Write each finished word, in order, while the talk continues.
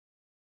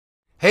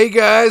Hey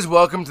guys,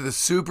 welcome to the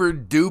super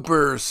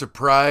duper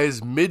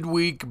surprise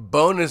midweek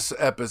bonus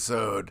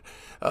episode.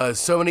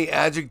 So many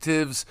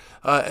adjectives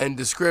and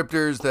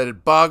descriptors that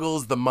it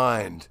boggles the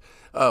mind.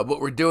 What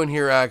we're doing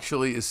here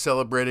actually is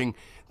celebrating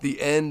the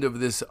end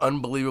of this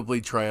unbelievably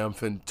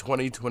triumphant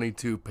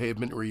 2022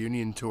 Pavement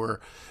Reunion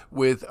Tour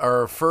with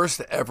our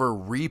first ever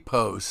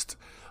repost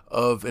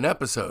of an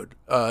episode.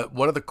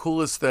 One of the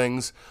coolest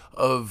things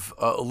of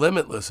a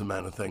limitless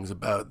amount of things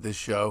about this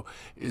show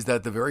is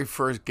that the very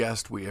first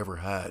guest we ever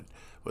had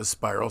was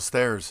Spiral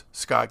Stairs,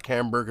 Scott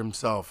Canberg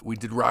himself. We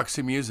did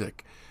Roxy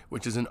Music,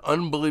 which is an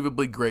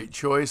unbelievably great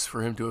choice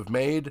for him to have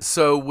made.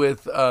 So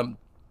with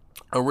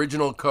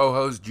original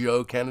co-host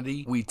Joe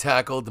Kennedy, we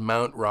tackled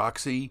Mount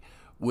Roxy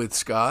with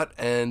Scott,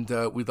 and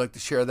we'd like to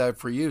share that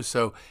for you.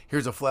 So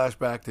here's a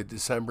flashback to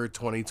December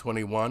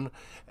 2021,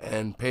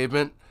 and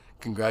Pavement,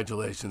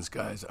 congratulations,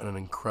 guys, on an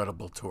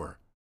incredible tour.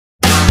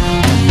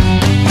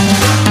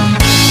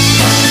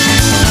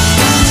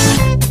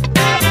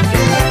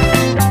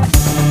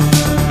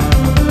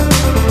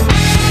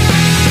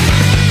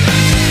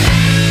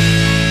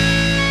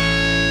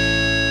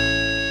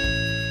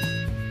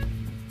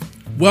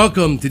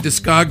 Welcome to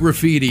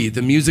Discograffiti,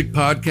 the music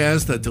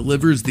podcast that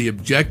delivers the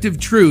objective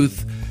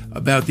truth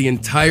about the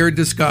entire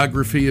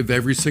discography of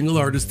every single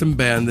artist and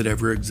band that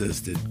ever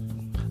existed.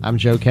 I'm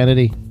Joe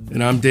Kennedy.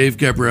 And I'm Dave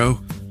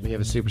Gebrow. We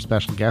have a super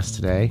special guest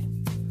today.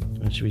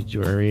 Should we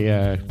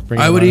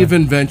bring I would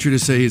even venture to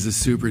say he's a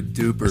super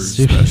duper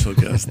special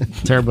guest.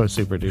 Turbo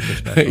super duper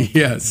special.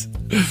 Yes.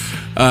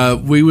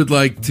 We would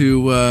like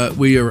to,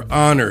 we are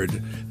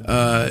honored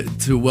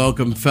to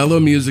welcome fellow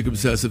music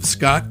obsessive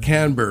Scott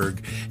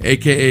Canberg,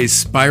 a.k.a.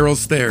 Spiral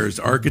Stairs,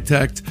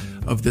 architect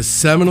of the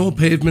seminal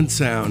Pavement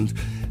sound,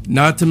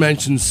 not to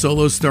mention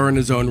solo star in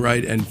his own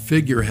right and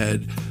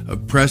figurehead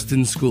of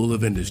Preston School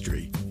of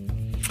Industry.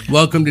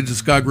 Welcome to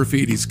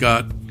Discograffiti,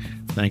 Scott.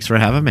 Thanks for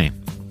having me.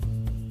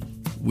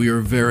 We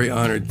are very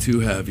honored to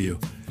have you,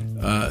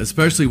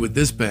 especially with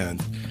this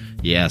band.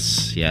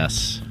 Yes.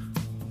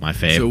 My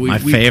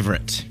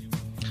favorite.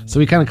 So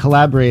we kind of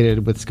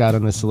collaborated with Scott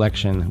on this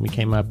selection. We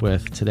came up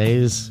with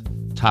today's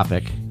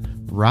topic,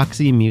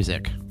 Roxy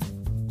Music.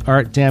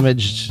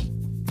 Art-damaged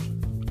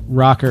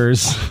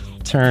rockers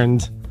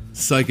turned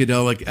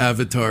psychedelic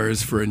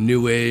avatars for a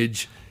new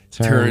age,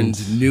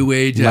 turned new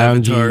age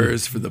loungy,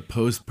 avatars for the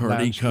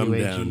post-party come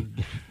down.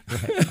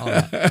 Right, all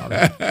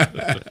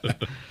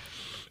that.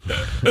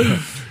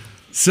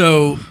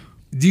 So,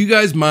 do you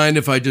guys mind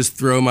if I just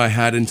throw my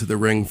hat into the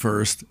ring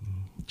first?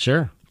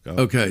 Sure.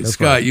 Okay,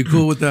 Scott, you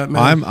cool with that,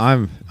 man?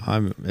 I'm.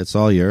 It's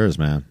all yours,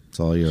 man. It's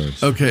all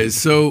yours. Okay,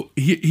 so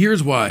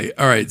here's why.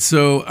 All right,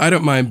 so I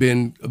don't mind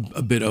being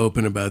a bit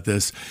open about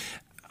this.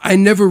 I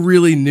never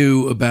really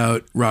knew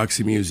about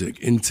Roxy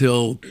Music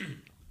until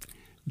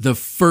the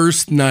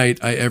first night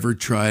I ever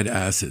tried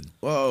acid.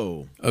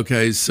 Whoa.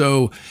 Okay,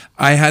 so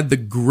I had the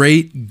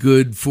great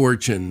good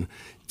fortune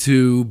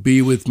to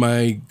be with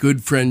my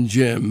good friend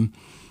Jim.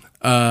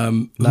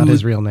 Not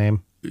his real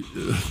name.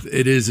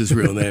 It is his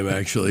real name,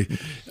 actually.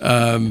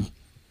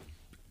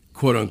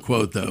 Quote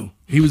unquote, though.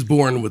 He was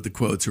born with the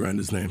quotes around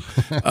his name.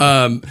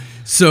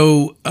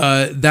 So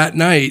that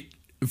night,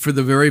 for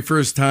the very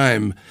first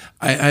time,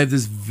 I have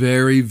this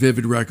very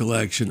vivid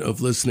recollection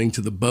of listening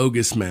to The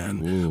Bogus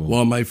Man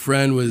while my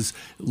friend was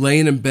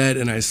laying in bed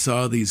and I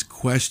saw these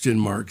question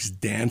marks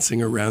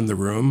dancing around the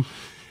room.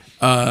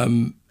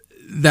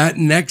 That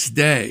next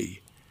day,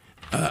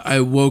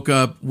 I woke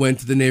up, went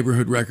to the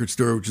neighborhood record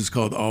store, which is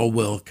called All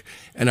Wilk,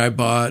 and I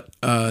bought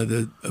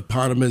the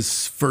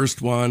eponymous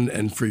first one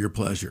and For Your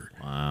Pleasure.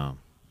 Wow.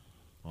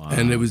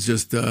 And it was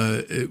just,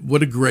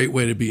 what a great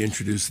way to be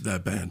introduced to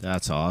that band.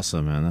 That's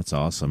awesome, man. That's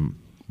awesome.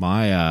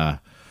 I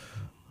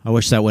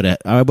wish that would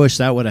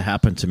have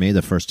happened to me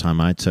the first time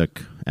I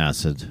took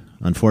acid.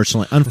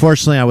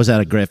 Unfortunately, I was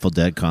at a Grateful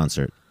Dead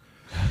concert.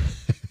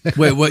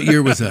 Wait, what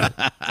year was that?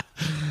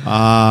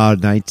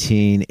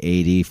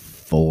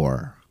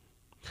 1984.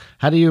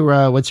 How do you?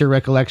 What's your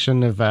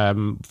recollection of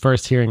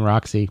first hearing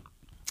Roxy?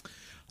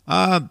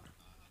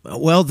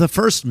 Well, the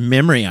first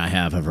memory I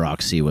have of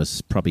Roxy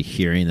was probably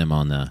hearing them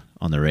on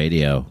the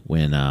radio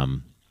when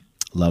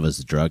 "Love Is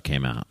a Drug"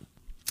 came out.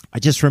 I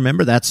just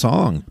remember that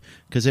song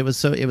because it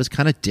was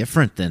kind of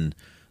different than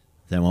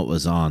what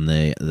was on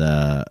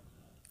the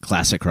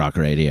classic rock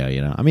radio.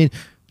 You know, I mean,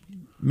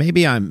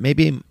 maybe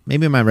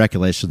my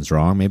recollection's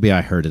wrong. Maybe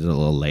I heard it a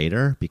little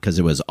later because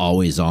it was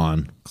always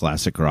on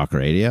classic rock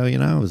radio. You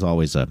know, it was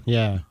always a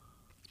yeah.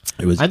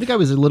 It was. I think I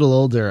was a little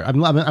older.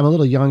 I'm a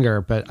little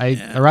younger, but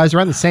I was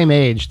around the same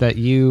age that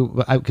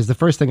you. Because the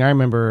first thing I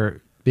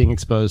remember being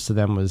exposed to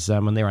them was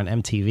when they were on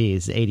MTV.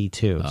 It's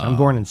 '82. So I'm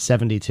born in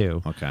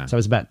 '72. Okay. So I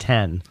was about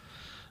 10.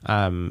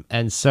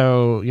 And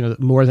so, you know,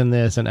 More Than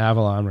This and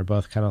Avalon were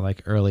both kind of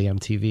like early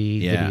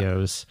MTV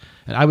videos.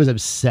 And I was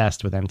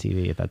obsessed with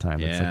MTV at that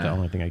time. It's like the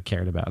only thing I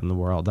cared about in the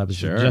world. I was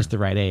just the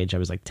right age. I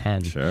was like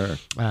 10. Sure.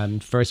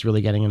 First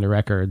really getting into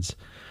records.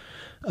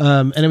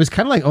 And it was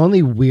kind of like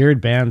only weird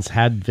bands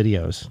had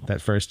videos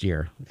that first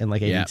year in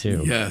like Yeah.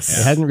 82. Yes.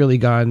 It hadn't really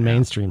gone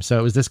mainstream. So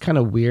it was this kind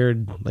of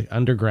weird, like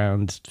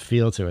underground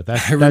feel to it.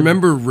 I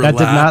remember that did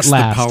not Relax, The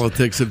last.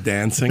 Politics of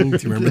Dancing. Do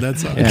you remember that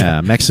song?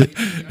 Yeah,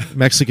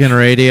 Mexican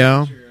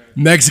radio.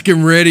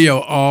 Mexican radio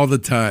all the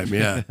time.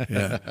 Yeah,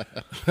 yeah.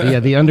 But yeah,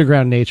 the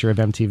underground nature of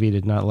MTV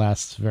did not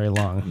last very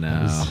long.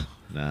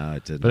 No,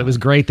 it did. But it was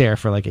great there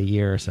for like a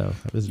year or so.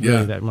 It was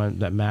really Yeah.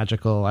 that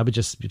magical. I would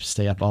just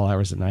stay up all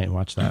hours at night and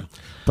watch that.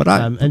 But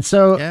I, And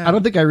so yeah. I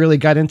don't think I really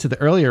got into the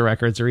earlier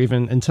records or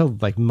even until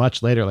like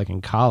much later, like in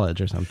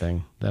college or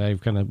something, that I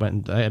kind of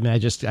went. I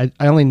mean,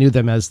 I only knew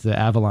them as the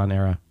Avalon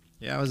era.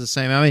 yeah, it was the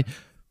same. I mean,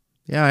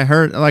 yeah, I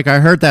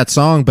heard that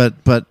song, but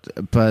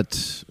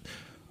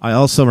I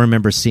also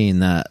remember seeing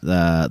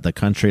the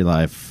Country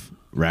Life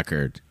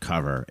record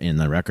cover in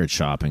the record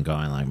shop and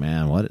going like,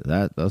 man,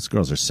 those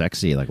girls are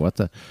sexy. Like, what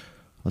the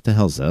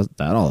hell's that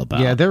all about?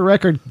 Yeah, their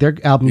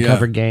album Yeah.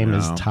 cover game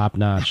is No. top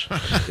notch.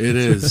 It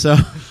is. So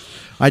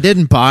I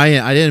didn't buy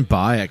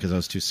it because I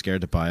was too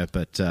scared to buy it.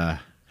 But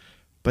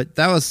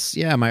that was,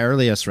 my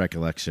earliest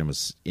recollection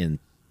was in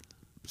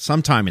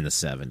sometime in the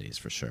 70s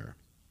for sure.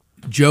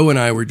 Joe and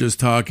I were just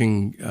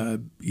talking,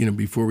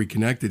 before we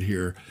connected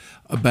here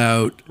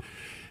about,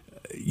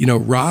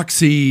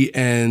 Roxy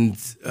and,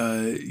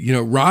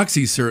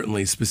 Roxy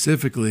certainly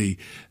specifically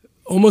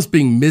almost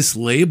being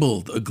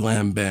mislabeled a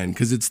glam band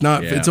because it's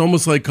not, Yeah. it's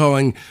almost like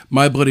calling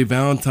My Bloody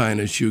Valentine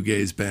a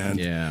shoegaze band.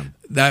 Yeah.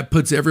 That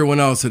puts everyone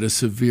else at a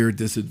severe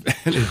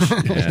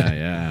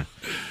disadvantage.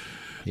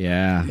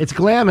 Yeah. It's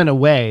glam in a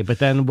way, but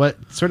then what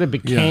sort of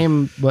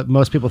became what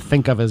most people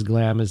think of as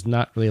glam is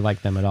not really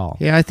like them at all.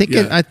 Yeah, I think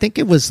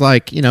it was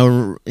like,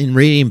 in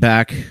reading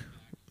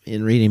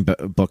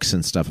books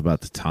and stuff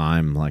about the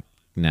time, like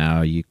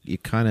now you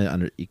kind of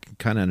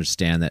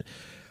understand that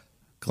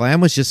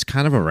glam was just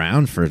kind of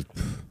around for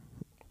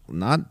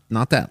not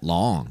that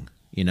long,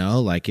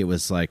 like it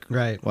was like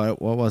Right.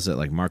 what was it,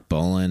 like Mark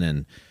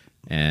Bolan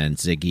and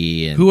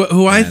Ziggy and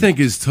Who I and, think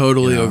is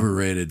totally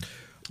overrated.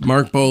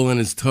 Mark Bolan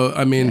is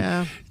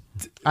yeah.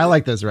 I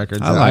like those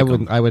records. I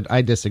like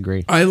I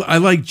disagree. I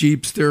like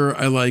Jeepster.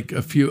 I like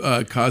a few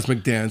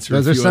Cosmic Dancer.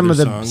 Those a are few some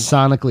other of the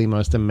songs. sonically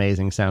most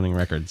amazing sounding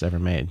records ever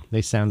made.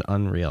 They sound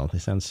unreal. They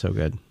sound so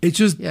good. It's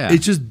just Yeah.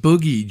 it's just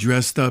Boogie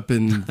dressed up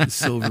in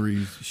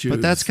silvery shoes.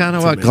 But that's kind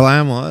of It's what amazing.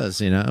 glam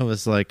was,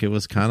 it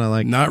was kind of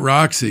like Not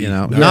Roxy.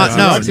 not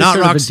Roxy's sort of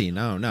a- Roxy,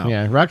 no.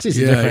 Yeah, Roxy's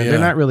Yeah, different. yeah. They're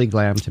not really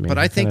glam to me. But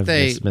I They're think kind of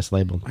they-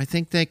 mislabeled. I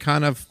think they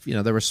kind of,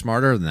 they were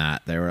smarter than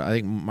that. I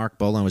think Mark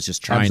Bolan was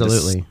just trying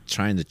Absolutely.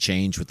 to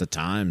change with the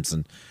times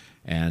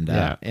and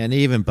Yeah. and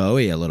even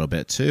Bowie a little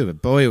bit too.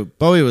 But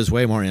Bowie was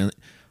way more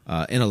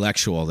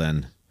intellectual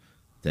than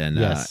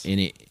Yes.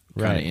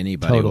 Right.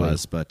 anybody Totally.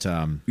 was. But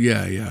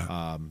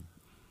Yeah.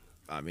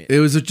 I mean, It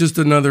was just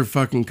another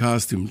fucking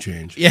costume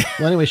change. yeah,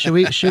 Well, anyway, should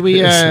we should we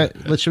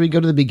go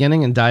to the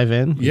beginning and dive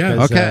in? Yeah,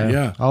 Because, okay,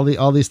 yeah.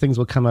 All these things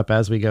will come up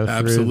as we go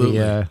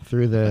Absolutely.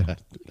 through the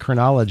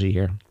chronology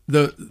here.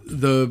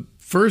 The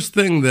first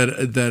thing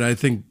that I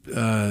think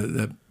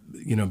that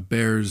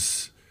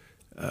bears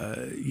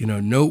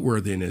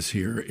noteworthiness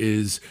here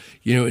is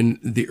in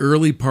the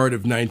early part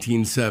of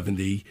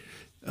 1970,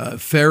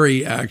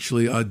 Ferry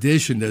actually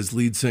auditioned as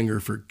lead singer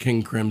for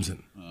King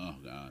Crimson. Oh,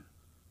 God.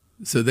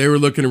 So they were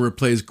looking to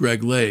replace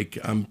Greg Lake,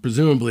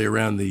 presumably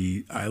around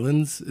the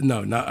islands.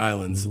 No, not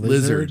islands.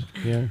 Lizard.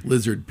 Yeah.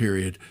 Lizard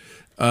period.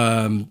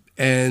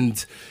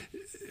 And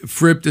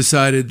Fripp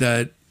decided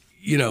that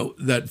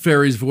that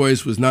Ferry's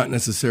voice was not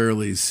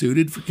necessarily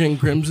suited for King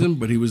Crimson,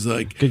 but he was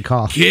like, Good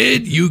call.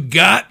 "Kid, you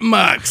got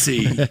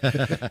moxie."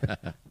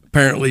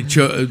 Apparently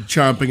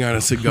chomping on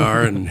a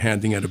cigar and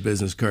handing out a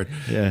business card.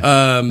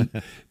 Yeah.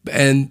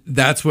 And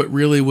that's what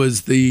really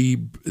was the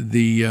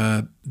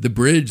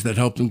bridge that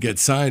helped him get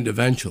signed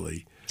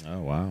eventually.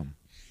 oh wow,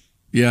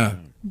 Yeah,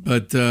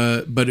 but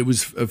it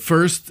was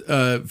first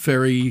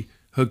Ferry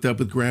hooked up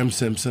with Graham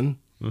Simpson.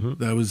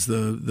 That was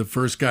the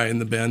first guy in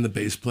the band, the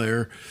bass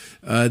player.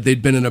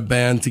 They'd been in a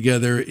band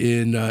together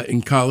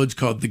in college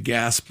called the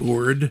Gas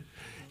Board,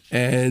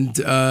 and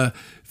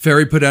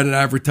Ferry put out an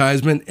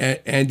advertisement.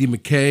 Andy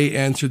McKay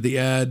answered the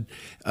ad.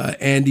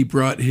 Andy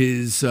brought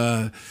his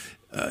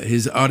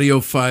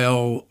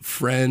audiophile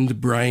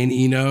friend Brian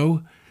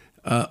Eno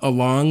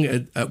along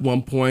at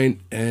one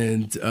point,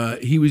 and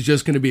he was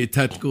just going to be a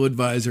technical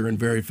advisor, and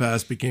very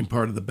fast became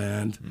part of the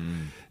band.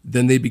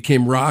 Then they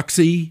became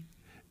Roxy.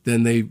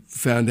 Then they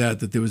found out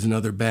that there was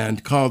another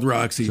band called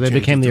Roxy. So they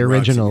changed became it the to Roxy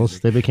originals.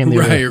 Music. They became the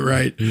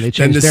right. And they Then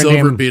changed the their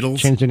Silver name, Beatles.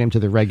 changed their name to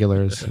the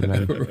Regulars, and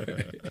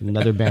then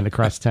another band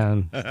across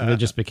town. And they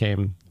just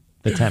became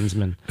the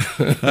Thamesmen.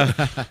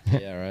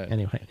 yeah, right.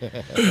 Anyway,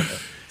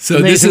 So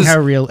amazing this is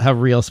how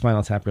real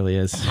Spinal Tap really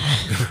is.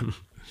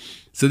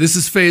 so this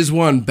is phase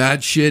one,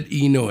 Batshit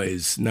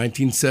E-Noise,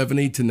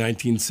 1970 to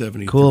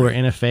 1973. Cool. We're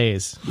in a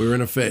phase. We're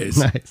in a phase.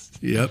 Nice.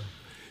 Yep.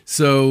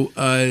 So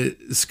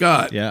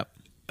Scott, Yeah.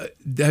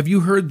 have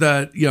you heard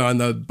that on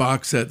the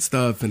box set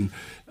stuff and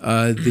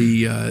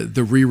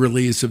the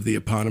re-release of the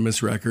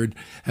eponymous record.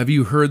 Have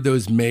you heard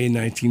those May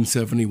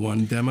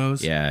 1971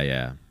 demos?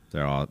 Yeah.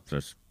 They're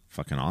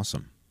fucking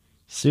awesome.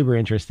 Super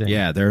interesting.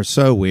 Yeah, they're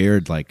so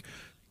weird. Like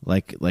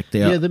they.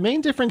 Yeah, the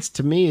main difference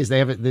to me is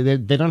they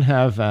don't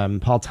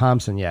have Paul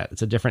Thompson yet.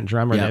 It's a different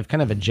drummer. Yeah. They have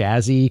kind of a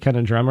jazzy kind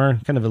of drummer,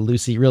 kind of a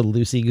real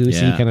loosey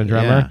goosey kind of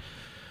drummer.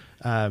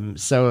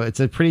 So it's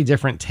a pretty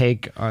different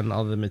take on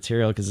all the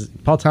material because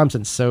Paul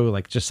Thompson's so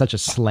like just such a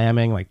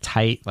slamming, like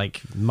tight,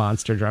 like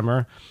monster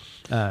drummer.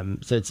 So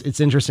it's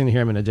interesting to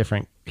hear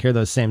him hear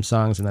those same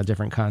songs in a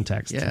different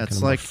context. Yeah,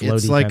 it's kind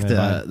like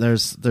of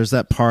there's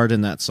that part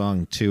in that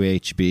song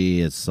 2HB.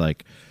 It's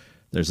like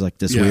there's like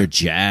this weird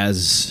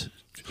jazz.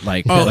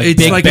 It's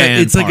big like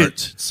band it's like part.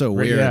 It's so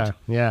weird.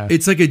 Yeah.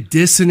 It's like a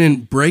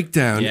dissonant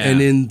breakdown,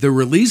 and in the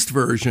released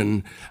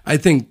version, I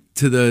think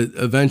to the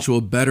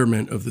eventual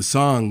betterment of the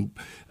song,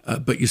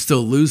 but you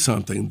still lose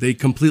something. They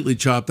completely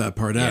chop that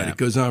part out. It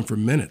goes on for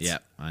minutes. Yeah,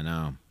 I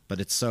know, but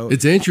it's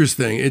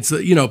interesting. It's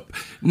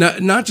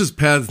not just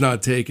paths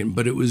not taken,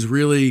 but it was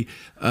really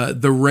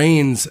the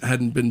reins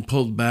hadn't been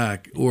pulled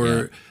back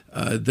or.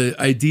 The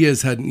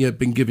ideas hadn't yet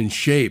been given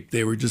shape.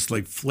 They were just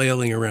like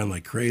flailing around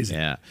like crazy.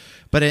 Yeah,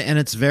 but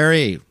it's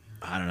very.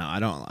 I don't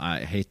know. I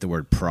hate the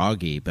word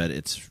proggy, but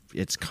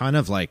it's kind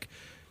of like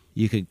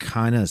you could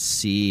kind of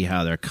see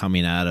how they're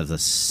coming out of the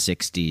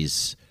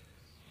 '60s.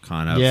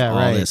 Kind of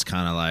all this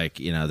kind of like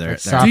they're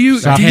soft, do you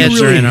heads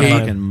really are in a hate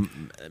fucking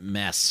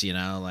mess.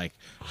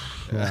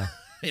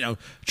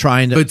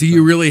 Trying to. But do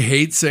you really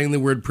hate saying the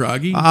word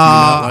proggy? Do you not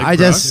I like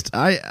just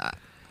prog?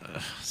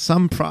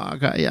 some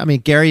prog. I mean,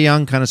 Gary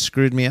Young kind of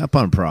screwed me up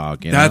on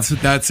prog. That's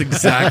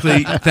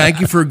exactly.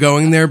 Thank you for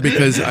going there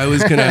because I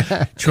was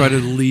gonna try to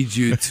lead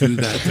you to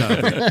that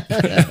topic.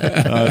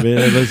 I mean,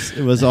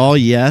 it was all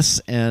Yes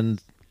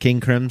and King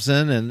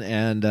Crimson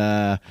and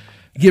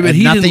yeah, but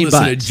he didn't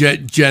listen but. to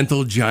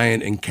Gentle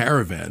Giant and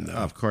Caravan though.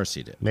 Of course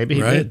he did. Maybe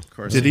he right? did. Of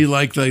course Did he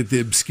like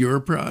the obscure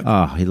prog?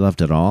 Oh, he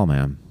loved it all,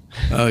 man.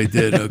 Oh, he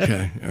did.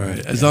 Okay, all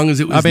right. As long as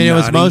it was. I mean,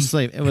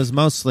 naughty. it was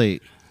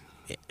mostly.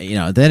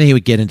 Then he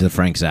would get into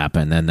Frank Zappa,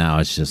 and then now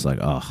it's just like,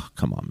 oh,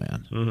 come on,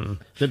 man. Mm-hmm.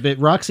 But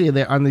Roxy,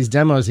 on these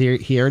demos,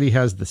 he already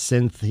has the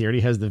synth. He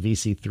already has the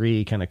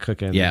VC3 kind of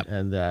cooking. Yeah.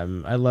 And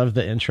I love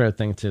the intro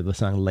thing to the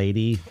song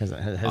 "Lady" because it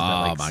has that,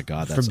 like, my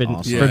God, that's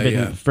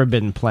awesome.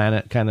 Forbidden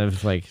Planet kind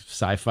of like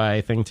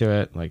sci-fi thing to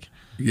it. Like,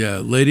 yeah,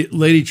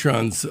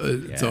 Ladytron's.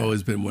 It's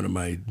always been one of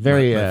my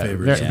very my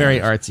favorites. very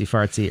artsy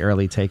fartsy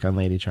early take on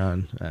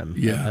Ladytron.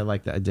 I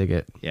like that. I dig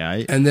it.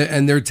 Yeah, and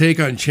their take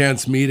on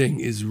Chance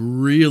Meeting is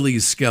really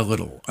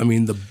skeletal. I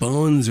mean, the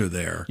bones are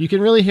there. You can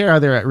really hear how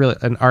they're at really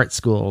an art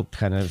school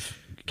kind of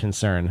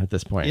concern at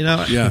this point.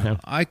 Yeah.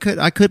 I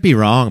could be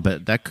wrong,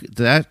 but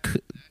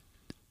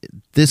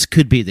this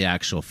could be the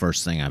actual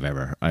first thing I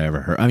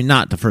ever heard. I mean,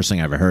 not the first thing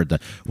I ever heard.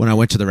 When I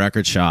went to the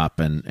record shop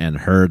and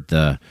heard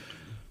the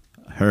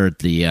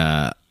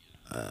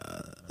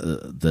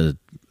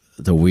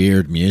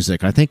weird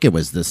music. I think it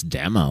was this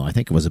demo. I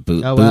think it was a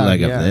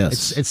bootleg of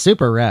this. It's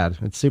super rad.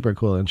 It's super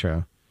cool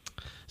intro.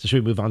 So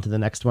should we move on to the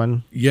next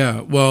one? Yeah.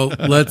 Well,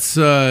 let's.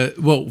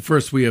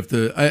 First we have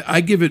to.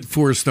 I give it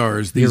 4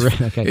 stars.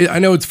 Okay. I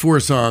know it's 4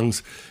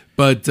 songs,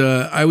 but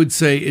I would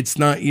say it's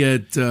not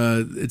yet.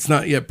 It's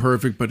not yet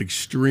perfect, but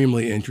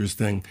extremely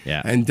interesting.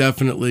 Yeah. And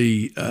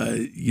definitely,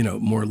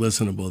 more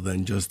listenable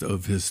than just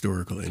of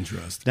historical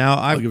interest. Now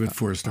I'll give it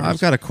 4 stars. I've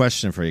got a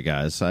question for you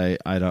guys. I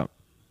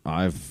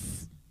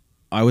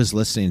was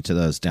listening to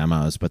those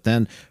demos, but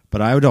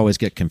I would always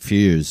get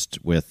confused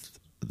with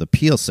the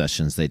Peel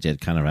sessions they did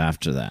kind of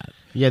after that.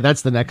 Yeah,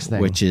 that's the next thing.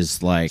 Which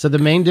is like... So the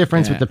main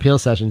difference with the Peel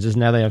sessions is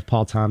now they have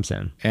Paul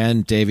Thompson.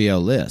 And Davey O.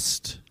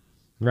 List.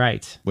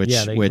 Right. They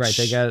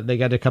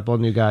got a couple of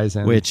new guys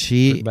in. Which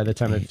by the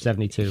time of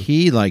 72.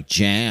 He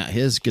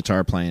his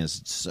guitar playing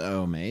is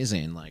so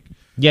amazing. Like...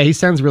 Yeah, he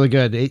sounds really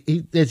good.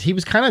 He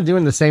was kind of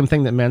doing the same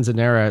thing that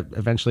Manzanera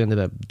eventually ended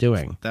up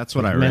doing. That's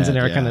what I read.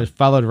 Manzanera kind of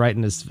followed right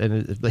in his.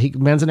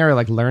 Manzanera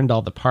like learned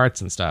all the parts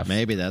and stuff.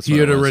 Maybe that's he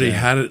what had already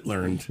had it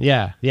learned.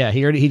 Yeah.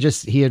 He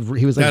was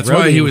like. That's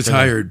why he was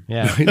hired.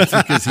 Yeah,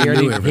 because he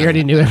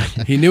already knew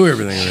everything. He knew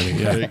everything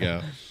already. Yeah. There you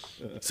go.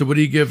 So what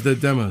do you give the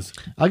demos?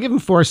 I'll give them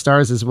 4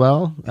 stars as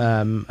well.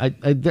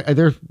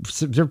 They're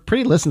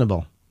pretty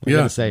listenable. I'm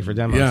gonna say for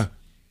demos. Yeah.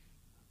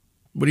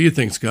 What do you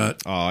think,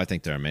 Scott? Oh, I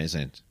think they're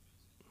amazing.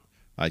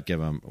 I'd give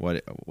them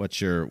what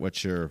do you go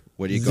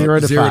 0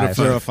 to 5.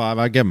 0 to 5.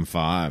 I'd give them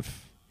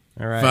 5.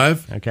 All right.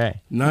 5.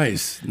 Okay.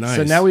 Nice.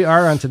 So now we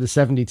are onto the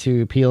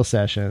 72 Peel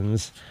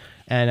sessions,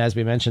 and as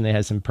we mentioned, they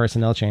had some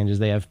personnel changes.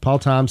 They have Paul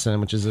Thompson,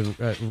 which is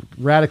a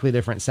radically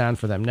different sound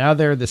for them. Now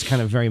they're this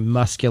kind of very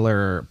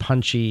muscular,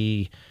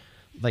 punchy,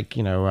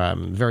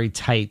 very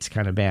tight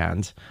kind of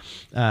band,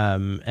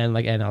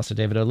 and also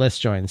David O.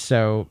 List joins.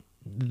 So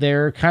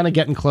they're kind of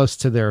getting close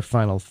to their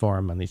final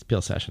form on these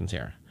Peel sessions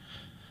here.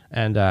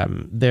 And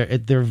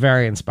they're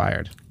very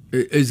inspired.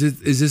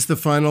 Is this the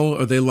final?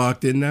 Are they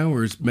locked in now,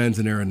 or is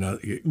Manzanera not?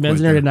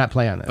 Manzanera did not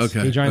play on this.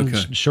 Okay, He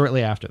joined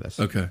shortly after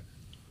this. Okay.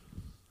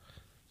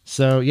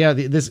 So yeah,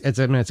 it's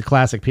a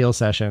classic Peel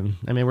session.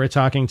 I mean, we're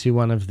talking to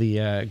one of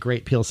the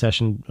great Peel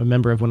session, a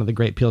member of one of the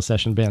great Peel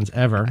session bands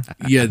ever.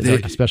 Yeah,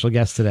 He's our special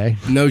guest today.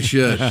 No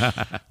shit.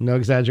 No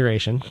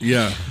exaggeration.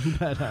 Yeah.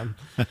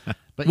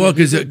 But Well,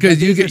 because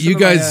you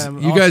guys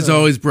also-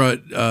 always brought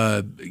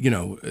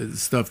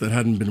stuff that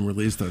hadn't been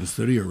released on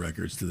studio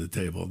records to the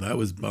table. That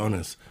was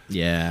bonus.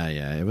 Yeah,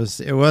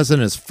 it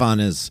wasn't as fun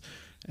as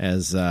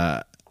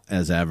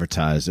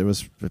advertised. It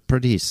was a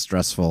pretty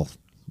stressful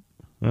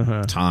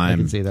I time.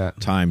 can see that.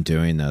 Time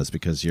doing those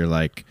because you're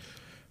like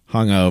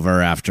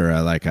hungover after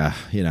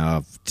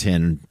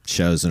 10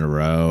 shows in a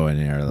row, and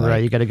you're like,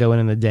 Right, you got to go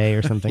in a day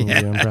or something.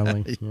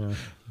 Probably. Yeah.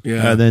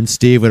 Yeah. And then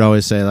Steve would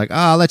always say like,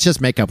 "Oh, let's just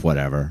make up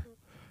whatever,"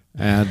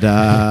 and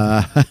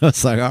I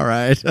was like, "All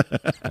right."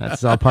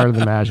 That's all part of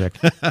the magic.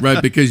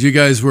 Right, because you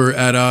guys were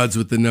at odds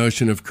with the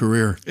notion of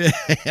career.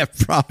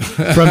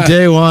 From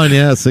day one,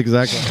 yes,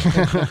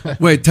 exactly.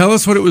 Wait, tell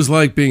us what it was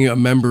like being a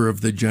member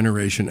of the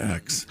Generation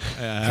X.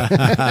 Yeah,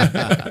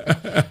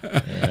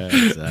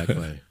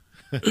 exactly.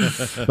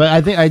 But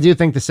I do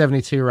think the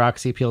 72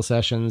 Roxy Peel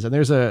sessions, and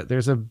there's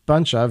a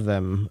bunch of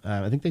them.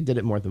 I think they did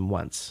it more than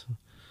once.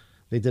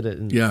 They did it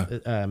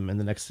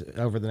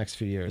over the next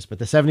few years. But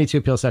the 72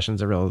 Peel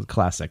sessions are a real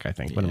classic, I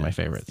think. One of my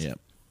favorites. Yep,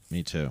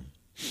 me too.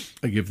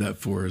 I give that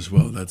 4 as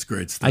well. That's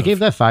great stuff. I gave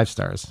that 5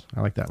 stars.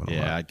 I like that one a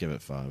lot. Yeah, I'd give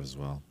it 5 as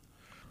well.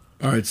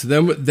 All right, so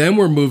then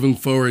we're moving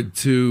forward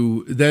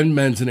to then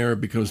Manzanera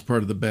becomes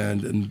part of the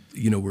band, and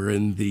we're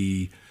in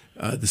the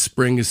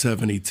spring of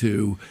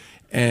 '72,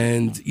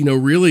 and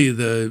really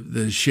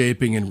the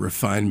shaping and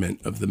refinement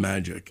of the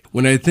magic.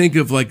 When I think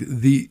of like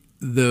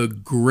the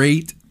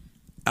great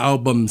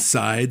album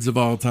sides of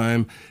all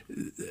time,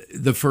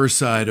 the first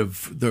side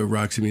of the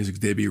Roxy Music's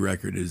debut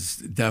record is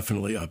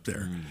definitely up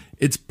there.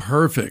 It's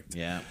perfect.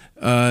 Yeah.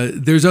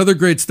 There's other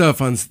great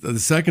stuff on the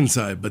second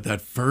side, but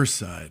that first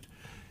side,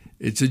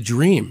 it's a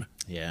dream.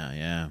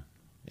 Yeah.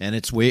 And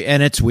it's weird.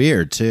 And it's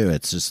weird too.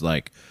 It's just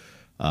like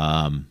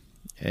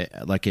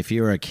if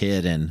you were a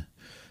kid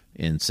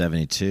in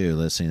 '72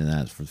 listening to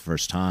that for the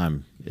first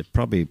time, it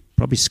probably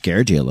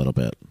scared you a little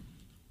bit.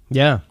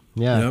 Yeah.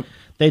 Yep.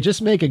 They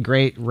just make a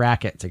great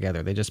racket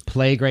together. They just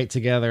play great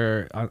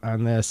together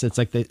on this. It's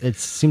like it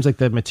seems like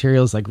the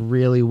material's like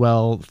really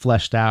well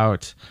fleshed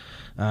out.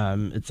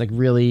 It's like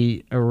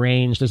really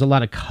arranged. There's a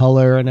lot of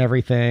color and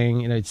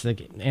everything. It's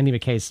like Andy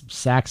McKay's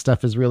sax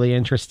stuff is really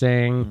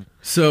interesting.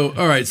 So,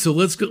 all right, so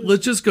let's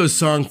just go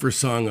song for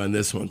song on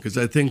this one because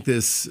I think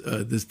this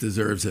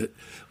deserves it.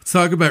 Let's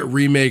talk about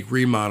Remake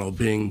Remodel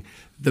being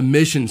the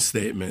mission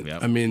statement.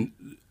 Yep. I mean,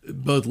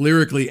 both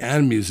lyrically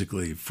and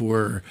musically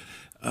for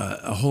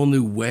a whole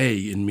new way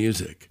in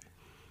music.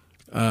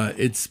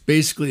 It's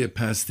basically a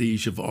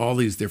pastiche of all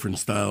these different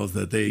styles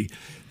that they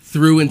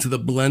threw into the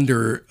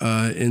blender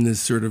in this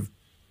sort of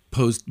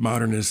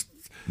postmodernist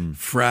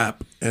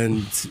frap.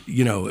 And,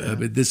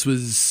 this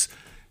was,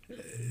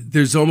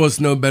 there's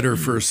almost no better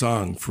first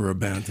song for a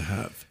band to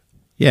have.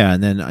 Yeah,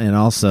 and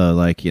also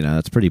like,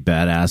 it's pretty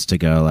badass to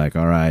go like,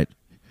 all right,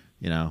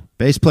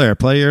 bass player,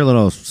 play your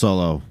little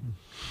solo.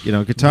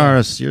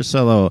 Guitarist, your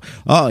solo.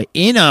 Oh,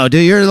 Eno, do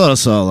your little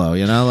solo.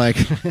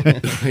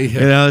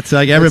 It's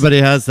like everybody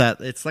has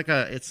that. It's like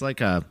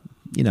a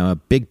a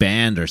big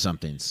band or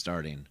something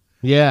starting.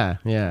 Yeah.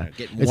 Getting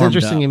It's warmed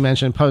interesting up. you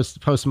mentioned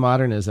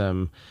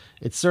postmodernism.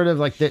 It's sort of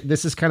like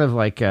this is kind of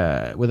like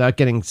without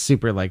getting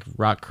super like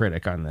rock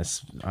critic on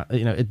this.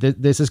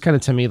 This is kind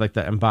of to me like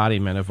the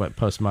embodiment of what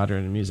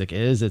postmodern music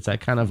is. It's that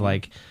kind of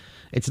like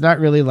it's not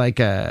really like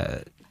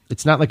a.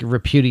 It's not like a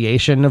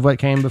repudiation of what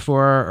came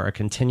before or a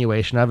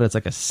continuation of it. It's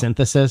like a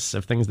synthesis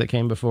of things that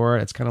came before.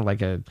 It's kind of like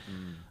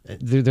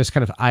there's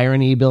kind of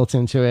irony built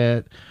into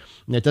it.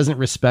 And it doesn't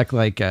respect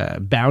like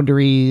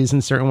boundaries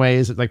in certain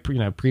ways, like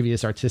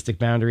previous artistic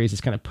boundaries.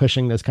 It's kind of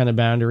pushing those kind of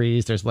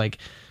boundaries. There's like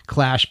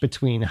clash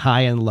between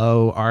high and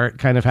low art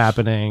kind of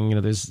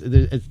happening. There's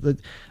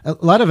a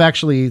lot of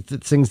actually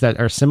things that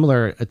are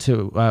similar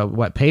to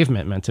what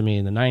Pavement meant to me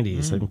in the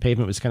 90s. Like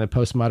Pavement was kind of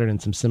postmodern in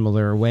some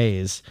similar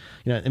ways,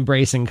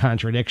 embracing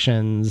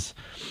contradictions.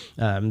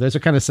 Those are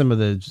kind of some of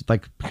the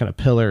like kind of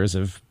pillars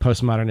of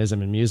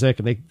postmodernism in music.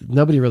 And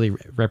nobody really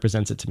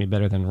represents it to me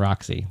better than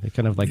Roxy. They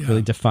kind of like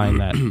really define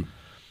that.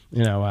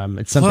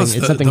 It's something. Plus,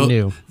 it's something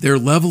new. Their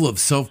level of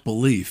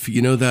self-belief.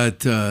 That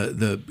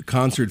the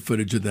concert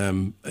footage of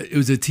them. It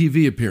was a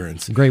TV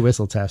appearance. Great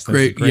Whistle Test.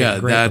 Great. Great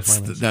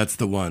That's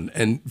the one.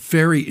 And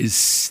Ferry is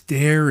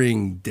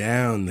staring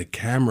down the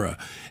camera,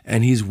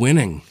 and he's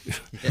winning.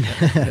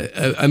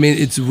 I mean,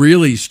 it's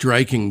really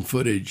striking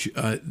footage.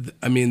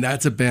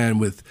 That's a band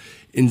with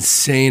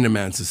insane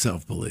amounts of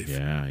self-belief.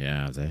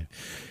 Yeah.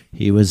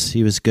 He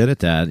was good at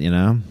that.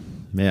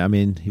 Yeah, I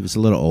mean, he was a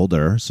little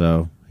older,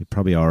 so he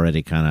probably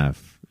already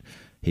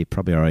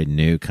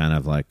knew kind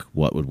of like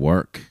what would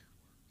work.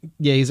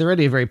 Yeah, he's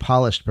already a very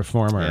polished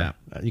performer.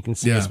 Yeah. You can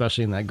see,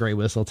 especially in that Great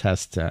Whistle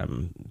Test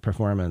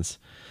performance.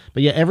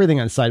 But yeah,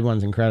 everything on side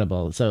one's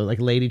incredible. So like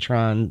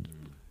Ladytron,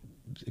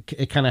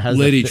 it kind of has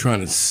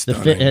Ladytron is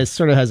stunning. it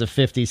sort of has a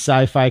 50s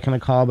sci-fi kind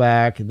of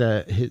callback.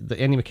 The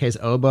Andy McKay's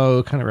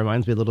oboe kind of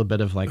reminds me a little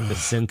bit of like the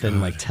synth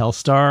in like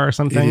Telstar or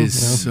something. It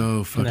is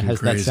so fucking It has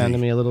crazy. that sound to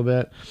me a little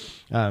bit.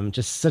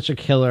 Just such a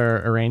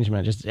killer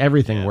arrangement. Just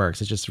everything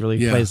works. It just really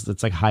plays.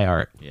 It's like high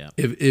art. Yeah.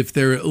 If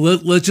there,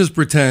 let's just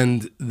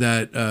pretend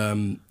that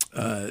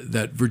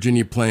that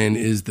Virginia Plain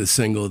is the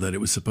single that it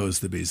was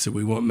supposed to be. So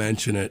we won't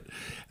mention it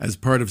as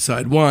part of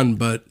side one,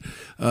 but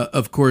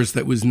of course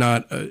that was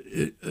not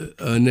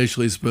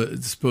initially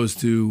supposed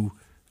to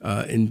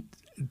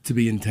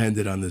be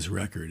intended on this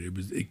record.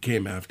 It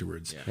came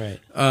afterwards. Right.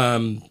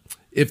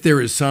 If There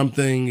Is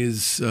Something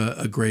is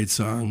a great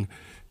song.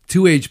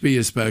 2HB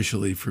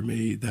especially for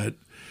me, that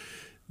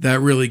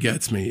really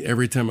gets me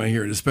every time I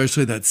hear it,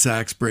 especially that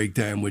sax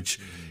breakdown, which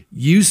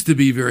used to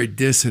be very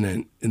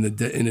dissonant in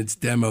its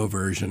demo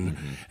version,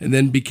 and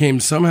then became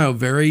somehow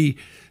very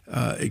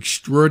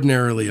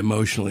extraordinarily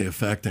emotionally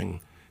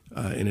affecting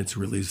in its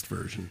released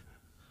version.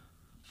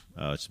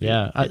 Oh, it's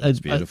Yeah,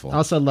 it's beautiful. I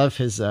also love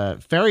his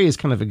Ferry is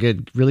kind of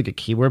really good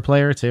keyboard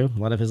player too. A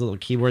lot of his little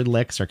keyboard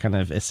licks are kind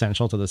of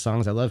essential to the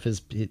songs. I love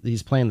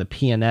he's playing the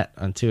pianette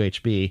on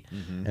 2HB,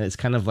 and it's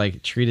kind of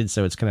like treated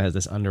so it's kind of has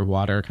this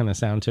underwater kind of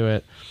sound to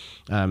it.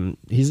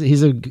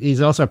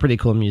 He's also a pretty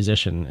cool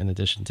musician in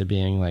addition to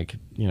being like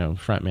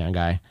frontman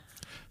guy.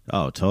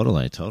 Oh,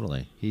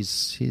 totally.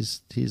 He's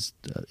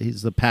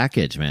the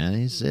package, man.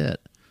 He's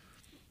it.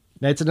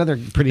 It's another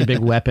pretty big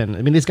weapon.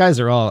 I mean, these guys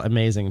are all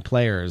amazing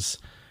players.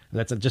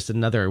 That's just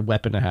another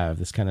weapon to have.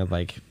 This kind of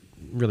like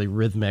really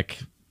rhythmic,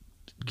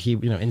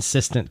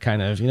 insistent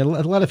kind of. A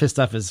lot of his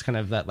stuff is kind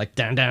of that like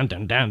down, down,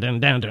 down, down, down,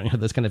 down, down.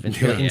 Those kind of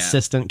really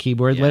insistent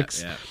keyboard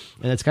licks,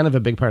 and it's kind of a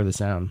big part of the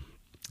sound.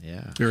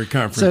 Yeah, very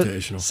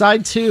confrontational. So,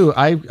 side two,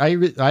 I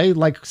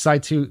like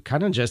side two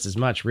kind of just as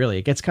much. Really,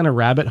 it gets kind of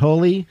rabbit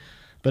holey.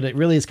 But it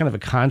really is kind of a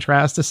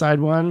contrast to side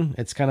one.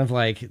 It's kind of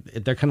like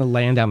they're kind of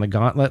laying down the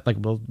gauntlet. Like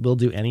we'll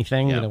do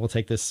anything. Yeah. We'll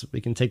take this.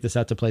 We can take this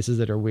out to places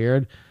that are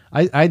weird.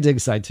 I dig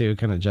side two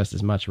kind of just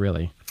as much,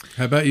 really.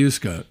 How about you,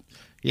 Scott?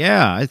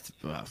 Yeah,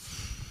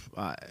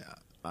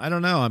 I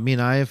don't know. I mean,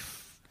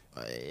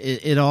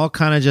 it all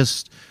kind of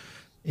just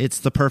it's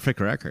the perfect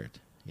record.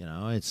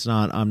 It's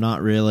not. I'm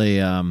not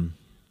really.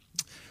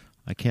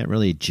 I can't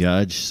really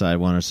judge side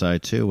one or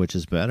side two, which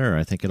is better.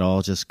 I think it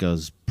all just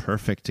goes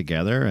perfect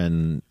together,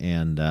 and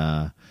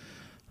the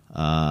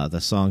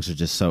songs are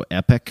just so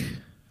epic.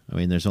 I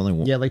mean, there's only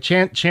one. Yeah, like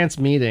Chance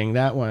Meeting.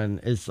 That one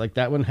has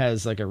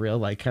like a real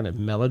like kind of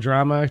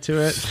melodrama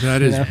to it.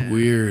 That is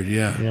weird.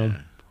 Yeah.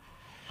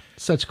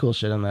 Such cool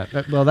shit on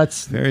that. Well,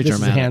 that's very this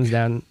dramatic. Is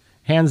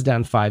hands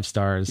down 5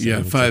 stars. Yeah,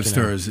 And 5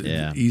 stars.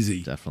 Yeah,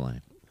 easy.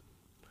 Definitely.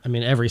 I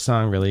mean, every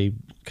song really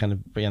kind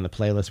of be on the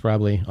playlist,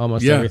 probably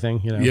almost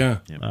everything. Yeah.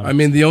 I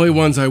mean, the only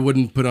ones I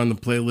wouldn't put on the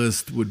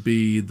playlist would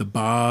be the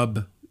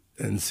Bob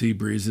and Sea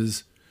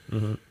Breezes.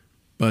 Mm-hmm.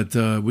 But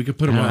we could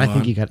put them all on. I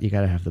think you got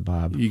to have the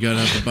Bob. You got to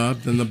have the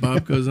Bob, then the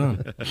Bob goes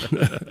on.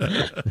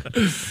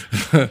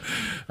 All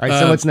right,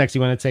 so what's next?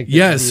 You want to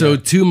take? So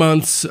 2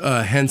 months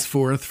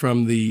henceforth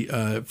from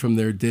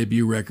their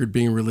debut record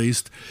being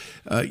released,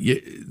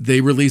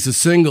 they release a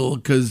single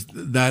because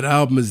that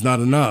album is not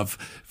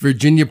enough.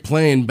 Virginia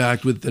Plain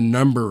backed with The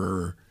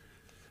Numberer.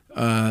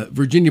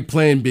 Virginia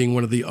Plain being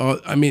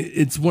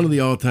it's one of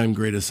the all-time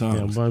greatest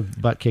songs.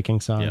 Butt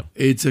kicking song. Yep.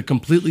 It's a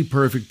completely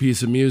perfect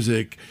piece of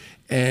music,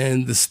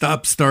 and the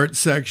stop-start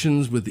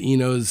sections with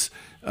Eno's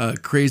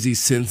crazy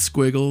synth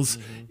squiggles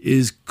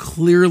is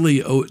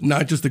clearly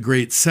not just a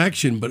great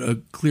section,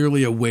 but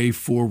clearly a way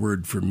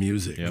forward for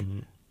music. Yep.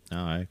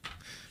 No,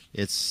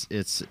 it's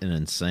an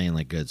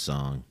insanely good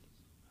song.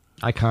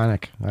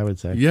 Iconic, I would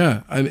say.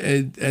 Yeah,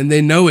 and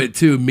they know it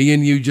too. Me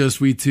and you,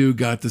 we two,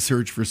 got to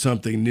search for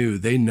something new.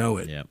 They know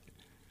it. Yep.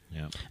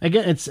 Yeah.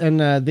 Again,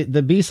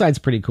 the B-side's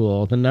pretty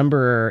cool. The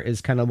Numberer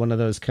is kind of one of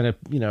those kind of,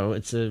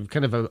 it's a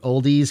kind of an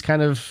oldies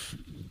kind of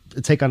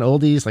take on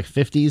oldies, like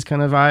 50s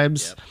kind of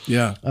vibes.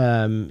 Yep.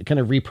 Yeah. Kind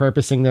of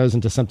repurposing those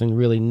into something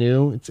really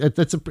new.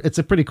 It's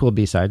a pretty cool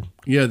B-side.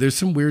 Yeah, there's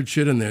some weird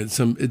shit in there.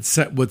 It's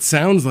what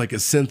sounds like a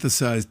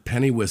synthesized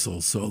penny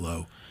whistle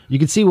solo. You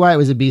can see why it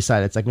was a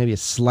B-side. It's like maybe a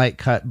slight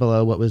cut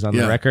below what was on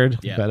the record,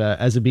 but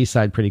as a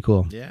B-side, pretty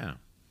cool. Yeah.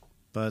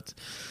 But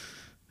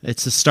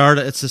it's the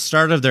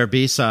start of their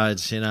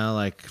B-sides,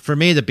 like for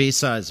me the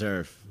B-sides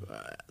are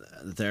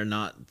they're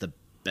not the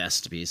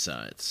best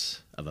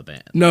B-sides of a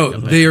band. No,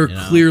 they are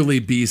clearly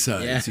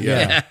B-sides.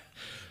 Yeah.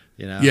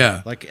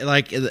 Yeah. Like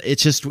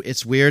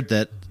it's weird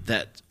that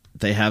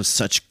they have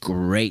such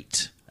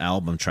great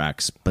album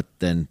tracks, but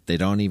then they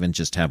don't even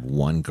just have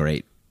one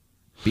great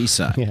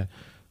B-side. Yeah.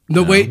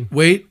 No, wait.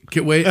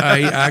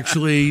 I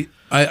actually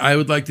I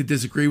would like to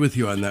disagree with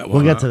you on that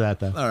one. We'll get to that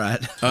though. All right.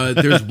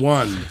 There's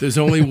one. There's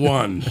only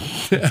one.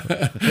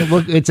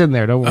 It's in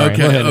there. Don't worry.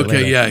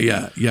 Okay.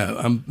 Yeah.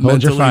 I'm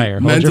Hold your fire.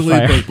 mentally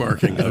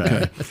bookmarking.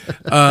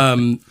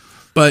 Okay.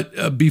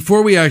 But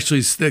before we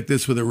actually stick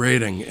this with a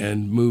rating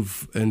and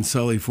move and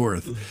sully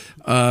forth,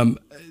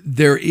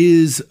 there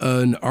is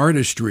an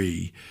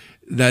artistry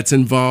that's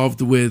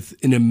involved with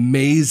an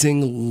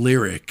amazing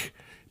lyric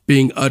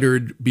being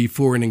uttered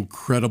before an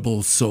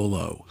incredible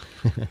solo.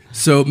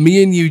 So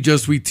me and you,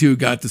 Just We Two,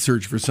 got to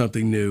search for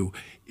something new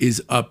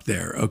is up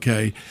there,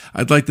 okay?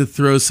 I'd like to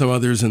throw some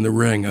others in the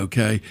ring,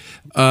 okay?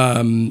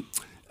 And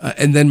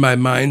then My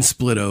Mind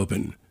Split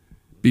Open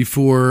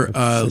before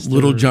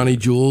Little Johnny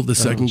Jewel, the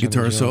second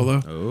guitar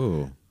solo.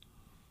 Oh.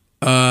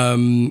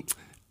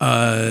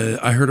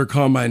 I Heard Her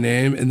Call My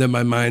Name, and then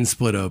My Mind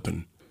Split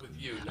Open.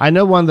 I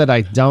know one that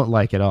I don't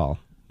like at all.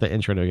 The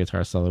intro to a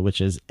guitar solo,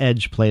 which is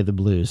Edge Play the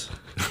Blues.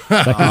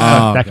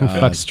 That can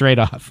fuck straight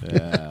off.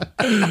 Yeah.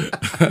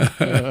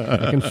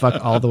 That can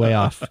fuck all the way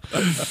off.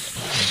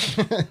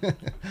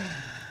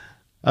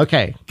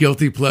 Okay.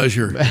 Guilty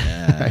pleasure.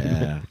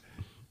 Yeah.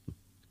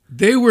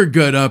 They were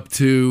good up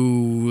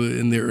to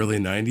in the early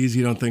 90s.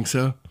 You don't think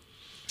so?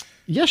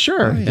 Yeah,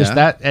 sure. yeah. Just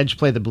that Edge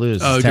Play the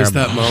Blues. Oh, is just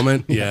terrible. that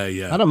moment? Yeah, I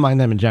yeah. don't mind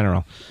them in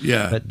general.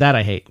 Yeah, But that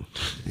I hate.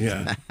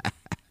 yeah.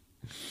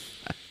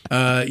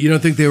 You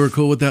don't think they were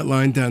cool with that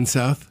line down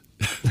south?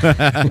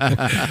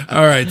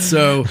 All right,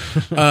 so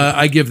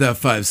I give that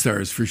 5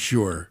 stars for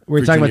sure.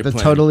 We're talking Virginia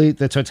about Plain.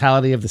 the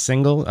totality of the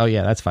single. Oh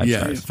yeah, that's 5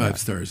 Yeah, stars. 5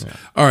 stars.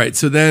 All right,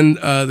 so then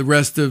the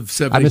rest of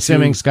 72. I'm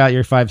assuming, Scott,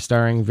 you're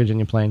 5-starring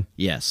Virginia Plain.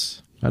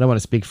 Yes. I don't want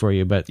to speak for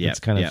you, but Yep, it's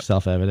kind of yep.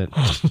 self-evident.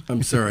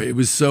 I'm sorry. It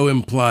was so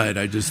implied.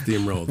 I just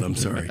steamrolled. I'm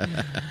sorry.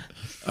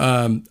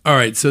 All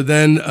right. So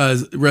then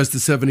rest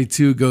of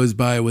 72 goes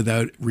by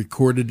without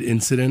recorded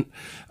incident.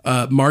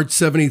 March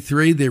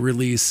 73, they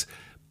release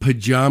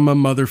Pajama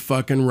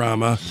Motherfucking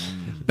Rama,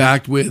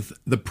 backed with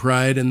The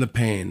Pride and the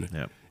Pain.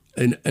 Yep.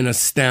 An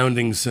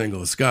astounding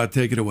single. Scott,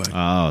 take it away.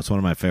 Oh, it's one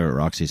of my favorite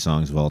Roxy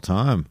songs of all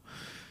time.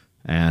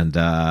 And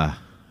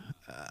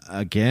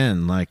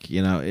again, like,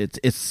 you know,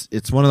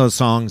 it's one of those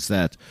songs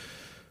that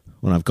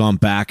when I've gone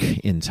back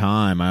in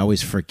time, I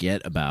always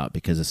forget about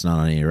because it's not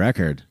on any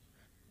record.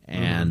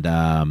 And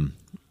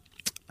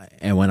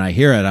and when I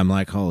hear it, I'm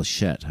like, "Holy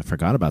shit! I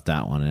forgot about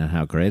that one and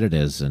how great it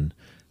is." And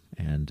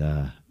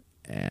I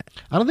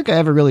don't think I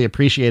ever really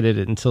appreciated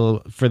it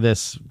until for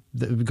this,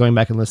 going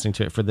back and listening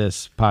to it for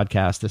this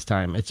podcast this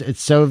time. It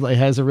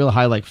has a real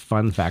high like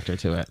fun factor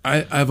to it.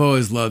 I've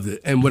always loved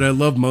it. And what I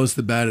love most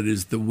about it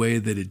is the way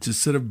that it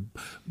just sort of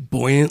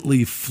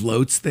buoyantly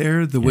floats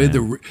there. The way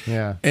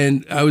Yeah.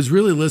 And I was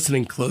really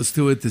listening close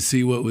to it to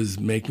see what was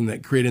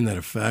creating that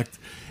effect.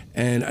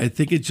 And I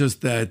think it's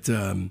just that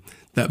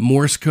that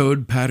Morse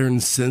code pattern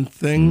synth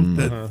thing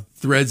that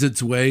threads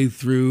its way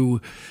through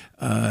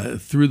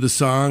the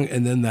song,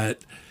 and then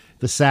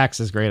The sax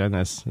is great on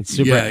this. It's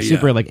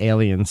super like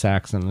alien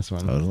sax on this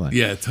one.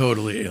 totally,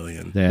 totally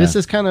alien. yeah. This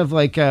is kind of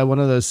like one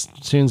of those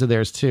tunes of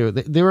theirs too.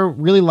 They were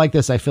really like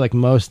this. I feel like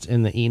most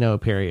in the Eno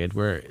period,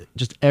 where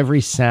just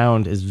every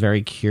sound is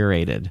very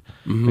curated.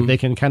 Like they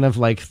can kind of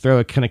like throw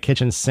a kind of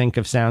kitchen sink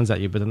of sounds at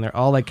you, but then they're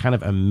all like kind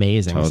of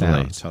amazing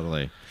sounds.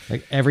 Totally.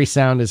 Like every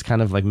sound is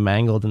kind of like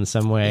mangled in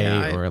some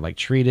way or like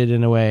treated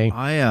in a way.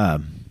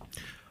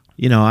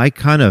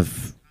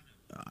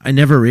 I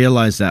never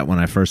realized that when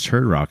I first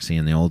heard Roxy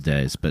in the old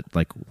days, but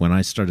like when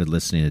I started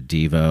listening to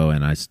Devo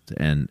and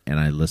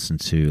I listened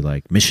to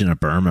like Mission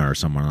of Burma or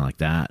someone like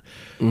that,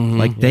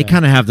 like they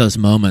kind of have those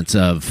moments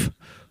of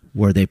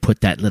where they put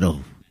that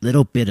little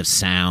bit of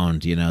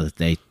sound, you know, that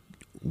they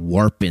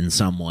warp in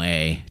some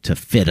way to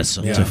fit a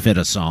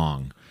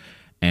song,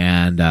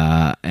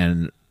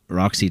 and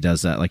Roxy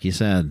does that, like you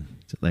said.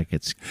 Like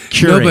it's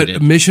curated. No,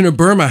 but Mission of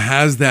Burma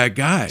has that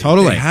guy.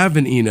 Totally. They have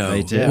an Eno.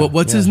 They do.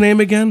 What's his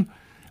name again?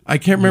 I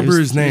can't remember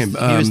his name.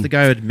 He was the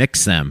guy who would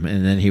mix them,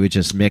 and then he would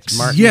just mix.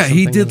 Yeah,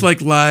 he did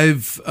like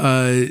live.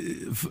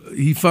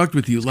 He fucked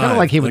with you live. Kind of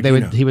like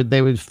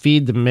they would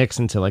feed the mix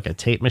into like a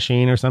tape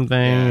machine or something,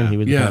 and he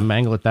would kind of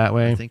mangle it that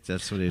way. I think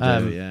that's what he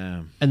did.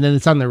 Yeah, and then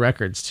it's on the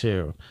records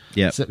too.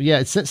 Yeah, so,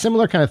 yeah, it's a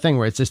similar kind of thing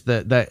where it's just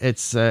that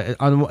it's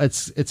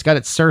it's got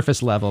its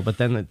surface level, but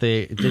then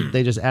they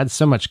just add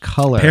so much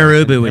color.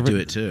 Perubu would do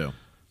it too.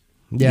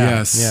 Yeah,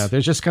 Yes. yeah.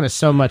 There's just kind of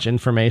so much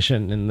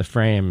information in the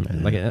frame,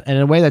 like, and in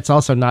a way that's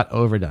also not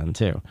overdone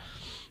too.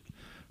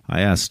 I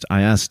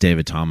asked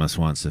David Thomas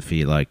once if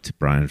he liked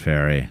Brian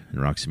Ferry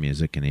and Roxy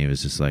Music, and he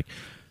was just like,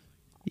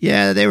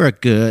 "Yeah, they were a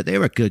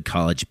good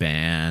college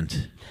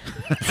band."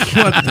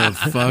 What the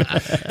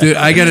fuck, dude?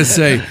 I gotta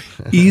say,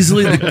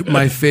 easily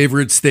my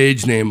favorite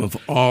stage name of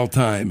all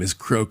time is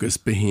Crocus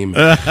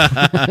Behemoth.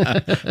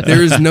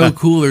 There is no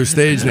cooler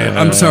stage name.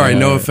 I'm sorry,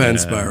 no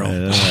offense,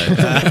 Spiral.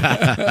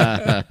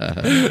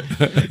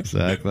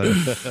 Exactly.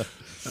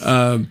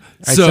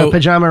 So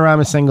Pajama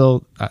Rama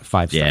single,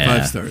 5 stars. Yeah,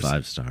 5 stars.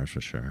 5 stars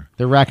for sure.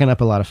 They're racking up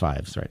a lot of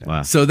 5s right now.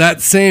 Wow. So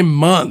that same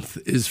month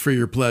is For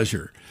Your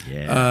Pleasure.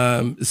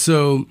 Yeah.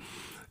 So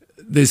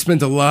they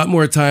spent a lot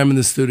more time in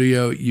the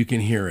studio. You can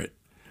hear it.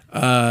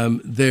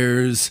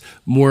 There's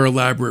more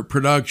elaborate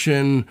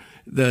production.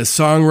 The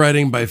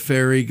songwriting by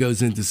Ferry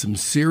goes into some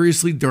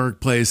seriously dark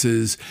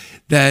places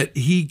that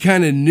he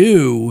kind of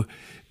knew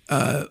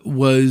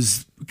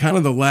was kind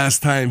of the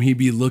last time he'd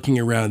be looking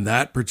around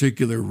that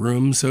particular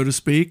room, so to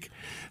speak.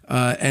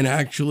 And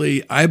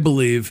actually, I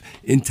believe,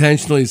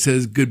 intentionally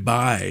says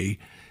goodbye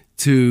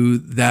to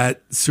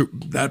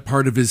that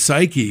part of his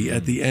psyche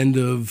at the end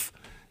of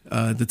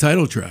the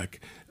title track.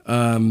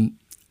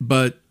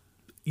 But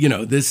you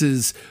know,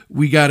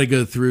 we got to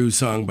go through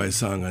song by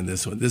song on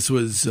this one. This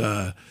was,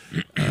 you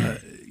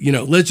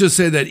know, let's just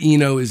say that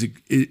Eno is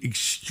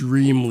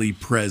extremely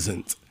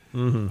present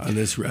on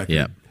this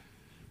record.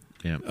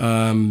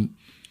 Yeah.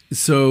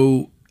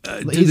 So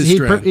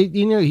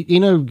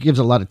Eno gives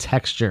a lot of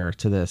texture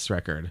to this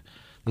record.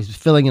 He's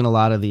filling in a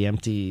lot of the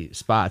empty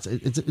spots.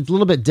 It's a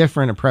little bit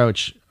different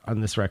approach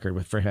on this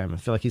record for him. I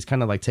feel like he's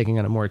kind of like taking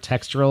on a more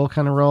textural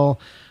kind of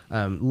role.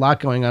 A lot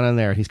going on in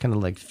there. He's kind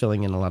of like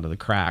filling in a lot of the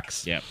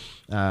cracks. Yeah.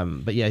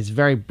 But yeah, he's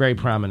very, very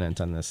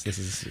prominent on this.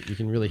 You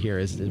can really hear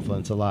his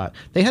influence a lot.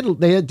 They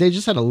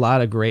just had a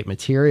lot of great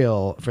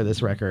material for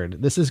this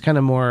record. This is kind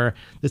of more,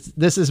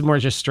 this is more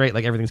just straight,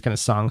 like everything's kind of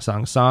song.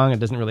 It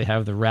doesn't really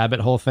have the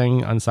rabbit hole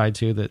thing on side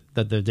 2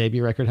 that the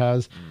debut record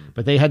has.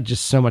 But they had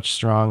just so much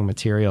strong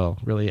material.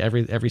 Really,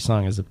 every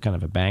song is kind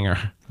of a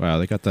banger. Wow,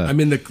 they got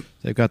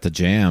they've got the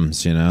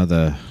jams, you know,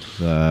 the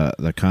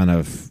kind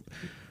of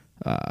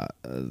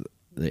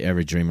the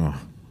Every Dream of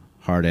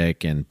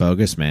Heartache and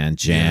Bogus Man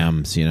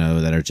jams, you know,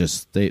 that are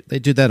just they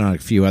do that on a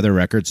few other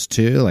records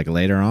too, like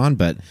later on,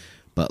 but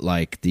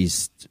like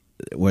these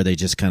where they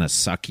just kind of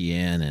suck you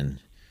in, and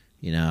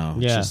you know,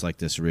 it's just like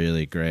this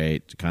really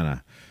great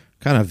kind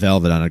of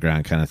Velvet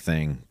Underground kind of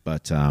thing.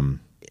 But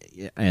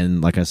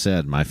and like I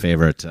said, my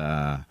favorite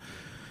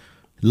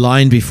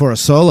line before a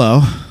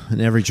solo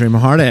in Every Dream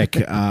of Heartache.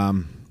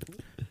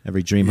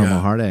 Every dream of a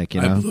heartache,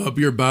 you know. I blew up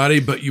your body,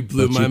 but you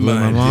blew my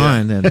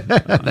mind. And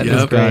that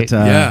is great.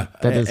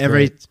 That is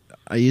great.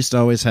 I used to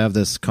always have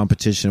this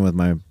competition with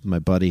my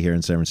buddy here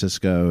in San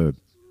Francisco,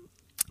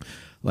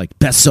 like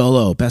best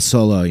solo,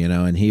 you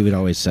know. And he would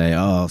always say,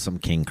 "Oh, some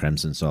King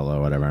Crimson solo,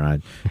 or whatever."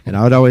 And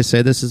I would always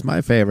say, "This is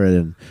my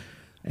favorite."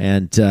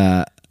 And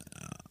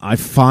I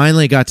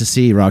finally got to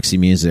see Roxy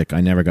Music.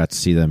 I never got to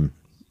see them,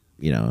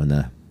 you know, in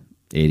the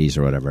 '80s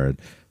or whatever.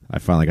 I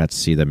finally got to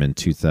see them in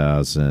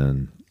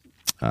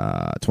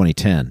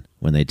 2010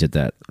 when they did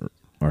that,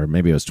 or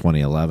maybe it was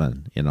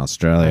 2011 in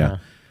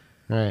Australia.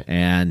 Right.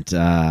 And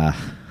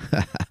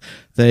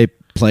they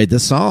played the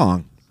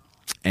song,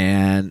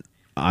 and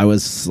I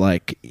was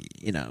like,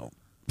 you know,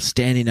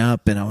 standing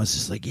up, and I was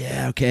just like,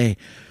 yeah, okay,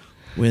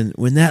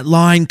 when that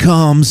line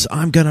comes,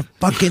 I'm gonna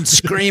fucking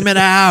scream it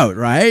out,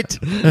 right?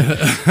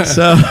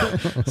 so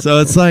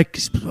it's like,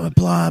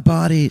 blah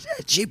body,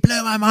 she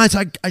blew my mind.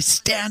 So I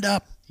stand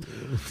up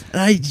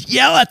and I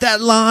yell at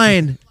that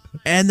line.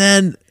 And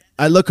then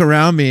I look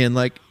around me, and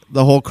like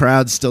the whole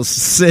crowd's still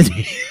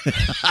sitting.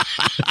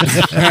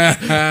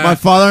 My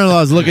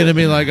father-in-law is looking at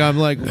me like I'm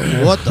like,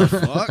 what the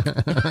fuck?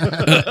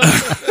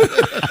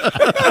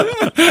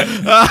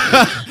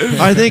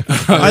 I think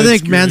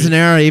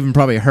Manzanera even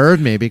probably heard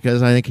me,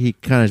 because I think he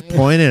kind of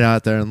pointed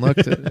out there and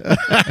looked at.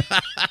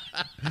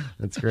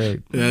 That's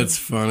great. That's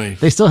funny.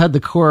 They still had the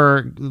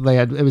core.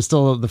 It was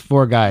still the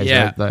 4 guys.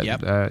 Yeah.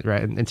 Right.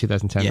 Right in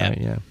 2010. Yeah. Right?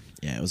 Yeah.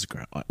 Yeah, it was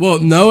great. Well,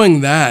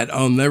 knowing that,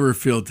 I'll never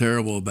feel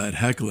terrible about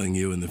heckling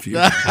you in the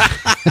future.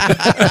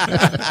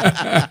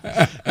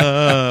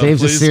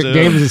 Dave's a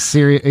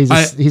serial.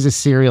 He's a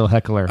serial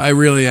heckler. I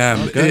really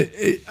am.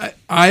 Okay.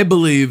 I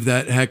believe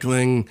that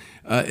heckling,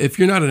 if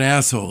you're not an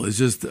asshole, is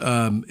just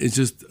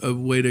a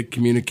way to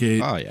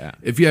communicate. Oh yeah.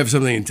 If you have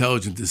something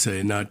intelligent to say,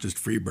 and not just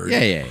freebird.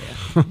 Yeah.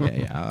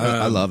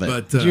 I love it.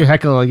 But Did you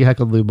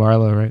heckled Lou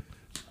Barlow, right?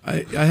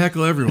 I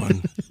heckle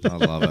everyone. I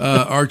love it.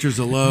 Archer's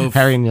a loaf.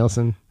 Harry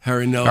Nilsson.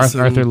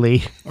 Arthur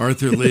Lee.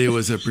 Arthur Lee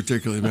was a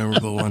particularly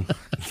memorable one.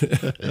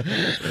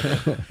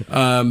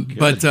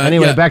 But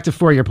anyway, yeah. back to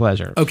For Your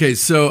Pleasure. Okay,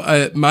 so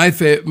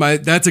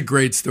that's a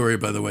great story,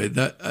 by the way.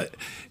 The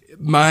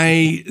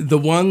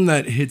one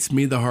that hits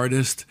me the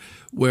hardest,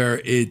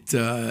 where it's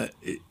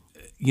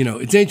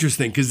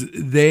interesting because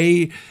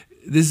this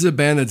is a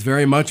band that's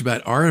very much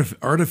about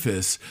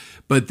artifice,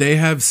 but they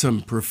have some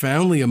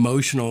profoundly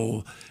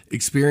emotional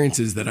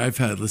experiences that I've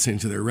had listening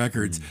to their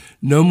records.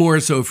 No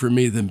more so for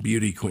me than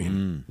Beauty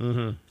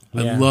Queen.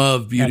 I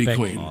love Beauty Epic.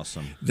 Queen.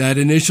 Awesome. That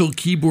initial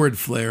keyboard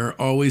flare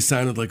always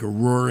sounded like a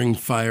roaring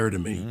fire to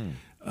me.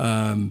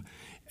 And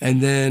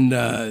then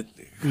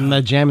And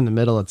that jam in the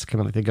middle, it's kind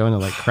of like they go into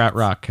like Krat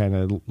Rock kind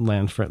of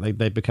land for it. Like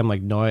they become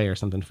like Noi or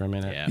something for a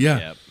minute.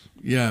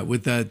 Yeah,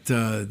 with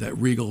that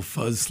regal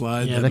fuzz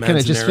slide. Yeah, that kind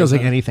of just feels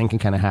like anything can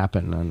kind of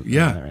happen on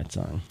that right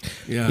song.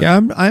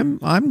 Yeah,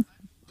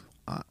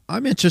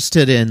 I'm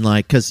interested in,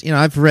 like, because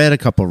I've read a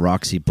couple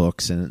Roxy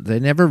books, and they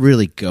never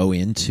really go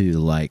into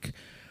like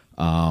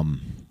kind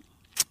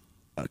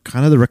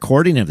of the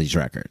recording of these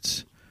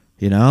records.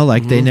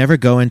 They never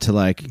go into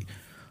like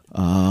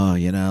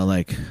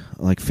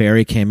like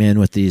Ferry came in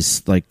with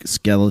these like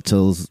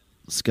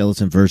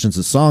skeleton versions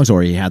of songs,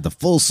 or he had the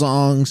full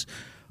songs.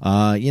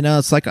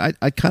 It's like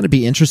I'd kind of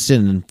be interested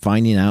in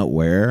finding out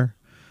where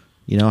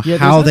Yeah,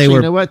 how they actually, were.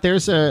 You know what?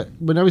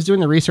 When I was doing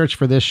the research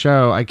for this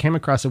show, I came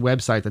across a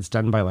website that's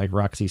done by like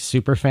Roxy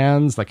super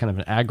fans, like kind of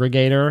an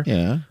aggregator.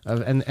 Yeah.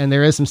 And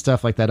there is some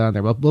stuff like that on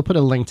there. We'll put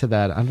a link to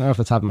that. I don't know off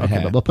the top of my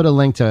head, but we'll put a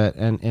link to it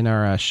in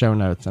our show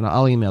notes, and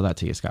I'll email that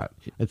to you, Scott.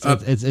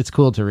 It's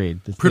cool to read.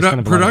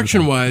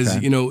 Production wise,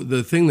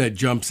 the thing that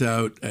jumps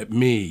out at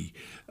me.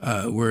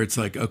 Where it's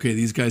like, okay,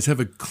 these guys have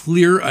a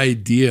clear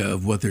idea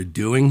of what they're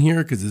doing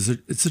here because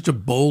it's such a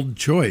bold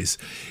choice,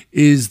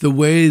 is the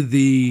way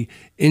the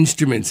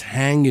instruments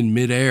hang in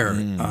midair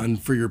on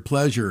For Your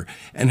Pleasure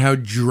and how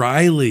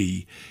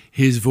dryly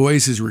his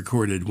voice is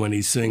recorded when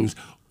he sings,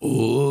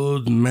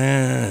 "Old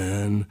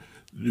man,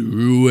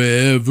 through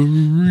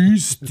every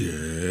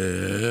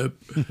step."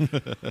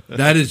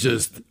 That is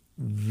just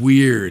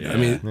weird. I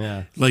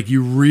mean, like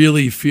you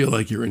really feel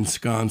like you're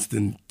ensconced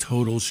in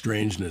total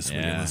strangeness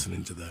when you're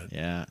listening to that.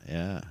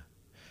 Yeah.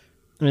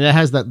 I mean, it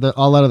has a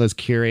lot of those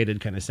curated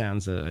kind of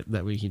sounds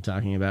that we keep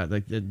talking about.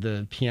 Like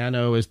the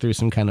piano is through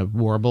some kind of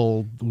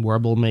warble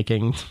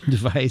making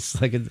device.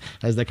 Like it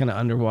has that kind of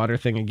underwater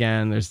thing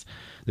again. There's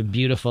the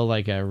beautiful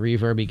like a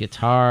reverby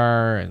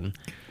guitar, and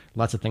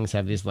lots of things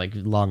have these like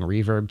long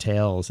reverb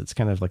tails. It's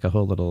kind of like a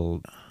whole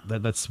little.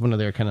 That's one of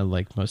their kind of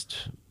like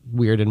most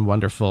weird and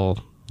wonderful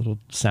little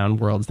sound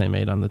worlds they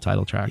made on the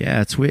title track.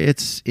 Yeah,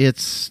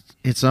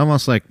 it's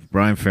almost like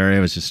Brian Ferry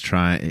was just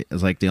trying.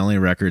 It's like the only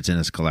records in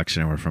his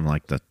collection were from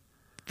like the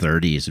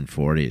 30s and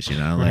 40s.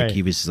 Like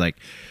he was like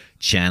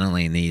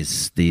channeling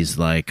these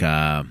like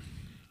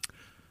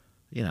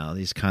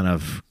these kind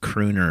of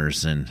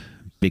crooners and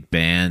big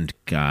band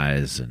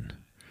guys and.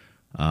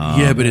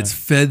 But it's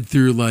fed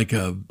through like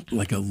a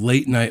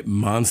late night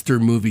monster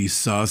movie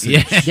sausage.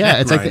 Yeah,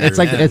 it's like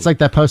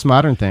that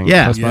postmodern thing.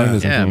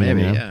 Postmodernism thing,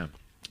 maybe.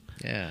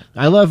 Yeah.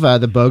 I love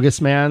the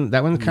Bogus Man.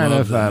 That one kind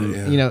of,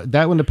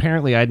 that one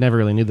apparently I never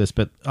really knew this,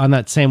 but on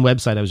that same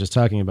website I was just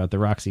talking about, the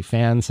Roxy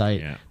fan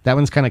site, that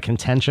one's kind of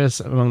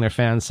contentious among their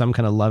fans. Some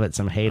kind of love it,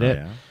 some hate it.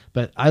 Yeah.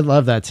 But I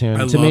love that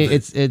tune. To me,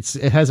 it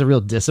has a real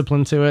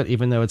discipline to it,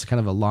 even though it's kind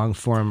of a long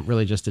form,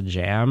 really just a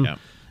jam. Yeah.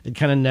 It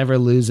kind of never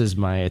loses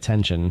my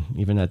attention,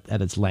 even at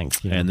its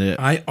length. And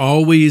I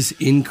always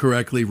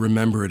incorrectly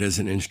remember it as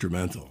an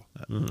instrumental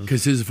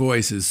because his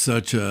voice is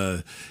such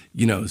a,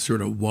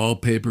 sort of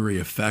wallpapery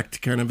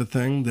effect kind of a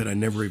thing that I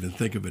never even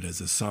think of it as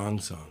a song.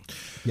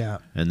 Yeah.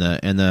 And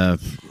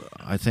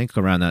I think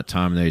around that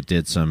time they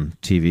did some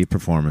TV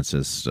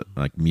performances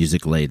like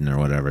Music Laden or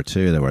whatever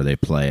too, where they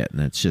play it,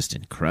 and it's just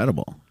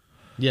incredible.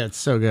 Yeah, it's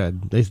so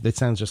good. They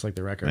sound just like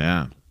the record.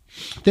 Yeah.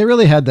 They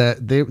really had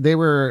that. They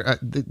were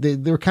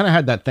kind of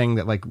had that thing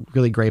that like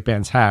really great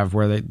bands have,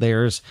 where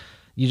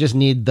you just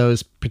need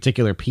those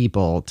particular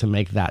people to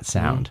make that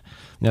sound.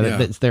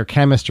 It's their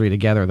chemistry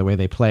together, the way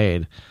they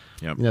played.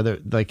 Yep.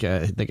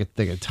 The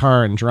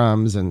guitar and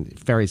drums and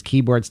Ferry's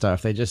keyboard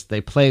stuff. They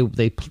play.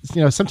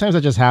 Sometimes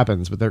that just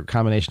happens with their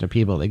combination of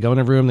people. They go in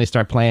a room, they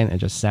start playing, and it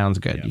just sounds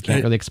good. Yeah. You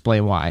can't really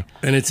explain why.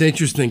 And it's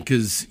interesting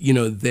because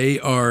they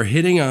are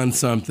hitting on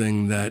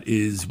something that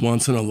is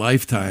once in a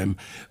lifetime.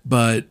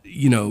 But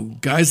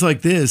guys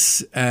like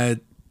this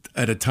at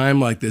a time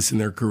like this in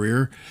their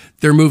career,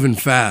 they're moving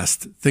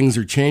fast. Things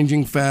are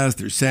changing fast.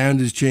 Their sound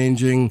is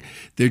changing.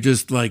 They're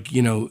just like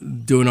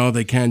doing all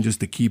they can just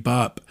to keep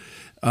up.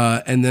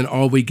 And then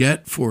all we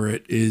get for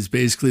it is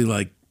basically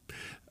like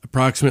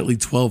approximately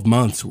 12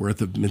 months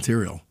worth of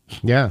material.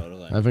 Yeah,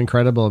 totally. Of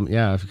incredible.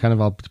 Yeah, kind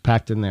of all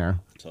packed in there.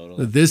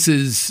 Totally. This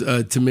is,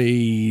 to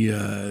me,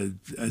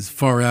 as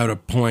far out a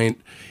point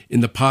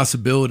in the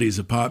possibilities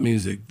of pop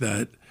music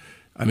that,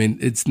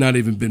 it's not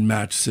even been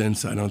matched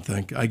since, I don't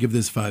think. I give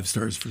this 5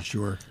 stars for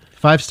sure.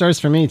 5 stars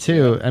for me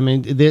too.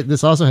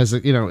 This also has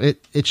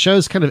it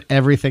shows kind of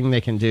everything they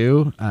can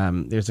do.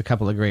 There's a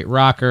couple of great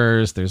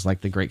rockers. There's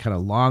like the great kind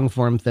of long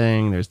form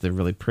thing. There's the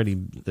really pretty.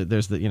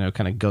 There's the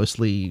kind of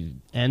ghostly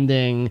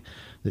ending,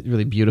 the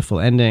really beautiful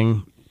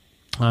ending.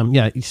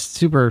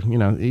 Super.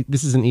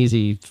 This is an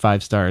easy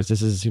 5 stars.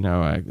 This is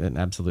an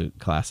absolute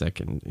classic,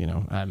 and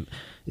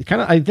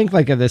kind of I think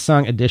like the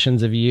song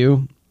 "Editions of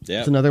You."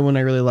 Yeah. It's another one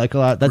I really like a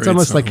lot. That's great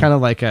almost song. Like kind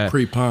of like a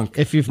pre-punk.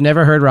 If you've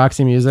never heard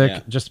Roxy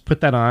music, just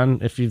put that on.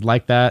 If you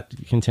like that,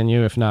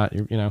 continue. If not,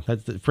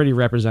 that's pretty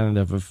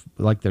representative of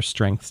like their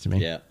strengths to me.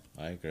 Yeah,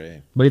 I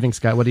agree. What do you think,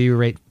 Scott? What do you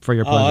rate For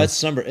Your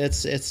Pleasure?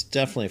 It's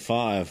definitely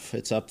 5.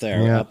 It's up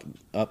there,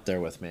 up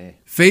there with me.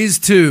 Phase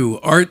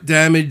 2, Art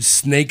Damage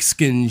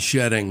Snakeskin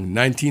Shedding,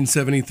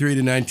 1973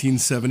 to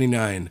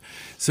 1979.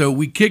 So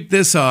we kicked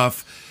this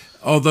off.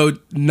 Although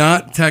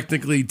not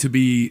technically to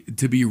be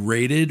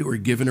rated or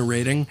given a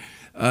rating,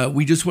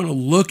 we just want to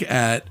look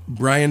at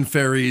Brian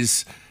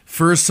Ferry's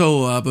first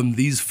solo album,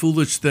 These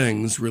Foolish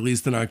Things,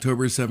 released in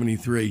October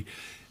 73.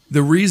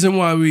 The reason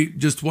why we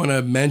just want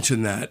to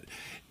mention that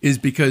is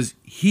because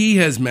he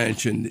has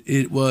mentioned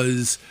it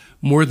was,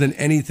 more than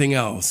anything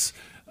else,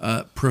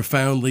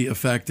 profoundly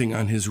affecting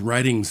on his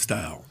writing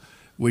style,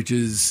 which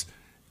is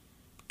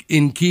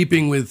in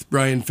keeping with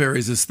Brian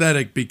Ferry's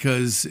aesthetic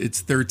because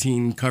it's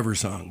 13 cover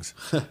songs.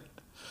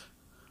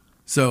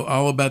 So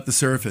all about the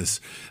surface.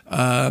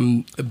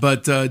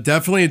 But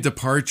definitely a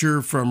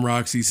departure from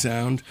Roxy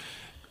sound.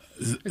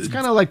 It's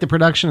kind of like the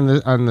production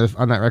on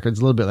that record is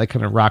a little bit like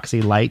kind of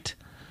Roxy light.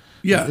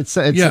 Yeah, it's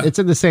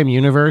in the same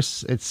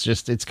universe.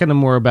 It's kind of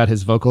more about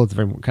his vocal. It's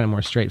very kind of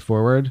more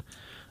straightforward.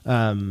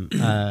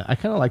 I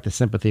kind of like the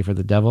Sympathy for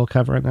the Devil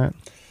cover on that.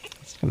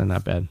 It's kind of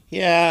not bad.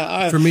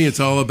 Yeah, for me, it's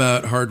all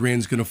about Hard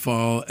Rain's Gonna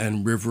Fall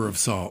and River of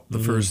Salt, the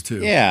first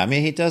two. Yeah, I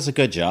mean, he does a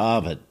good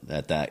job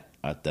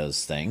at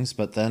those things,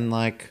 but then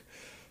like,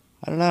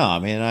 I don't know. I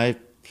mean,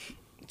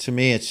 to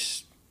me,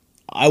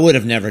 I would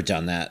have never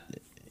done that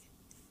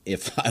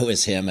if I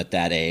was him at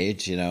that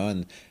age,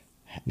 and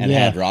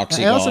had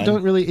Roxy. I also going.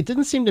 don't really. It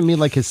didn't seem to me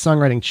like his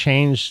songwriting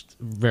changed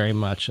very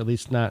much. At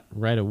least not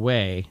right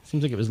away. It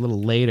seems like it was a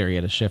little later. He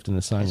had a shift in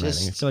the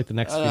songwriting. I feel like the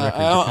next few records.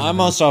 I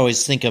almost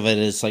always think of it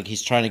as like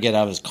he's trying to get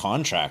out of his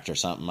contract or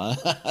something. I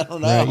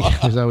don't know.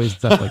 Right, there's always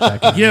stuff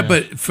like that. Yeah,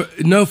 but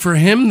for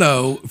him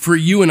though, for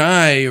you and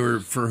I, or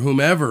for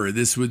whomever,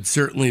 this would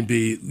certainly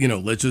be.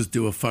 Let's just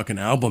do a fucking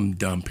album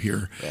dump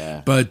here.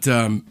 Yeah. But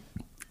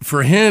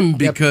for him,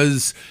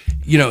 because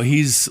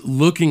he's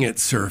looking at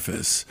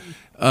Surface.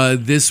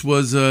 This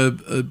was a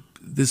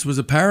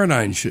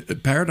paradigm shift.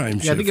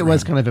 Yeah, I think it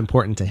was kind of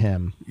important to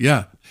him.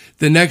 Yeah.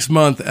 The next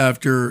month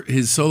after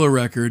his solo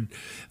record,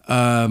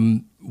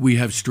 we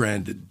have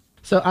Stranded.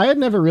 So I had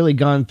never really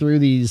gone through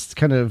these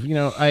kind of,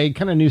 I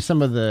kind of knew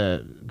some of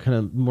the kind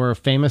of more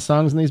famous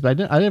songs in these, but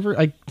I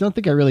don't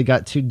think I really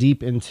got too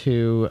deep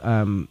into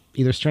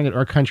either Stranded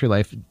or Country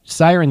Life.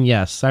 Siren,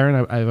 yes.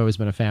 Siren I've always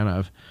been a fan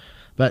of.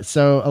 But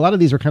so a lot of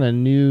these were kind of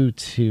new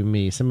to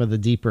me, some of the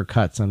deeper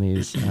cuts on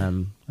these. I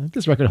think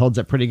this record holds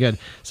up pretty good.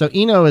 So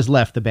Eno has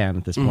left the band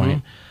at this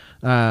point.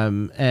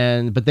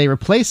 But they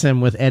replace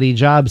him with Eddie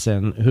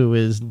Jobson, who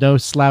is no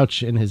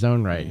slouch in his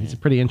own right. He's a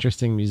pretty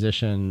interesting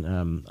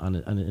musician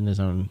in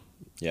his own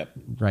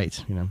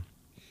right,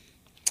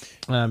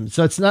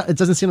 So it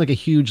doesn't seem like a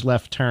huge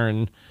left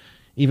turn,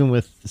 even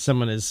with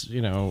someone as,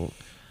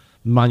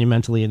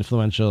 monumentally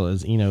influential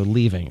as Eno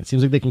leaving. It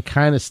seems like they can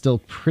kind of still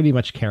pretty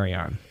much carry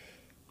on.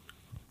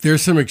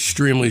 There's some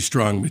extremely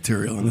strong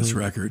material on this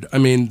record. I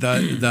mean,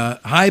 the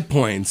high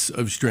points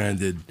of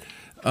Stranded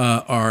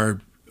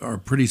are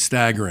pretty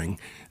staggering.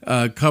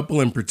 A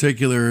couple in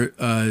particular,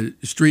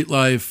 Street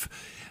Life,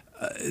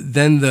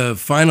 then the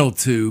final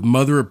two,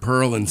 Mother of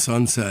Pearl and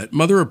Sunset.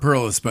 Mother of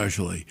Pearl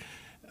especially.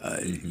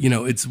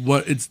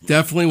 It's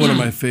definitely one of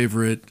my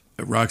favorite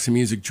Roxy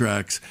Music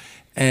tracks,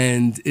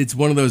 and it's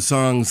one of those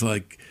songs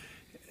like,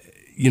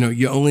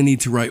 you only need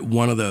to write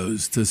one of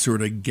those to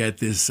sort of get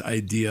this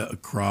idea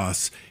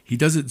across. He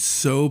does it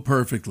so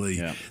perfectly.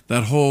 Yeah.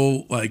 That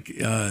whole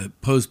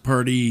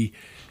post-party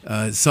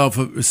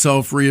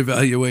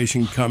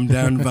self-reevaluation come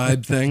down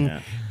vibe thing,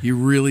 he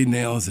really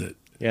nails it.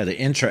 Yeah, the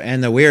intro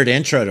and the weird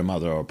intro to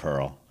Mother of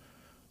Pearl.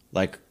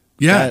 Like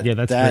that's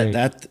great.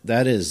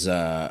 That is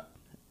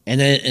and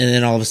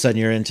then all of a sudden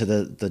you're into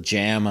the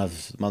jam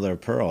of Mother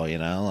of Pearl,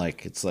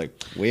 like it's like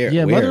weird.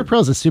 Yeah, Mother of Pearl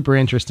is a super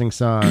interesting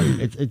song.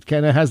 It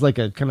kind of has like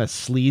a kind of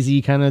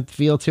sleazy kind of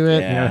feel to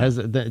it. Yeah.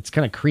 It's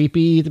kind of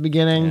creepy at the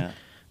beginning. Yeah.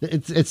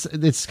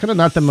 It's kind of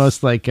not the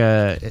most like.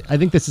 I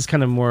think this is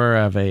kind of more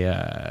of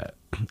a.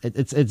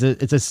 It's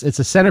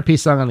a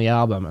centerpiece song on the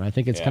album, and I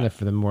think it's kind of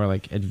for the more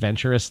like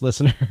adventurous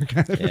listener.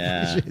 Kind of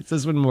appreciates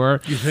this one more.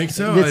 You think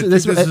so? I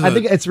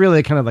think it's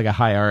really kind of like a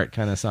high art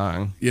kind of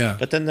song. Yeah,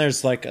 but then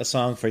there's like a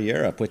song for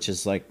Europe, which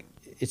is like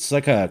it's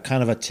like a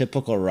kind of a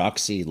typical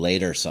Roxy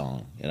later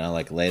song,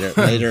 like later.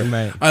 Right.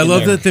 I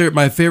love that.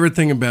 My favorite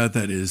thing about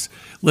that is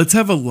let's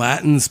have a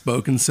Latin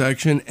spoken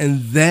section and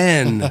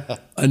then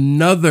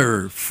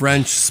another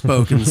French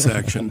spoken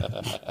section.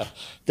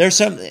 There's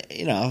some,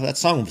 that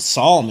song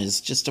Psalm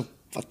is just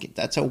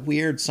that's a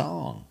weird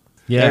song.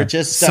 Yeah, they're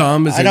just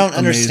Psalm is I don't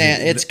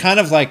understand. It's kind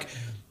of like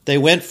they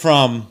went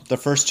from the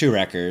first two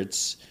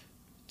records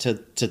to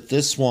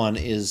this one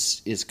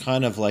is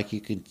kind of like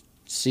you could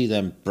see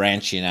them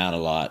branching out a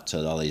lot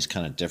to all these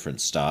kind of different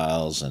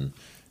styles and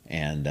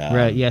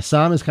right. Yeah,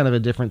 Psalm is kind of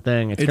a different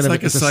thing. It's kind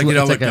like a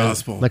psychedelic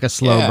gospel, like a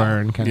slow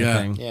burn kind of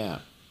thing. Yeah,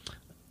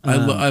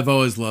 I've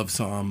always loved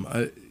Psalm.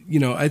 I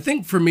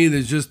think for me,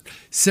 there's just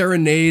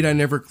Serenade. I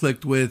never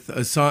clicked with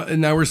a song, and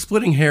now we're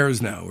splitting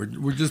hairs. Now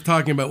we're just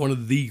talking about one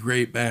of the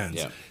great bands.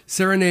 Yeah.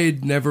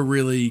 Serenade never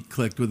really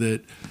clicked with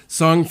it.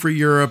 Song for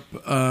Europe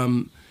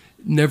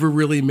never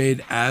really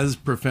made as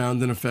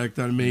profound an effect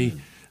on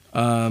me.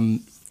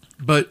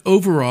 But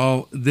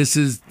overall, this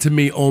is, to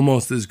me,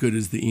 almost as good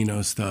as the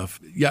Eno stuff.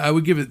 Yeah, I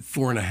would give it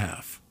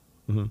 4.5.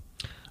 Mm-hmm.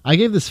 I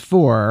gave this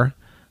 4,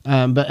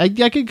 but I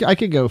could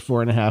go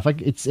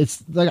 4.5.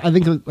 It's like I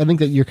think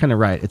that you're kind of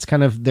right. It's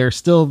kind of they're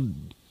still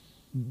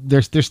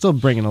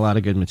bringing a lot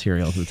of good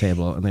material to the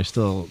table, and they're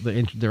still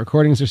the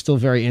recordings are still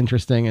very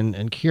interesting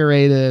and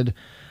curated.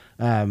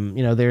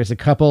 There's a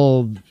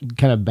couple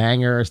kind of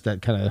bangers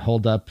that kind of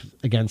hold up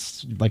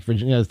against like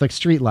Virginia. It's like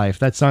Street Life.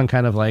 That song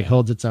kind of like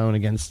holds its own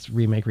against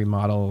Remake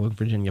Remodel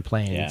Virginia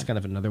Plain. Yeah. It's kind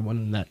of another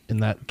one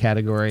in that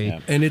category. Yeah.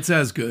 And it's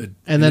as good.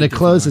 And then it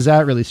closes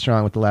out really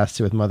strong with the last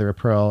two with Mother of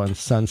Pearl and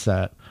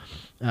Sunset.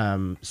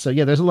 So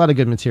yeah, there's a lot of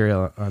good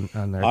material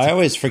on there. It's I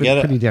always forget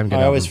pretty damn good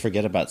I always album.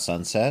 forget about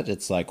Sunset.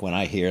 It's like when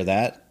I hear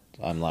that,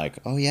 I'm like,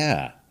 oh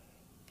yeah,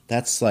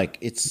 that's like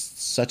it's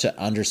such an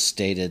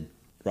understated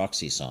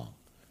Roxy song.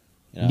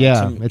 You know,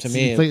 Yeah, to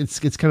me,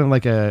 it's kind of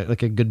like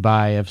a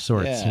goodbye of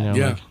sorts. Yeah. You know,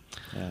 Yeah.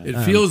 like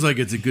It feels like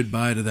it's a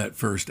goodbye to that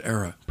first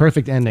era.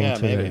 perfect ending Yeah,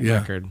 to maybe. the Yeah.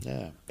 record.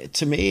 yeah.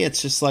 To me,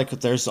 it's just like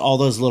there's all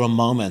those little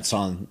moments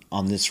on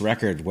this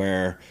record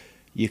where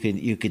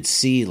you could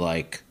see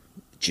like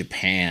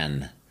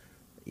Japan,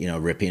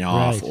 ripping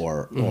off, Right.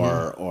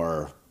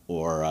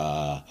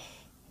 or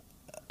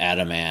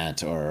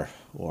Adamant, or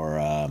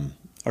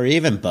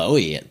even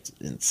Bowie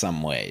in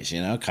some ways,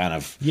 kind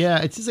of. Yeah,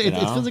 it's just, it know?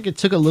 feels like it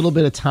took a little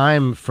bit of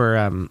time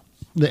for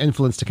the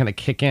influence to kind of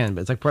kick in,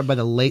 but it's like probably by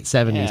the late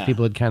 70s, Yeah.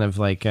 people had kind of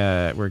like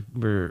were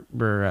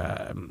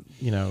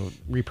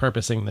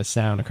repurposing the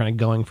sound or kind of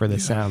going for the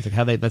sounds, like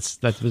how it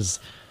was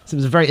a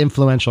very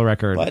influential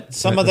record. But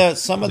some of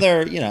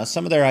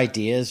their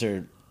ideas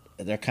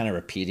they're kind of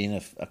repeating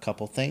a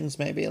couple things,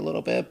 maybe a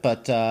little bit,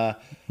 but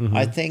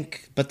I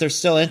think, but they're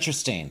still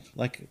interesting.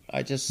 Like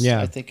I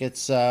think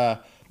it's.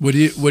 What are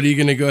you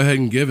going to go ahead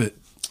and give it?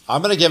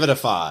 I'm going to give it a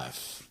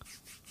 5.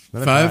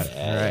 5?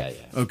 Yeah.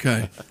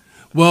 Okay.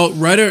 Well,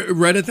 right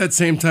at that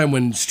same time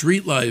when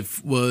Street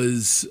Life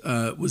was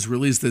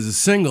released as a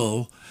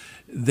single,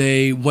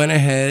 they went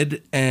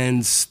ahead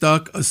and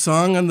stuck a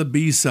song on the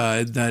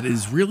B-side that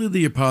is really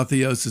the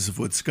apotheosis of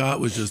what Scott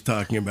was just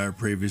talking about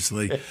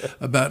previously,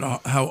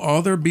 about how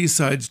all their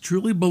B-sides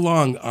truly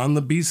belong on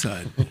the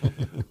B-side.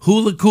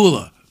 Hula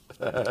Kula.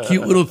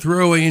 Cute little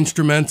throwaway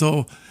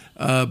instrumental,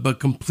 but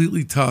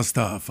completely tossed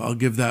off. I'll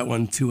give that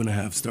one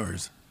 2.5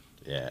 stars.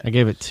 Yeah. I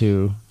gave it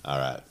 2. All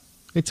right.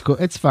 It's cool.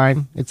 It's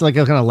fine. It's like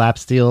a kind of lap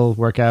steel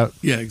workout.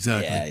 Yeah,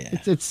 exactly. Yeah.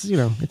 It's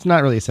it's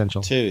not really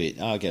essential. 2.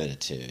 I'll give it a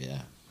 2.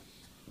 Yeah.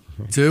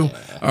 2?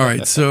 All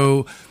right.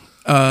 So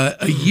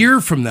a year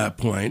from that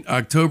point,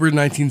 October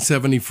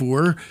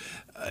 1974,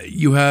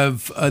 you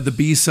have the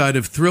B-side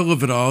of Thrill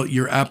of It All,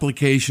 Your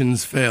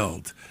Applications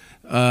Failed.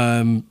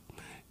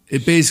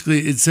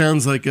 It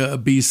sounds like a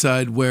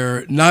B-side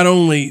where not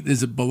only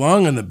does it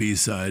belong on the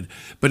B-side,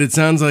 but it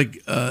sounds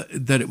like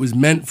that it was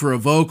meant for a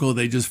vocal.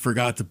 They just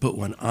forgot to put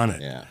one on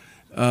it.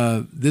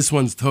 Yeah. This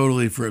one's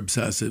totally for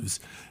obsessives.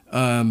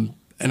 And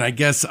I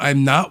guess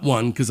I'm not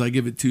one because I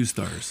give it 2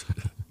 stars.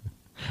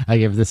 I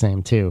give it the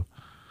same 2.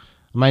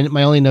 My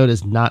only note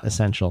is not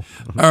essential.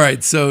 All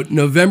right, so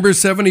November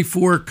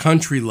 74,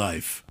 Country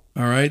Life.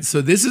 All right,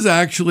 so this is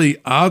actually,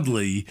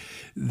 oddly,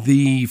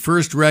 the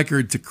first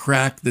record to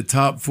crack the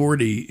top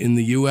 40 in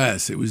the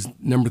U.S. It was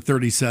number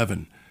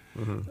 37.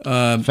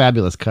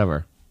 Fabulous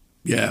cover.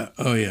 Yeah,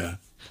 oh yeah.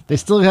 They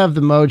still have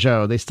the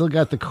mojo. They still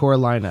got the core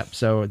lineup.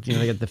 So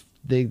they got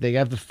they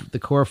have the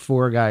core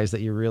 4 guys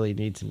that you really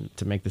need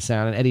to make the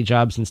sound. And Eddie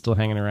Jobson's still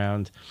hanging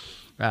around.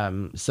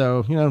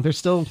 So they're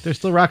still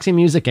Roxy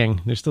musicking.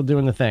 They're still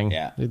doing the thing.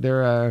 Yeah.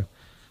 They're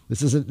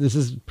this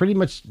is pretty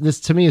much, this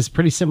to me is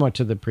pretty similar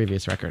to the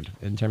previous record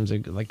in terms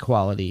of like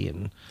quality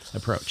and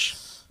approach.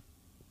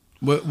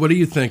 What are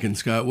you thinking,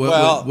 Scott?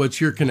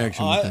 What's your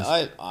connection with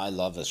this? I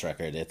love this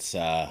record. It's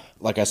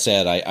like I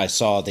said, I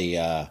saw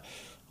the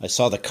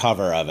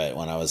cover of it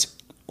when I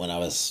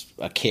was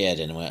a kid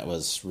and I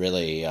was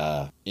really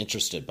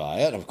interested by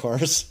it, of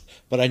course.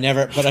 But I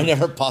never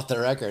bought the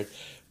record.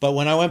 But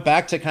when I went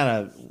back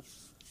to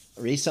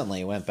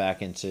recently went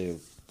back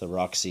into the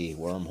Roxy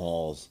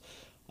wormholes,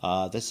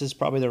 this is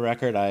probably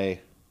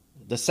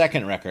the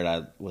second record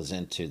I was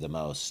into the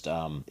most.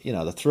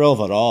 The Thrill of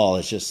It All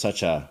is just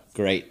such a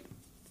great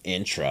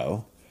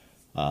intro.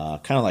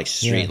 Kind of like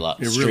Street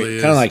Life. It really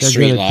is. Kind of like They're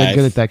Street good Life. they're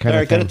good at that kind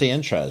They're of good thing.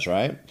 at the intros,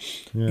 right?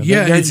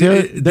 Yeah,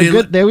 they're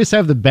good. They always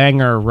have the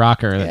banger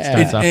rocker that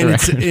starts off the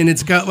record. and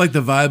it's got like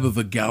the vibe of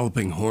a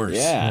galloping horse.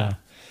 Yeah.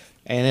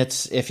 And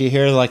if you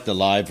hear like the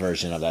live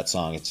version of that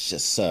song, it's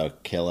just so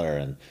killer.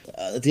 And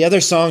the other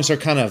songs are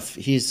kind of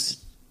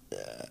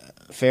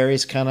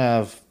Ferry's kind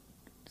of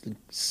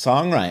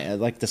songwriting.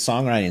 Like the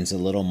songwriting's a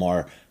little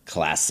more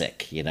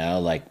classic,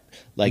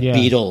 like Yeah.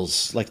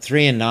 Beatles, like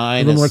 3 and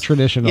 9, A little more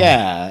traditional.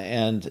 Yeah,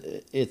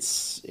 and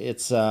it's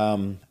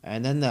and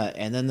then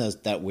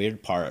that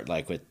weird part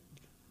like with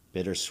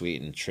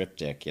Bittersweet and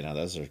Triptych,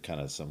 those are kind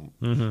of some.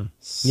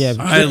 Yeah,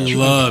 I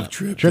love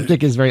Triptych.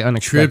 Triptych is very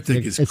unexpected.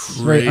 Triptych is it's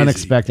crazy. very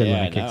unexpected Yeah,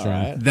 when I it kicks know,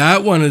 in. right?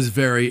 That one is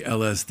very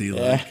LSD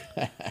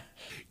like.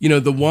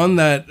 The one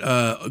that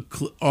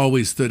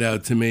always stood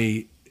out to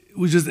me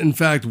was just, in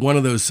fact, one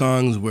of those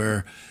songs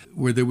where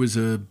there was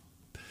a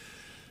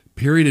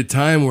period of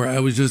time where I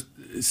was just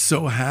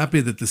so happy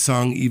that the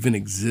song even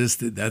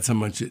existed. That's how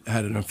much it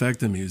had an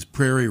effect on me. It was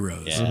Prairie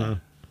Rose. Yeah.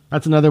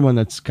 That's another one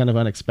that's kind of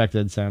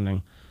unexpected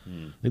sounding.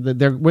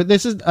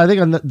 This is, I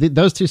think, on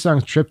those 2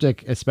 songs,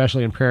 Triptych,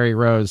 especially in Prairie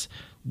Rose,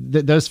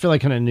 those feel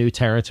like kind of new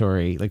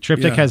territory. Like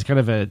Triptych has kind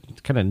of a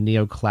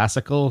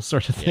neoclassical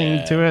sort of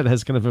thing to it. It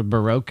has kind of a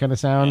Baroque kind of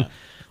sound. Yeah.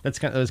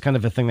 That was kind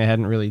of a thing they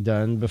hadn't really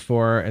done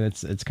before, and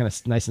it's kind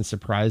of nice and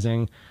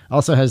surprising.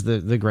 Also has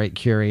the great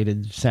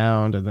curated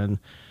sound, and then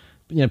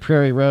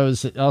Prairie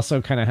Rose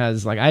also kind of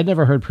has like I'd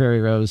never heard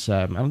Prairie Rose.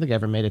 I don't think I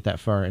ever made it that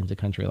far into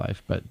country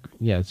life, but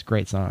yeah, it's a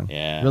great song.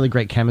 Yeah. Really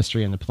great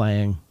chemistry in the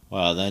playing.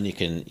 Well, then you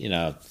can,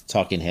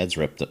 Talking Heads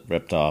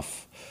ripped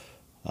off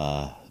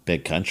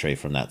Big Country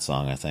from that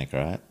song, I think,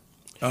 right?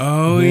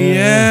 Oh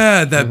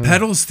yeah, that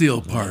pedal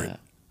steel part.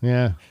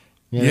 Yeah.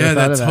 Yeah,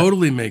 that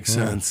totally makes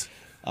sense.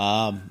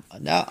 No,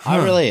 I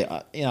really,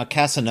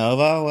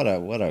 Casanova.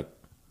 What a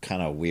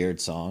kind of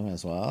weird song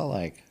as well.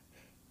 Like,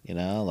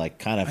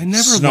 kind of. I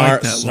never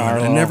liked that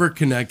one. I never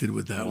connected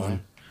with that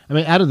one. I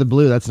mean, Out of the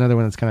Blue, that's another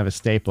one that's kind of a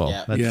staple.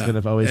 Yeah. That's kind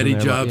of always Eddie in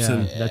there.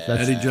 Jobson. That's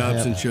Eddie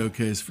Jobson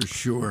showcase for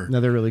sure.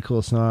 Another really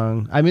cool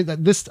song. I mean,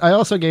 I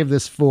also gave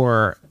this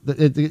 4.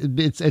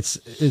 It's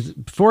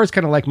 4 is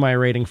kind of like my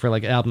rating for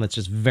like an album that's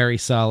just very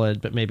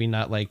solid, but maybe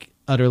not like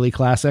utterly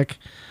classic.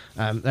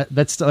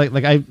 That's still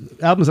like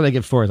albums that I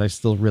give 4s, I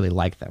still really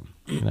like them.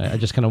 I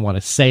just kind of want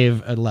to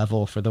save a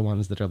level for the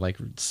ones that are like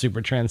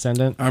super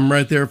transcendent. I'm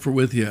right there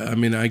with you. I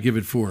mean, I give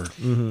it 4.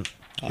 Mm-hmm.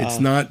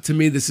 It's not, to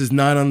me, this is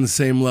not on the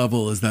same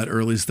level as that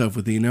early stuff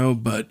with Eno,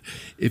 but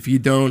if you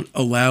don't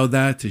allow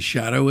that to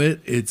shadow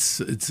it,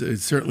 it's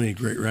certainly a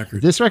great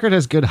record. This record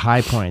has good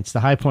high points.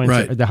 The high points,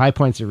 Right. the high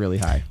points are really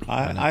high.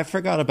 I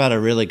forgot about A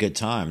Really Good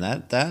Time.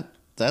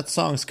 That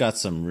song's got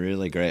some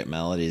really great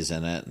melodies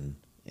in it, and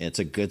it's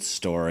a good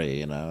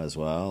story, as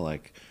well.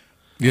 Like,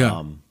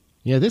 Yeah.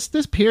 Yeah, this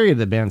period of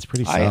the band's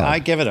pretty solid. I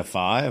give it a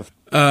 5.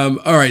 All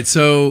right,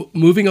 so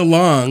moving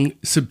along,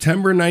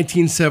 September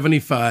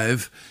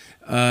 1975,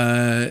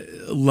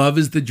 Love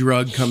is the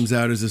Drug comes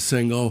out as a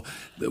single.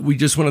 We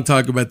just want to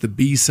talk about the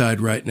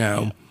B-side right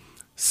now.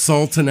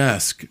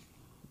 Sultanesque.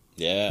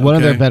 Yeah. One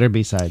of their better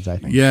B-sides, I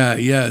think.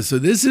 Yeah. So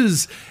this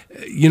is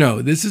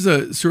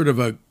a sort of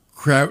a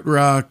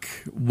krautrock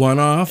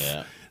one-off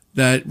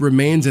that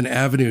remains an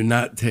avenue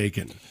not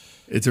taken.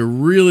 It's a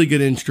really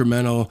good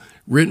instrumental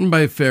written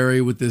by Ferry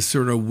with this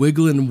sort of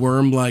wiggling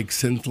worm-like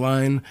synth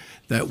line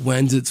that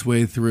wends its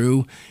way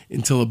through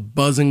until a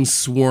buzzing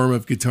swarm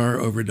of guitar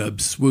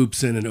overdubs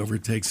swoops in and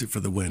overtakes it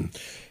for the win.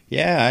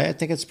 Yeah, I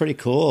think it's pretty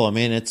cool. I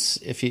mean, it's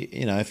if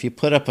you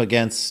put up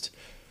against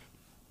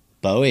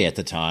Bowie at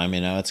the time,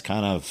 it's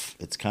kind of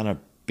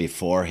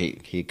before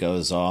he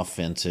goes off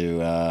into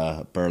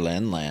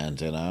Berlin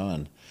land,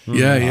 and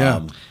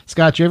Yeah.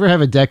 Scott, do you ever have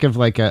a deck of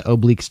like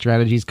oblique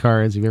strategies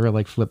cards? Have you ever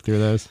like flipped through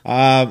those?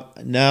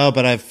 No,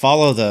 but I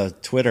follow the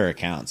Twitter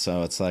account,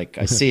 so it's like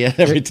I see it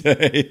every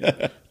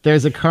day.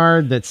 There's a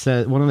card that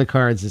says, one of the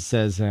cards that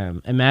says,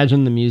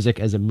 imagine the music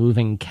as a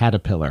moving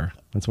caterpillar.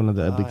 That's one of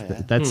the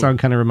oblique. That song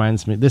kind of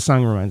reminds me. This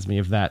song reminds me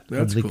of that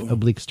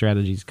oblique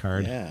strategies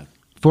card. Yeah.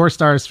 4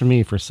 stars for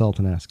me for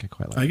Sultanesque. I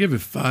quite like. I give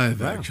it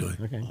 5 actually.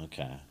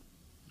 Okay.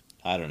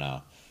 I don't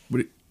know. What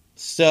do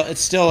It's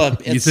still a.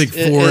 You think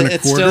 4 and a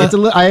quarter?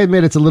 Still, I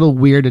admit it's a little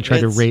weird to try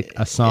to rate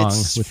a song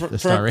with a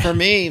star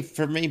rating.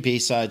 For me,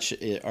 B-sides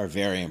are a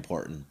very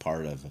important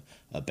part of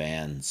a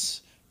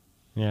band's.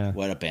 Yeah.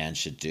 What a band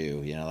should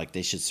do, like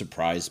they should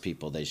surprise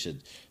people. They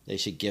should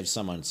give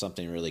someone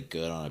something really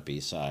good on a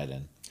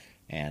B-side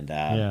and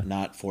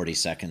not 40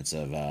 seconds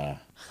of a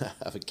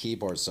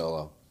keyboard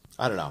solo.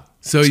 I don't know.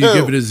 So you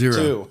give it a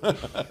 0.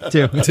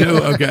 2. 2.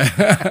 Okay.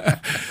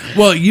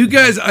 Well, you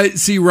guys, I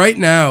see right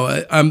now.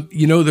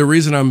 The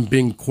reason I'm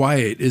being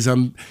quiet is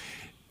I'm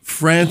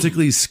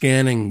frantically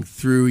scanning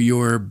through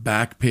your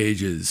back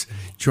pages,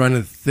 trying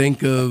to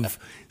think of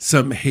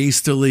some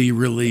hastily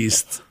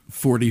released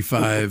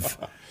 45,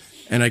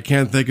 and I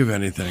can't think of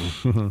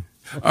anything.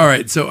 All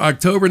right, so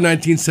October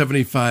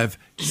 1975,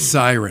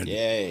 Siren.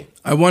 Yay.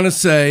 I want to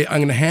say, I'm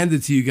going to hand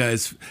it to you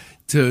guys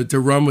to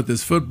run with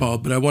this football,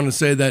 but I want to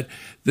say that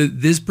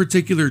this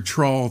particular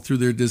trawl through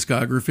their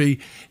discography,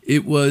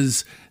 it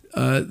was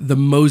the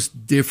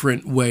most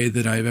different way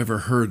that I've ever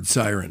heard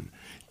Siren.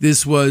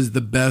 This was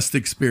the best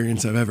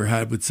experience I've ever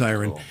had with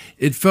Siren. Cool.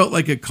 It felt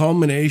like a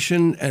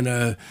culmination and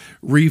a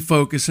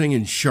refocusing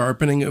and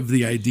sharpening of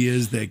the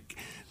ideas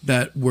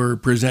that were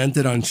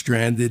presented on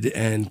Stranded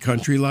and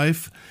Country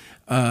Life,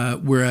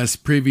 whereas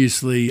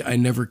previously I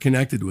never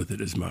connected with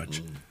it as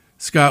much.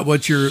 Scott,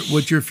 what's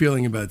your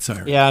feeling about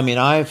Siren? Yeah, I mean,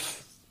 I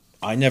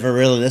never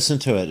really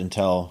listened to it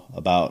until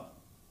about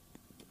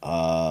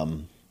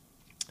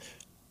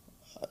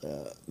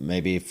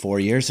maybe 4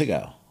 years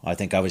ago. I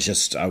think I was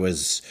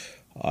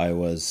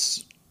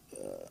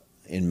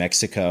in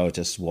Mexico,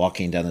 just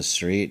walking down the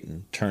street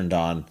and turned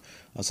on.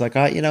 I was like,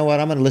 you know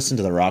what? I'm going to listen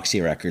to the Roxy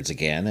records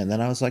again. And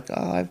then I was like,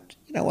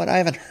 you know what? I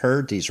haven't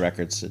heard these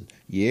records in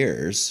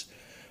years.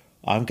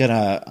 I'm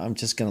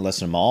just gonna listen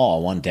to them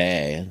all one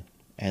day.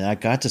 And I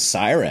got to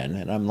Siren,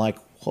 and I'm like,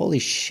 holy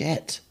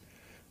shit!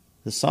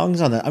 The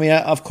songs on that. I mean,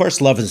 of course,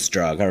 Love Is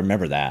Drug. I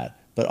remember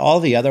that, but all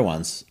the other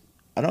ones,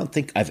 I don't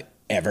think I've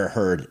ever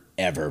heard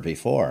ever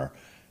before.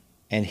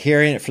 And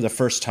hearing it for the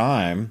first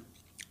time,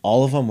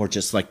 all of them were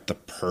just like the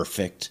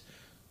perfect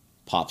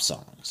pop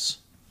songs.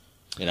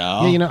 Yeah,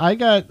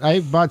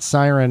 I bought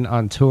Siren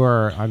on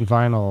tour on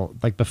vinyl,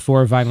 like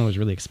before vinyl was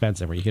really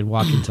expensive, where you could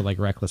walk into like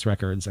Reckless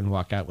Records and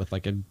walk out with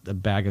like a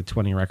bag of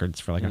 20 records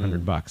for like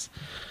 $100.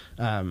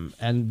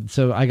 And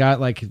so I got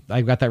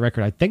that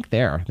record, I think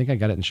I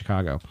got it in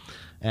Chicago.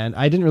 And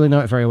I didn't really know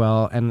it very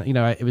well. And,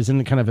 it was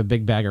in kind of a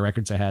big bag of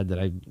records I had that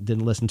I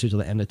didn't listen to till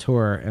the end of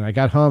tour. And I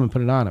got home and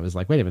put it on. It was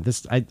like, wait a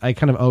minute, I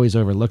kind of always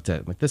overlooked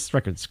it. Like, this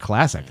record's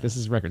classic.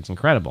 This record's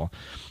incredible.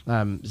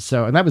 And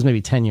that was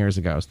maybe 10 years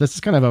ago. So this has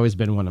kind of always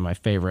been one of my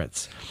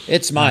favorites.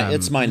 It's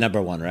my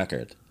number one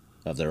record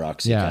of the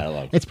Roxy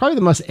catalog. It's probably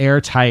the most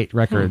airtight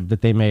record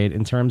that they made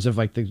in terms of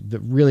like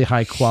the really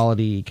high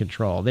quality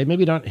control. They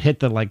maybe don't hit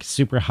the like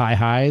super high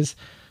highs,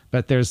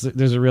 but there's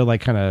a real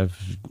like kind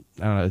of,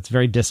 I don't know, it's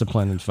very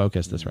disciplined and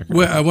focused, this record.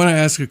 Well, I want to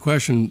ask a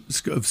question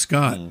of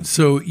Scott.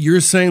 So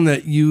you're saying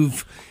that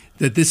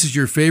that this is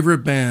your favorite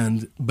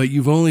band, but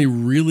you've only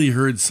really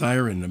heard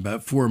Siren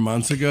about 4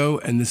 months ago,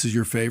 and this is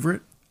your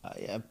favorite?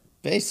 Yeah,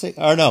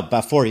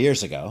 about 4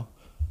 years ago.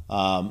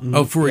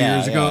 4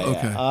 years ago?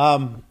 Okay.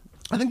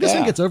 I think this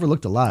one gets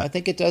overlooked a lot. I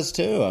think it does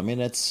too. I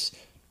mean,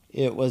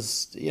 it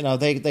was,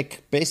 they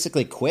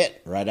basically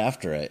quit right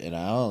after it,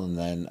 and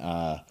then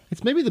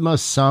it's maybe the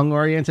most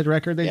song-oriented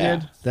record they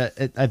did.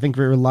 I think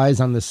it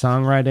relies on the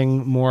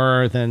songwriting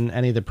more than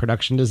any of the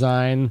production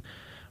design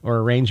or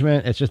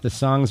arrangement. It's just the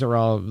songs are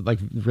all like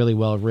really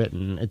well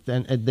written.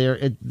 They're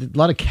a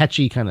lot of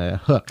catchy kind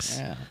of hooks.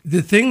 Yeah.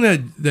 The thing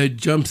that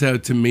jumps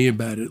out to me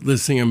about it,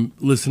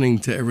 listening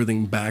to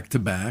everything back to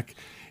back,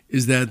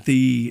 is that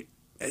the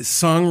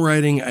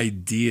songwriting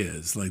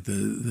ideas, like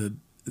the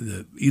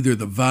either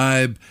the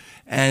vibe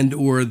and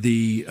or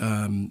the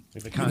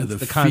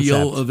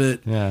feel of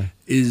it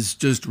is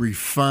just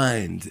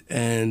refined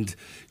and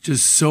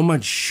just so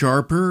much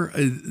sharper.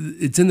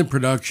 It's in the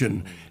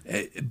production,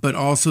 but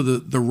also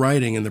the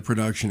writing and the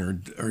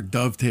production are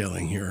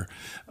dovetailing here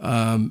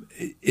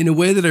in a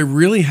way that I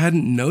really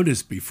hadn't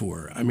noticed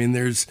before. I mean,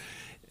 there's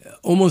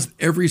almost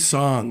every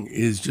song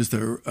is just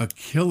a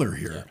killer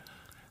here.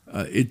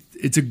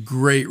 It's a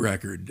great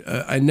record.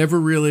 I never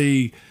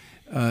really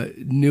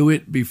knew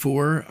it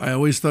before. I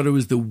always thought it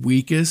was the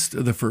weakest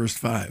of the first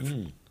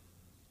five.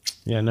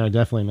 Yeah, no,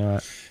 definitely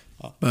not.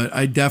 But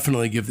I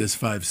definitely give this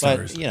 5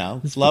 stars.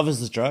 But, Love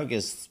is the Drug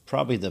is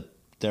probably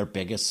their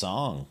biggest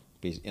song,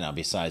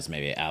 besides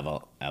maybe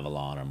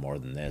Avalon or More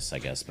Than This, I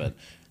guess. But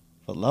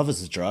Love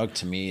is the Drug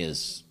to me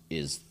is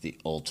the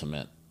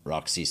ultimate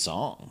Roxy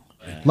song.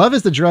 Yeah. Love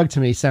is the Drug to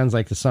me sounds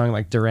like the song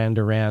like Duran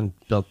Duran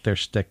built their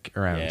shtick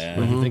around. Yeah.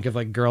 When you think of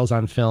like Girls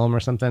on Film or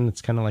something,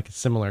 it's kind of like a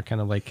similar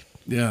kind of like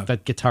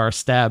that guitar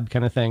stab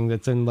kind of thing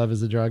that's in Love is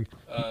the Drug.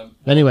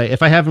 Anyway,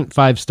 if I haven't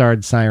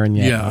 5-starred Siren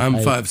yet, I'm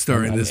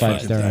 5-starring this.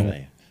 5-starring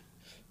it.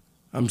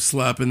 I'm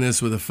slapping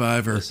this with a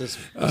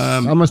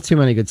 5. Almost too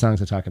many good songs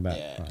to talk about.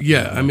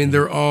 Yeah, I mean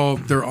they're all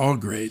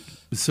great.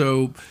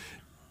 So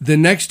the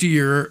next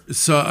year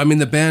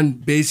the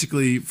band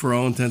basically, for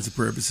all intents and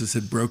purposes,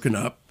 had broken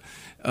up.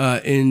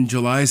 In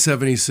July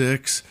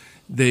 '76,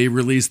 they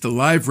released a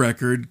live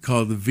record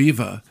called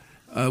Viva.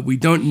 We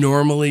don't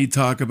normally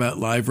talk about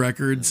live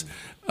records.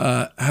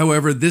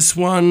 However, this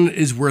one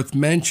is worth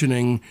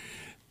mentioning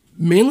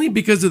mainly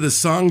because of the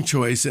song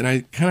choice, and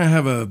I kind of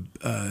have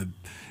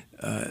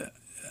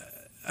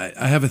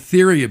I have a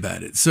theory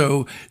about it.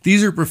 So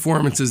these are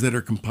performances that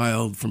are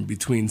compiled from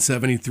between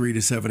 73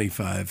 to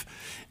 75.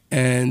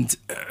 And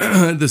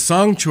the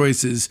song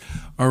choices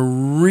are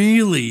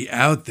really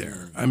out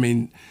there. I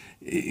mean,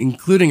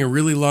 including a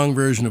really long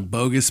version of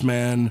Bogus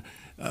Man,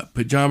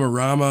 Pajama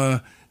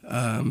Rama,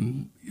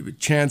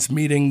 Chance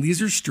Meeting.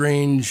 These are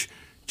strange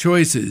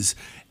choices.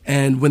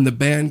 And when the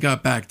band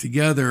got back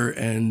together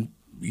and,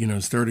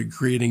 started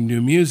creating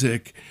new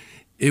music,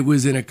 it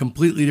was in a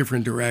completely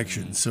different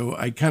direction. So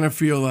I kind of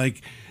feel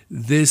like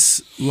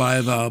this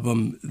live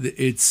album,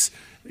 its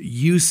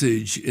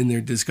usage in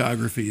their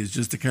discography is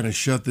just to kind of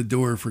shut the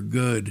door for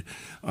good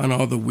on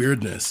all the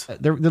weirdness.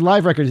 The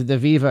live record, the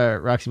Viva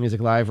Roxy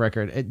Music live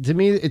record, to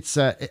me, it's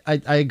I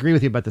agree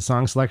with you about the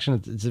song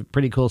selection. It's a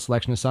pretty cool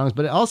selection of songs,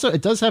 but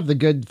it does have the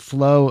good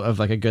flow of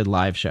like a good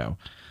live show.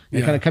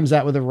 It kind of comes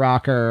out with a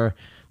rocker.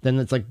 Then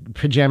it's like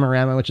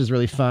Pajama-rama, which is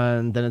really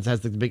fun. Then it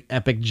has the big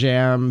epic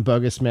jam,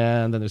 Bogus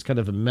Man. Then there's kind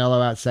of a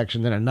mellow out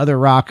section. Then another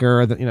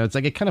rocker. It's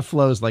like it kind of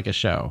flows like a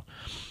show.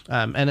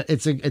 And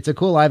it's a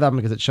cool live album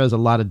because it shows a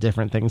lot of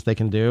different things they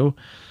can do.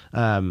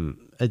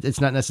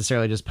 It's not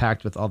necessarily just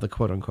packed with all the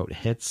quote unquote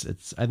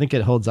hits. I think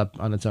it holds up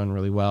on its own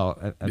really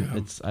well.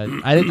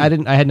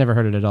 I had never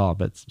heard it at all,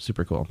 but it's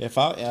super cool. If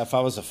I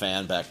was a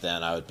fan back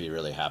then, I would be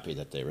really happy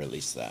that they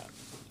released that.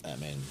 I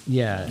mean,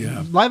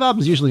 yeah. Live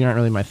albums usually aren't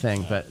really my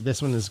thing, but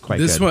this one is quite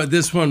good.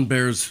 This one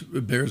bears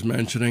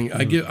mentioning.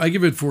 I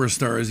give it 4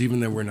 stars, even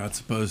though we're not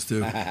supposed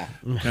to.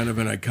 Kind of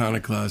an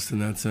iconoclast in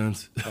that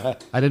sense.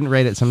 I didn't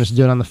rate it, so I'm just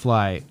doing it on the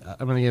fly.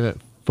 I'm going to give it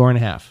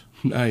 4.5.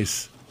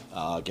 Nice.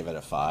 I'll give it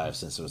a 5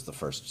 since it was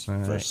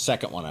the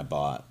second one I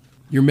bought.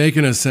 You're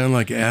making us sound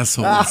like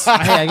assholes. Hey,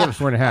 I give it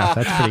 4.5.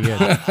 That's pretty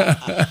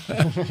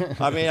good.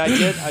 I mean,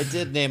 I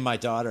did name my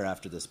daughter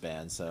after this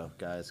band, so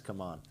guys,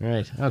 come on. All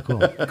right. Oh,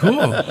 cool.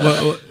 Cool.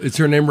 Well, is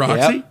her name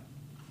Roxy?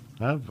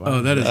 Yep.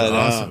 Oh, that is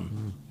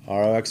awesome.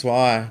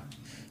 ROXY.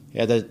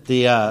 Yeah,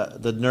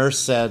 the nurse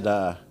said,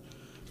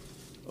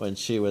 when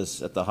she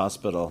was at the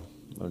hospital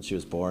when she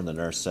was born, the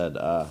nurse said,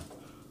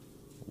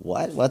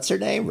 "What's her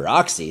name?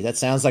 Roxy. That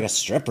sounds like a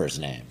stripper's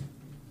name."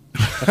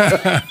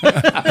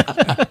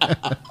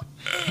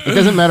 It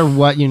doesn't matter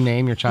what you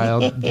name your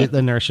child.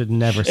 The nurse should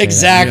never say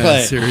Exactly.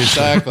 Yeah,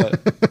 seriously. Exactly.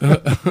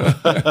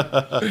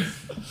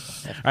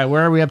 All right,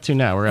 where are we up to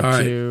now? We're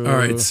up to... All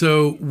right,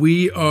 so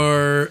we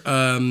are...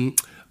 all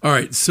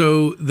right,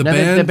 so the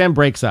band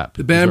breaks up.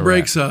 The band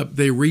breaks up.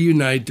 They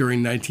reunite during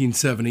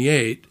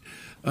 1978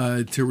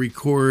 to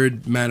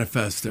record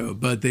Manifesto,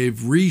 but they've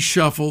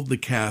reshuffled the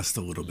cast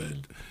a little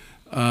bit.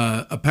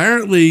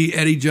 Apparently,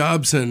 Eddie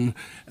Jobson,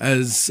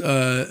 as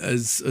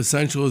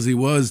essential as he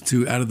was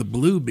to Out of the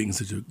Blue being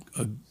such a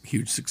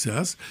huge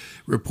success,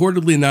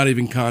 reportedly not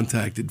even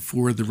contacted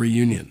for the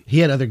reunion. He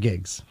had other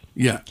gigs.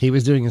 Yeah. He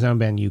was doing his own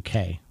band,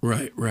 UK.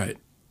 Right.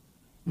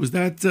 Was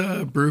that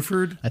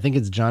Bruford? I think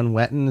it's John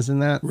Wetton is in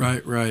that.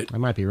 Right. I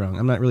might be wrong.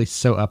 I'm not really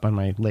so up on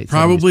my late 70s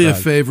Probably a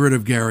prog. favorite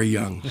of Gary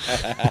Young.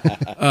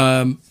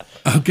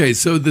 Okay,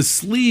 so the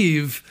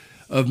sleeve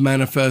of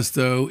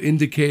Manifesto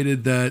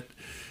indicated that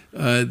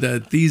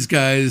these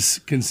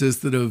guys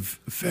consisted of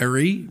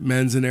Ferry,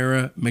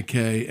 Manzanera,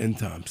 McKay, and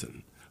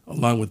Thompson,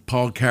 along with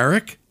Paul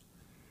Carrick,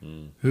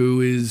 who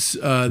is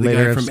the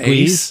Later guy of from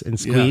Squeeze Ace. and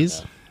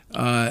Squeeze. Yeah.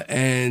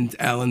 And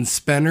Alan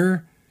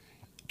Spenner,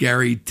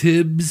 Gary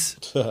Tibbs,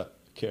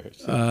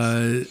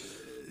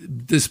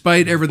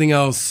 despite everything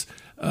else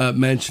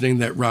mentioning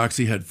that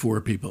Roxy had 4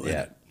 people in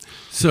it.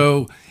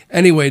 So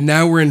anyway,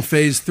 now we're in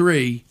phase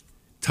 3,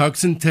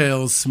 Tucks and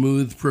Tails,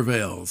 Smooth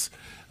Prevails.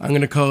 I'm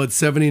going to call it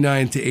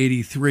 79 to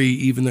 83,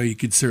 even though you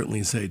could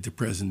certainly say to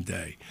present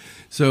day.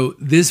 So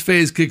this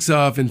phase kicks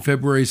off in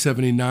February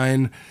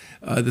 79.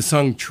 The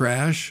song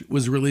Trash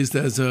was released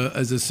as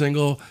a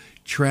single.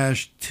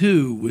 Trash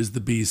 2 was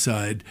the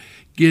B-side,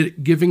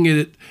 giving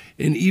it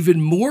an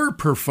even more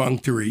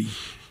perfunctory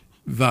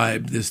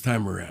vibe this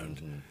time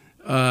around.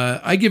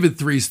 I give it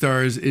 3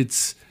 stars.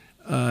 It's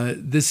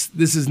this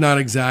is not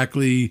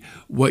exactly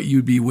what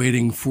you'd be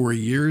waiting for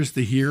years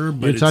to hear,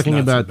 but You're talking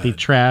it's not about so the bad.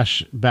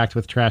 Trash Backed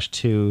with Trash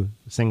 2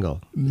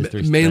 single.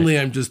 Mainly,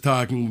 I'm just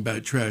talking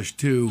about Trash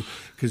 2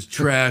 because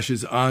Trash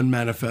is on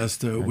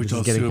Manifesto, which this is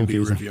I'll getting soon be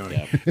confusing.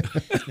 reviewing.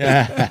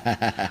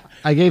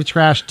 I gave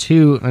Trash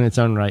 2 on its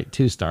own right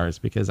 2 stars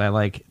because I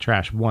like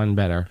Trash 1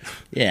 better.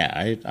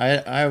 Yeah,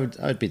 I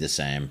would be the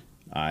same.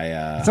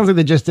 It sounds like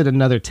they just did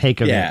another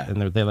take of Yeah. it,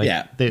 and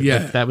they Yeah.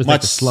 that was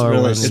like the Much slower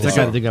really one. slow. They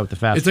decided to go with the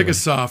faster. It's like one. a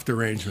soft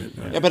arrangement.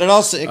 Yeah, but it's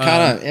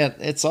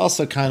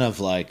also kind of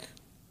like,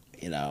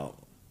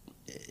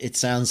 it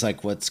sounds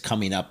like what's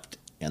coming up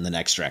in the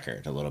next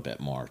record a little bit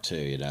more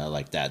too.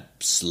 Like that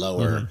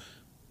slower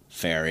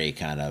fairy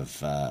kind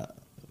of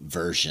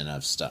version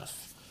of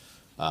stuff.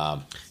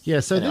 Yeah,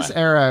 so Anyway. this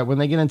era, when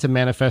they get into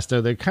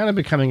Manifesto, they're kind of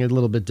becoming a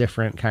little bit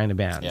different kind of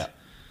band. Yeah.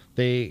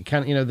 They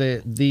kind of,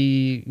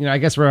 I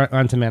guess we're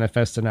on to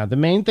Manifesto now. The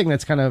main thing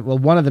that's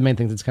one of the main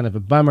things that's kind of a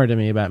bummer to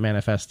me about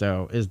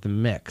Manifesto is the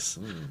mix.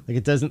 Like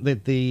it doesn't,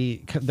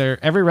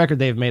 every record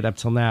they've made up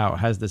till now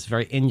has this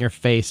very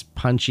in-your-face,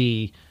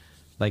 punchy,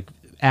 like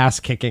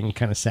ass-kicking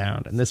kind of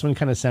sound. And this one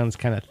kind of sounds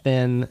kind of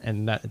thin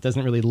and it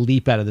doesn't really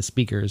leap out of the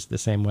speakers the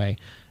same way.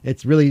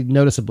 It's really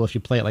noticeable if you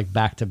play it like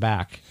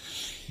back-to-back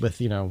with,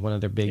 one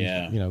of their big,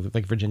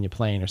 like Virginia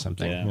Plain or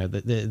something. Yeah.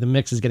 The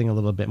mix is getting a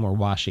little bit more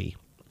washy.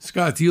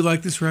 Scott, do you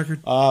like this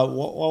record? Well,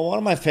 one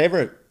of my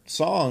favorite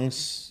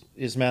songs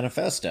is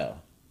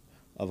Manifesto.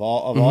 Of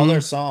all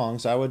their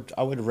songs, I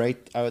would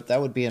rate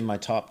that would be in my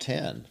top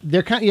 10.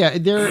 They're kind,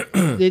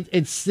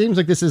 it seems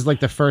like this is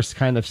like the first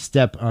kind of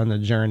step on the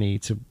journey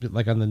to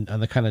like on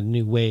the kind of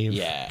new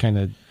wave kind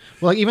of.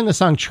 Well, like even the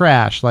song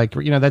 "Trash," like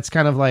that's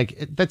kind of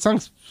like that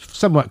song's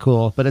somewhat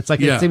cool, but it's like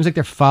it seems like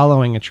they're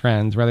following a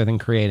trend rather than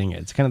creating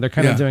it. It's kind of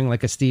they're doing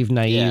like a Steve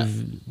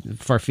Naive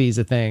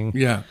Farfisa thing,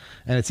 and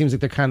it seems like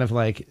they're kind of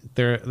like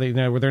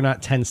they're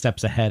not 10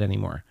 steps ahead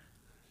anymore.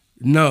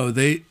 No,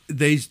 they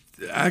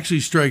actually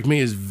strike me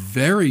as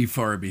very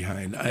far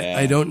behind.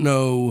 I don't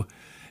know,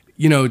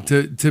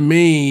 to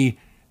me,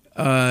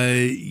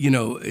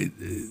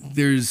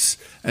 there's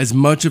as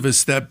much of a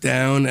step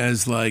down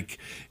as like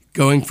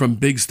going from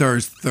Big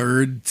Star's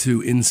Third to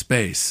In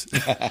Space.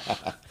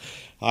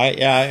 I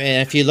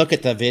mean, if you look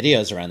at the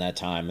videos around that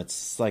time,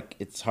 it's like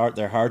it's hard.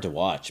 They're hard to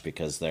watch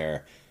because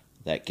that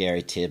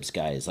Gary Tibbs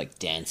guy is like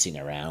dancing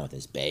around with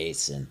his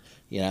bass and.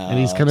 And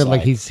he's kind of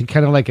like he's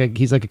kind of like a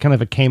kind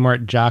of a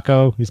Kmart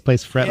Jocko. He's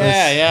plays fretless.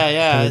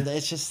 Yeah.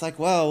 It's just like,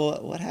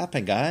 well, what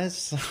happened,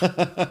 guys?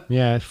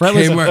 Yeah,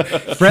 fretless.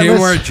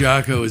 Kmart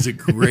Jocko is a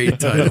great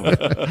title.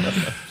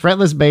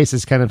 Fretless bass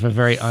is kind of a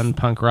very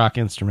un-punk rock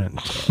instrument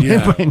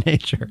by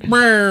nature.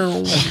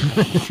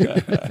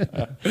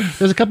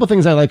 There's a couple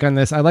things I like on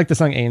this. I like the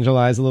song "Angel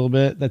Eyes" a little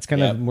bit. That's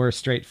kind of more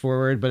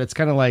straightforward, but it's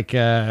kind of like.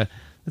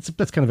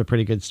 That's kind of a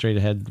pretty good straight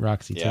ahead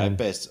Roxy tune.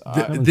 This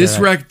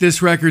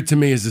record to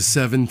me is a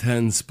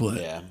 7-10 split.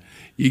 Yeah.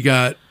 You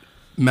got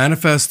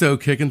Manifesto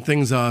kicking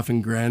things off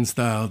in grand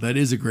style. That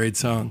is a great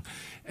song.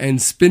 And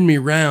Spin Me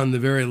Round, the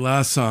very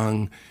last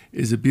song,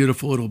 is a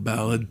beautiful little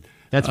ballad.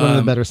 That's one of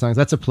the better songs.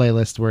 That's a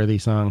playlist worthy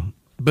song.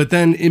 But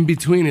then in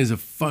between is a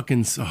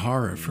fucking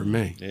Sahara for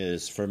me. It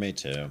is for me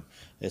too.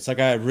 It's like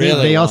I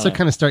really. They also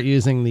kind of start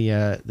using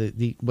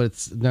the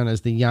what's known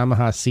as the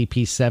Yamaha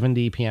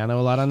CP70 piano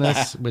a lot on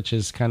this, which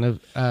is kind of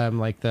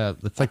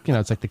it's like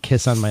the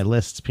Kiss on My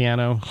List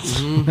piano.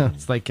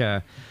 It's like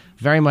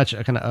very much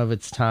kind of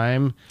its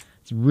time.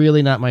 It's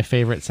really not my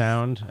favorite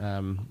sound,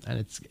 and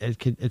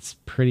it's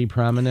pretty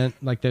prominent.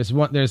 Like there's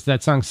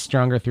that song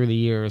 "Stronger Through the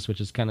Years," which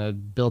is kind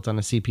of built on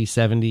a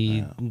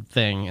CP70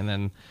 thing, and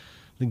then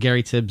the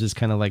Gary Tibbs is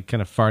kind of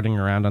farting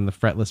around on the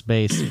fretless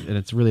bass, and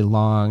it's really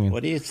long. And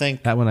what do you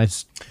think? That one I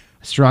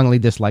strongly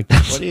dislike.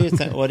 That. What do you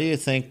think? What do you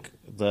think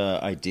the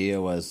idea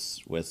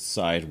was with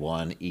side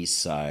 1 east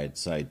side,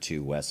 side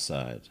 2 west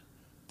side?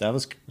 That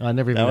was I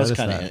never even noticed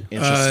kind that. of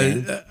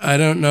interesting. I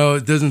don't know.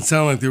 It doesn't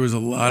sound like there was a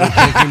lot of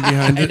thinking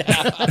behind it.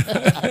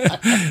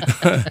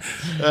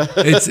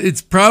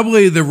 It's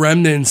probably the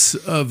remnants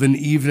of an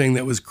evening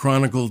that was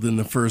chronicled in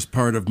the first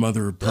part of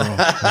Mother of Pearl.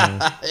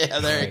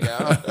 Yeah, there you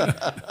go.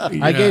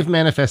 Yeah. I gave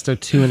Manifesto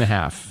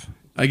 2.5.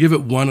 I give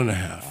it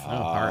 1.5.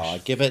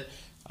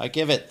 I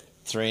give it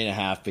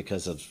 3.5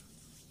 because of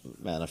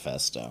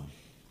Manifesto.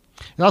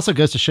 It also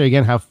goes to show you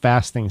again how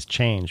fast things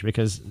change,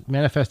 because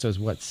Manifesto is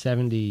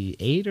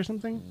 78 or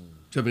something?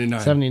 79.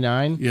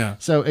 79? Yeah.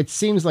 So it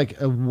seems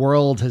like a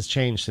world has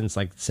changed since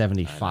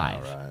 75. I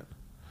know,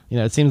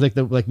 right? It seems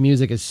like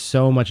music is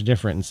so much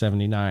different in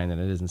 79 than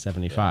it is in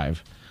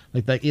 75.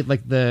 Yeah.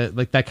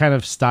 That kind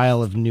of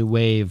style of new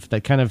wave,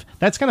 that's kind of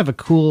a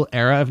cool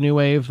era of new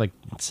wave, like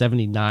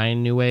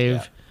 79 new wave.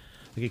 Yeah.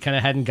 Like it kind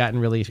of hadn't gotten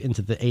really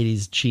into the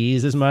 80s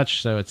cheese as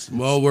much, so it's...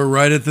 Well, we're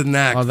right at the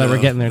knack. Oh, we're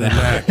getting there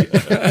now.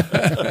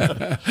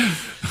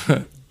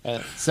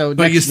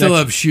 But you still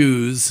have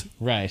shoes.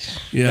 Right.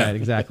 Yeah. Right,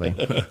 exactly.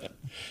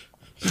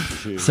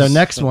 So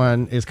next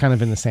one is kind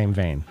of in the same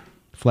vein.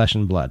 Flesh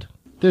and Blood.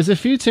 There's a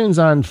few tunes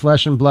on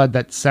Flesh and Blood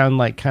that sound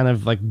like kind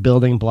of like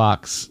building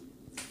blocks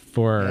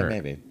for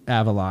maybe.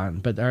 Avalon,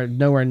 but are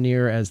nowhere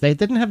near as... They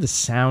didn't have the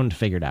sound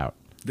figured out.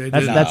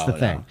 That's the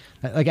thing.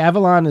 Like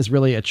Avalon is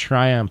really a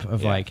triumph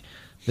of like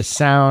the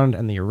sound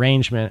and the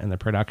arrangement and the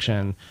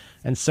production,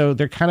 and so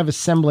they're kind of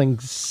assembling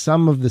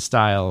some of the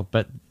style,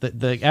 but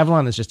the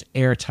Avalon is just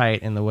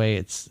airtight in the way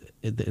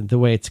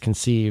it's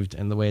conceived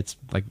and the way it's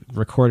like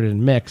recorded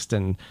and mixed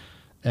and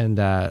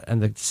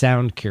the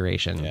sound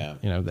curation.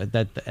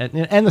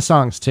 And the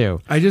songs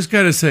too. I just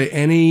gotta say,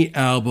 any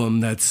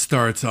album that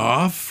starts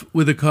off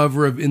with a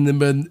cover of "In the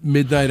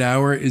Midnight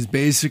Hour" is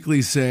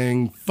basically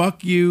saying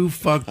 "fuck you,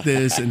 fuck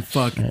this, and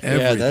fuck everything."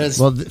 Yeah, that is.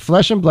 Well,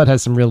 Flesh and Blood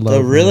has some real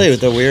low.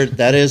 The weird.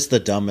 That is the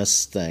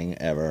dumbest thing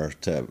ever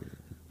to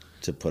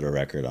put a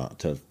record on,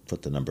 to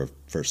put the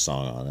first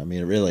song on. I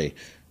mean, really,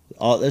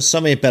 there's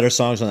so many better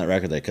songs on that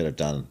record they could have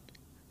done.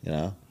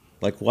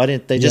 Like, why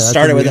didn't they just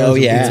start it with "Oh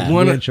yeah"? It's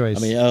one choice. I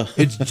mean,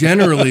 it's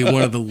generally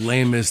one of the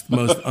lamest,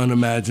 most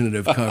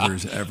unimaginative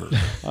covers ever.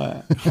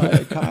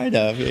 Kind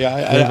of. Yeah,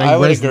 I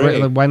would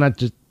agree. Why not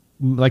just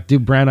do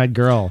Brown Eyed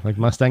Girl, like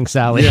Mustang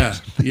Sally?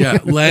 Yeah.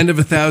 Land of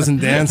a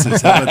Thousand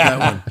Dances. How about that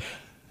one?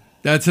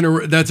 That's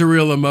a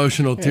real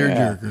emotional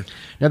tearjerker.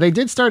 Now they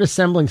did start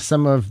assembling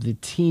some of the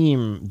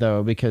team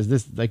though, because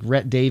this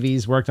Rhett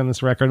Davies worked on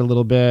this record a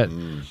little bit.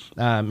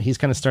 He's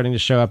kind of starting to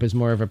show up as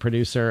more of a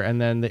producer,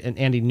 and then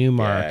Andy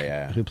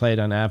Newmark, who played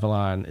on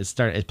Avalon,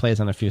 it plays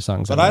on a few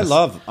songs. But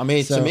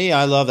to me,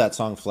 I love that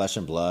song "Flesh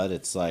and Blood."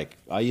 It's like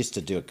I used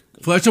to do.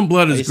 Flesh and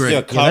Blood is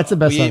great. That's the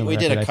best song. We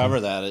did a cover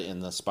of that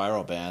in the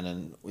Spiral Band,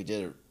 and we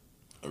did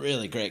a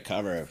really great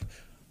cover of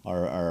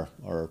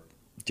our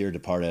dear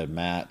departed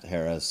Matt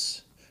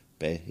Harris.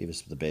 He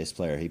was the bass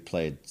player. He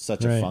played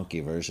such a funky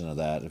version of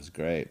that. It was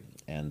great.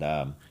 And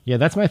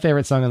that's my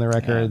favorite song on the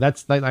record.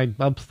 That's like I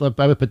would put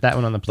that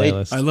one on the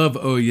playlist. I love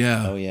 "Oh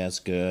Yeah." "Oh Yeah" it's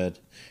good.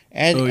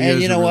 And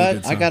you know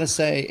what? I gotta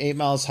say, 8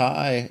 Miles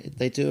High,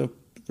 they do a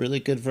really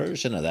good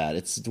version of that.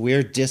 It's a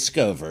weird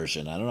disco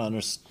version. I don't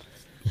understand.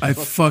 I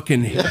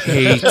fucking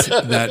hate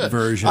that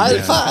version.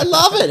 I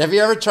love it. Have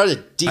you ever tried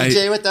to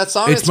DJ with that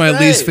song? It's my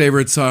least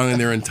favorite song in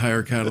their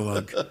entire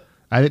catalog.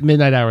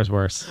 Midnight Hour is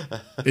worse.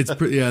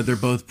 They're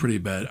both pretty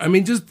bad. I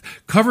mean, just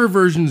cover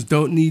versions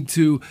don't need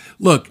to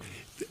look.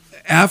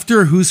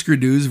 After Husker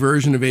Du's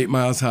version of 8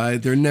 Miles High,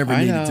 there never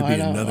needed to be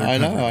another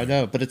cover. I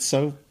know, but it's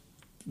so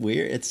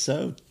weird. It's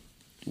so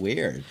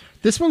weird.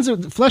 This one's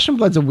Flesh and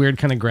Blood's a weird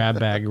kind of grab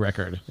bag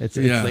record. It's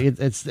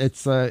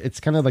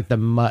kind of like the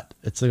mutt.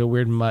 It's like a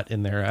weird mutt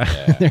in there.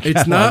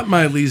 It's not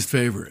my least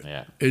favorite.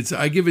 Yeah.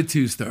 I give it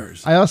 2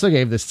 stars. I also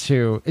gave this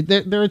 2.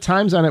 There are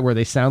times on it where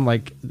they sound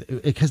like,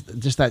 because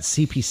just that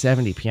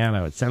CP70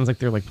 piano, it sounds like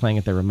they're like playing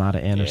at the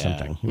Ramada Inn or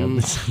something.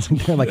 It sounds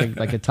like they're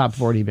like a top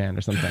 40 band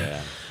or something.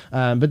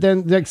 Yeah. But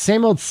then the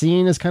Same Old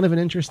Scene is kind of an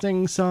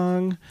interesting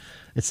song.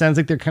 It sounds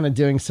like they're kind of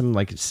doing some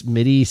like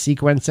MIDI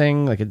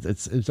sequencing, like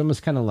it's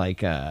almost kind of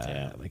like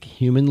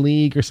Human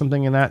League or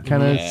something in that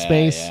kind of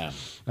space.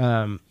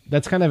 Yeah.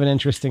 That's kind of an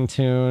interesting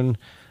tune.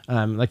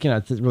 Like,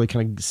 it's a really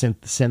kind of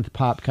synth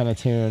pop kind of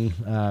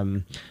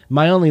tune.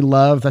 My Only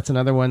Love, that's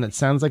another one that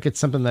sounds like it's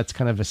something that's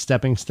kind of a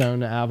stepping stone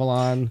to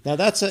Avalon. Now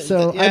that's a,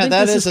 so yeah, I think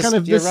that this is kind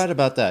of you're this, right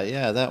about that.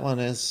 Yeah, that one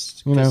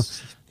is.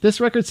 This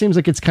record seems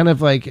like it's kind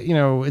of like,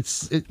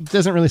 it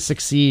doesn't really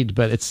succeed,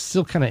 but it's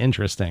still kind of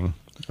interesting.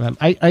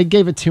 I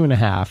gave it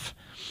 2.5.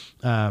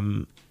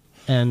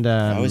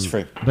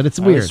 But it's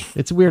weird.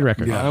 It's a weird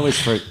record. Yeah. I always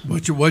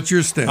What's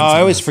your stance? I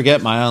always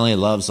forget My Only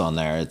Love's on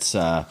there. It's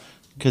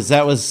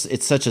because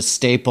it's such a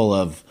staple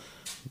of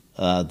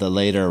the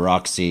later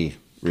Roxy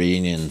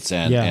reunions,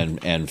 and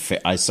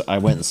I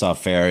went and saw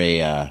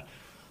Ferry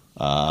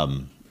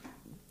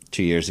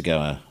 2 years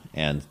ago,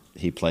 and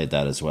he played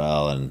that as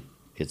well, and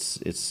it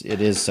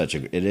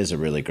is a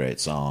really great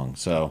song.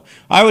 So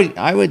I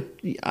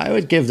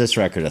would give this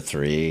record a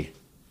 3.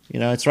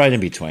 It's right in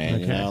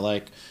between.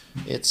 Okay.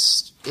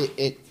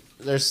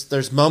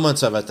 There's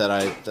moments of it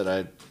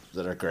that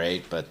are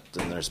great, but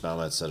then there's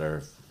moments that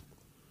are,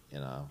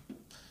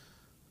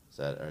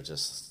 that are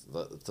just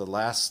the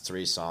last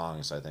 3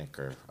 songs. I think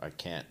I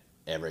can't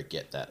ever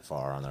get that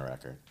far on the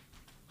record.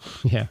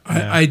 Yeah,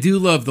 I do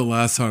love the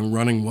last song,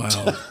 "Running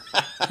Wild."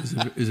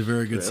 is a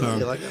very good Really? song.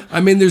 You like it?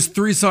 I mean, there's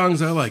 3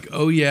 songs I like.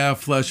 "Oh Yeah,"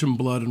 "Flesh and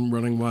Blood," and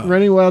 "Running Wild."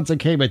 Running Wild's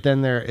okay, but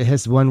then it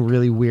has one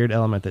really weird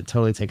element that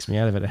totally takes me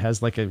out of it. It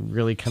has like a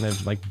really kind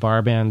of like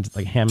bar band,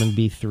 like Hammond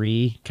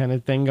B3 kind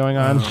of thing going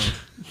on.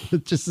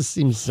 It just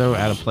seems so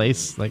out of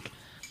place. Like,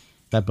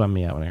 that bummed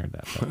me out when I heard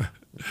that. But.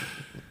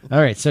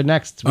 All right, so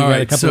next we got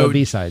a couple of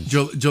B-sides.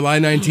 July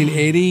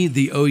 1980,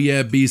 the "Oh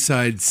Yeah"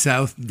 B-side,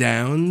 "South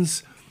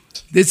Downs."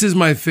 This is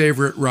my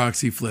favorite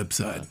Roxy flip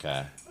side.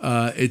 Okay.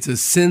 It's a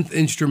synth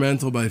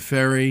instrumental by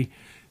Ferry.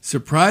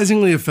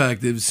 Surprisingly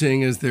effective,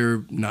 seeing as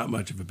they're not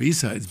much of a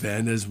B-sides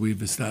band, as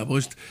we've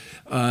established.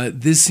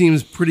 This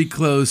seems pretty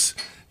close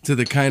to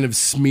the kind of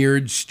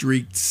smeared,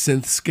 streaked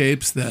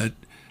synthscapes that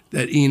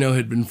Eno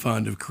had been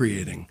fond of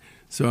creating.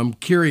 So I'm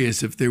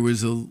curious if there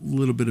was a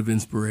little bit of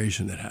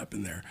inspiration that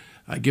happened there.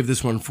 I give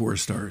this one 4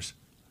 stars.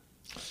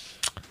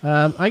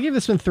 I give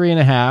this one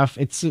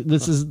 3.5.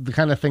 This is the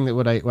kind of thing that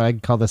what I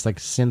call this like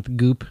synth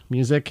goop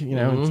music.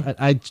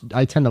 I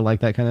tend to like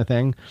that kind of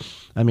thing.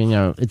 I mean,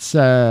 it's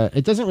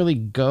it doesn't really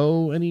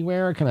go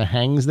anywhere. It kind of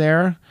hangs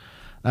there.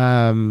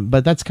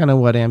 But that's kind of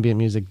what ambient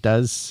music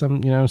does.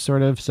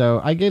 Sort of.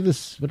 So I gave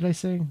this. What did I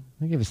say?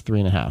 I gave this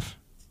 3.5.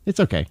 It's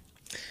okay.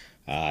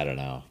 I don't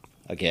know.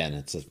 Again,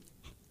 it's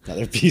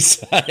another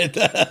B-side,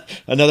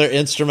 another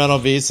instrumental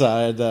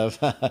B-side.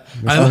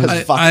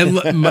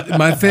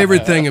 My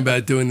favorite thing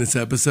about doing this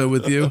episode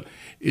with you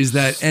is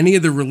that any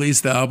of the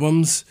released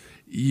albums,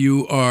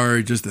 you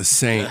are just a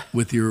saint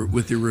with your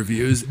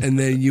reviews, and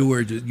then you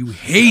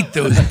hate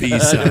those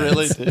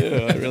B-sides.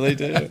 I really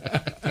do.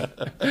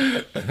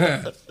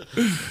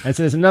 And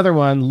so there's another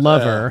one,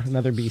 "Lover,"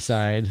 another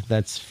B-side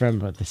that's from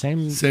the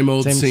same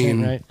old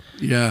scene, right?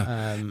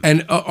 Yeah,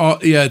 and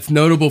it's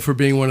notable for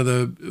being one of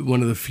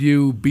the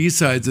few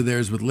B-sides of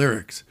theirs with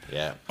lyrics.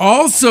 Yeah.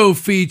 Also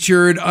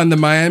featured on the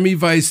Miami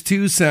Vice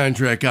 2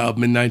 soundtrack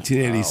album in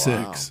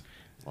 1986.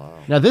 Oh, wow.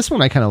 Now this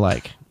one I kind of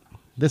like.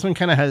 This one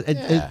kind of has.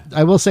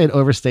 I will say it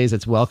overstays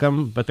its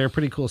welcome, but there are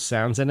pretty cool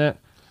sounds in it.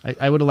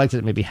 I would have liked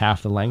it maybe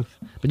half the length,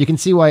 but you can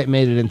see why it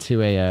made it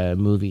into a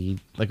movie,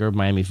 like or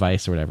Miami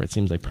Vice or whatever. It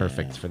seems like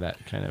perfect for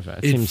that kind of.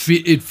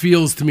 It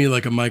feels to me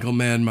like a Michael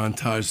Mann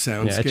montage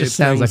soundscape. Yeah, it just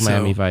sounds like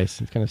Miami Vice.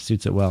 It kind of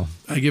suits it well.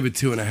 I give it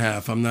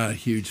 2.5. I'm not a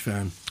huge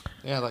fan.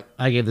 Yeah,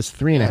 I gave this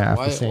 3.5.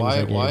 Why, the same as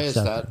I gave why is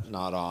South. that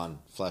not on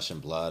Flesh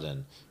and Blood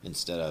and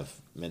instead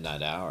of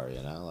Midnight Hour?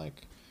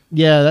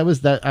 Yeah, that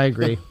was that. I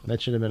agree. That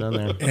should have been on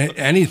there.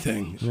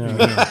 Anything.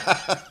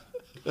 Yeah.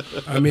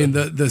 I mean,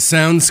 the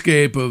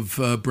soundscape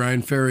of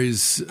Brian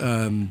Ferry's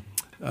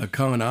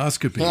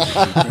colonoscopy.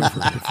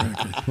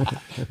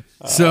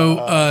 So,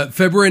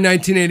 February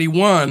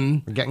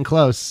 1981. We're getting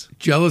close.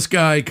 "Jealous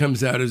Guy"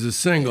 comes out as a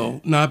single,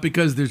 not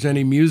because there's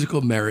any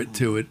musical merit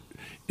to it,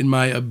 in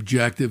my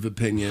objective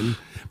opinion,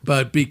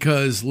 but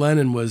because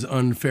Lennon was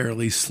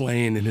unfairly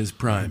slain in his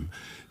prime.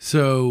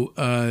 So,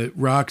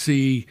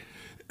 Roxy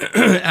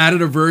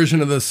added a version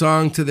of the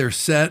song to their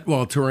set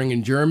while touring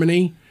in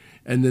Germany,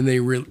 and then they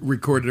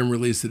recorded and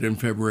released it in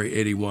February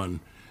 81.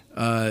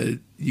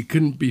 You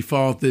couldn't be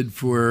faulted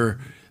for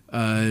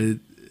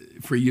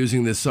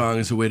using this song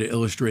as a way to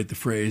illustrate the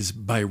phrase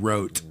 "by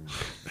rote."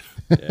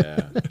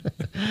 Yeah.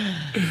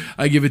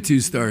 I give it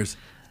 2 stars.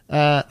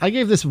 I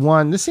gave this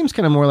 1. This seems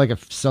kind of more like a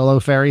solo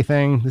Ferry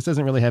thing. This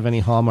doesn't really have any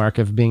hallmark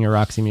of being a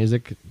Roxy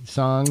Music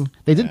song.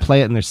 They did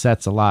play it in their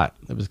sets a lot.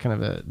 It was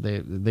kind of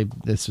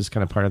this was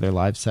kind of part of their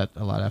live set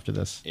a lot after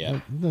this. Yeah.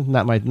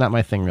 Not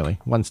my thing really.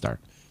 1 star.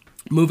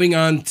 Moving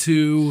on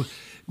to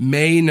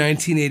May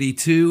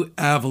 1982,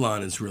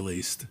 Avalon is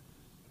released.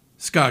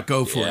 Scott,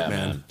 go for it,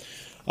 man.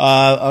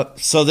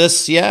 So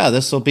this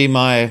will be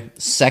my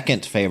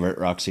second favorite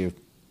Roxy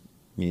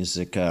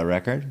Music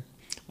record.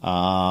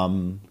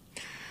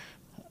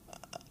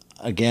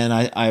 Again,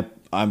 I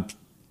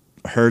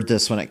heard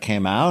this when it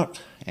came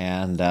out,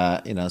 and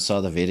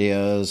saw the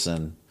videos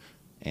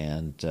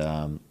and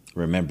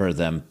remember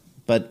them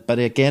but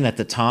again, at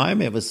the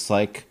time, it was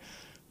like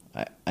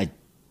I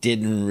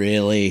didn't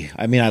really.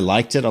 I mean, I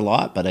liked it a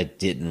lot, but I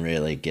didn't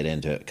really get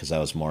into it because I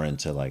was more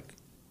into like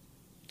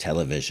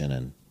television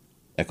and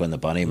Echo and the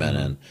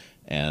Bunnymen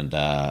and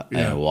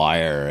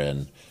Wire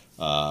and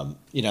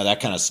that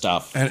kind of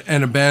stuff.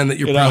 And a band that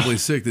you're probably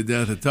sick to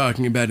death of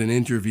talking about in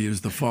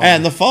interviews, The Fall.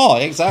 And The Fall,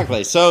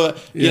 exactly. So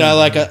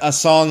like a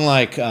song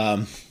like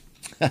More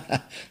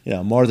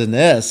Than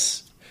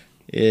This,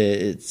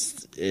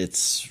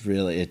 it's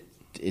really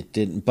it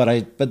didn't. But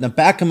in the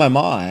back of my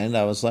mind,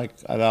 I was like,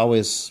 I've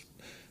always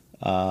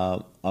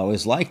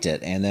liked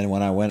it. And then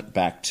when I went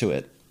back to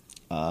it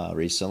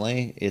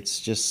recently, it's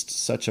just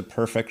such a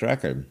perfect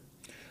record.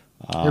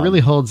 It really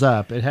holds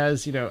up. It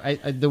has,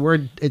 the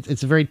word.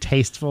 It's a very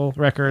tasteful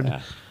record.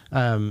 Yeah.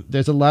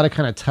 There's a lot of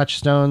kind of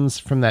touchstones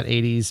from that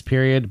 '80s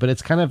period, but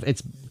it's kind of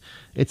it's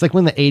like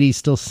when the '80s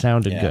still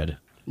sounded good.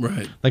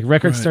 Right. Like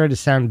records started to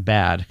sound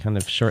bad kind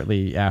of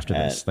shortly after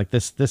this. Like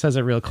this has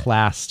a real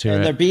class to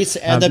and it. Their B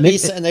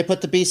and they put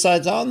the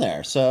B-sides on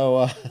there.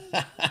 So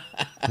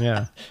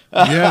yeah.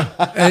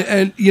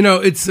 And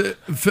it's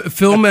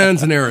Phil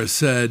Manzanera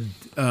said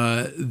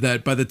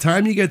that by the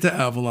time you get to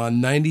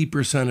Avalon,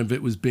 90% of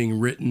it was being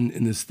written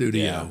in the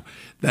studio. Yeah.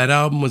 That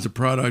album was a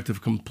product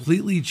of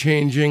completely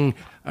changing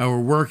our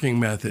working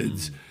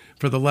methods.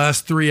 For the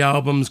last 3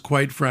 albums,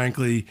 quite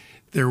frankly,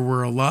 there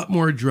were a lot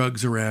more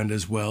drugs around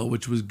as well,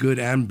 which was good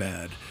and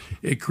bad.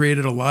 It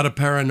created a lot of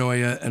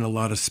paranoia and a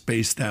lot of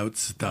spaced out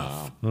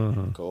stuff.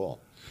 Cool.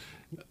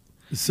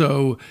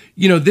 So,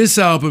 this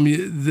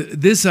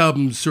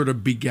album sort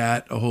of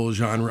begat a whole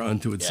genre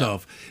unto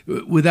itself.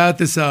 Yeah. Without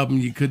this album,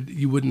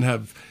 you wouldn't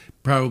have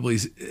probably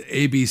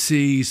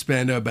ABC,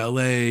 Spandau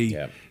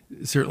Ballet,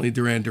 certainly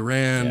Duran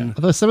Duran. Yeah.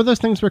 Although some of those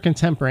things were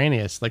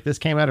contemporaneous. Like this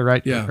came out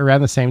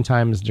around the same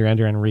time as Duran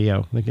Duran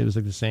Rio. I think it was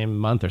like the same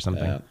month or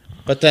something. Yeah.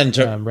 But then,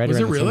 right was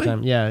around it the really? same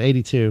time. Yeah,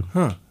 82.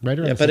 Huh. Right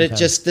around. Yeah, the but same it time.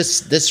 just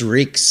this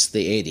reeks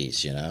the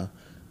 80s,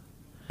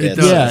 It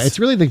does. Yeah, it's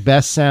really the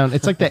best sound.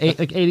 It's like the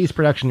 80s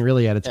production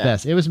really at its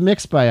best. It was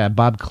mixed by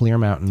Bob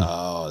Clearmountain.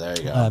 Oh, there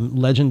you go.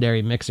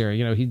 Legendary mixer.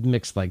 He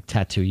mixed like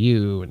Tattoo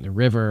You and The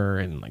River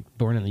and like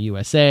Born in the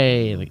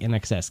USA, like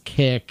NXS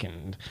Kick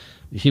and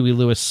Huey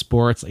Lewis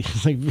Sports.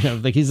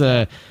 Like he's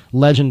a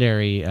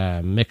legendary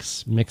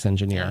mix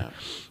engineer.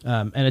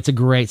 And it's a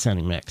great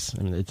sounding mix.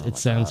 I mean, it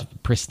sounds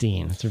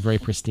pristine. It's a very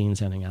pristine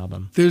sounding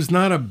album. There's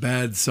not a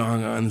bad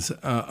song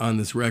on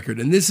this record,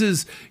 and this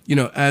is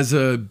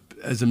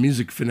as a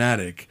music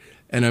fanatic,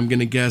 and I'm going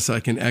to guess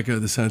I can echo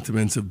the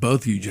sentiments of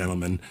both you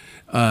gentlemen.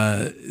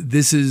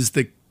 This is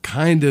the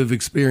kind of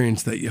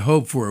experience that you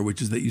hope for,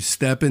 which is that you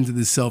step into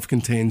this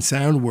self-contained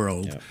sound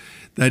world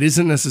that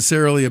isn't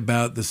necessarily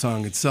about the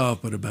song itself,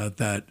 but about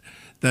that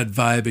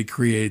vibe it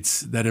creates,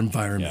 that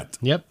environment.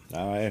 Yep.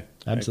 I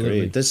Absolutely.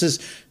 agree. This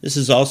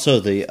is also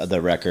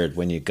the record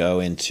when you go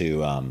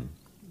into.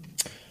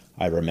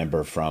 I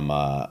remember from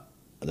the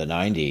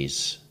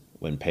 '90s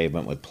when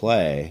Pavement would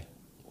play.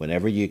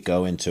 Whenever you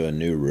go into a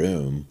new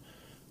room,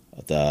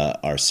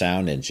 our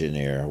sound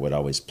engineer would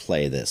always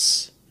play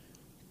this.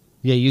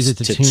 Yeah, use it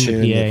to tune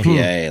the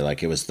PA.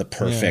 Like it was the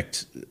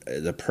perfect,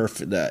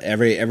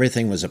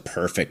 everything was a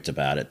perfect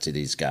about it to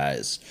these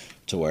guys,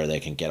 to where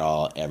they can get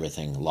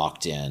everything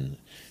locked in.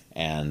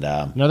 And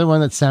another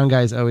one that sound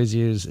guys always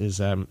use is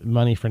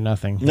Money for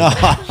Nothing. No,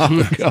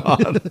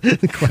 God,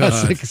 the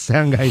classic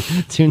sound guy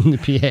tuning the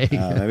PA.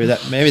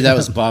 Maybe that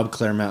was Bob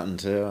Clearmountain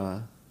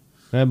too.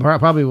 It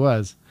probably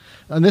was.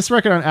 On this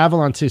record on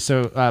Avalon too,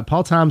 so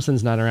Paul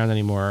Thompson's not around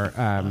anymore,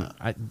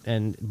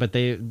 but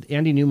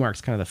Andy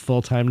Newmark's kind of the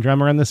full-time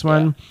drummer on this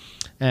one,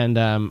 and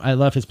I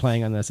love his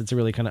playing on this. It's a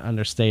really kind of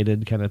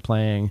understated kind of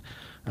playing,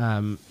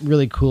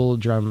 really cool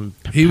drum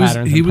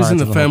patterns. He was in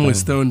the Family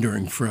Stone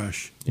during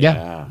Fresh.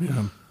 Yeah.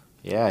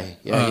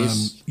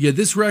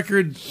 This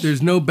record,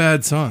 there's no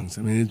bad songs.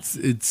 I mean,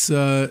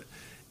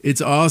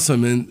 it's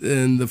awesome,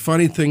 and the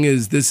funny thing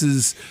is, this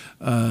is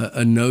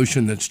a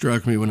notion that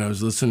struck me when I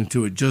was listening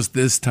to it just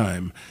this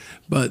time.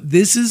 But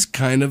this is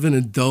kind of an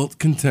adult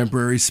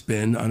contemporary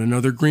spin on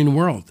Another Green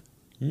World,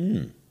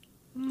 in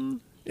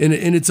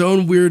its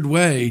own weird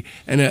way.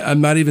 And I'm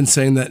not even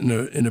saying that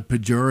in a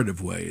pejorative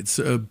way.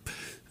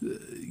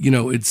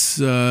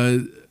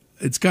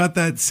 It's got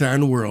that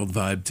Sound World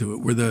vibe to it,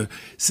 where the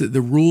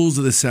rules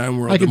of the Sound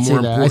World are more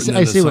important than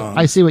the songs.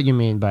 I see what you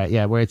mean by it.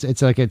 Yeah, where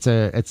it's a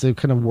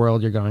kind of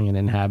world you're going and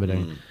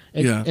inhabiting.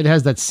 It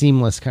has that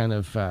seamless kind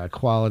of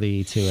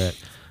quality to it.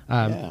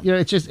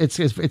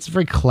 It's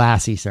very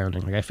classy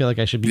sounding. Like I feel like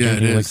I should be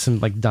drinking like some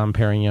like Dom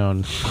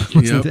Perignon.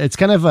 It's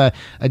kind of a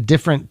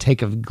different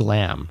take of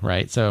glam,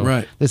 right?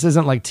 So this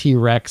isn't like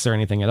T-Rex or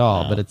anything at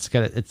all, but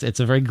it's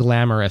a very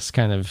glamorous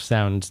kind of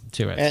sound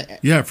to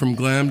it. From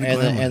glam to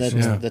glamorous.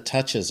 And the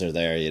touches are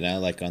there,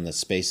 like on the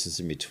spaces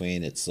in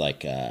between. It's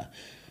like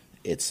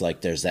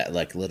there's that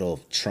like little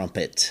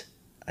trumpet.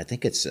 I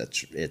think it's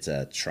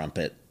a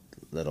trumpet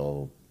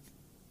little.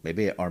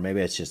 Maybe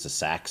it's just a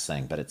sax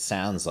thing, but it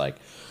sounds like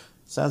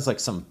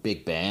some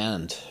big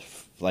band,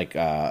 like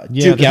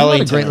Duke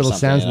Ellington great little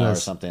sounds in or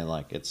this. something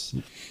like it's.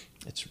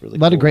 It's really a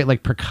lot cool. of great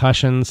like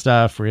percussion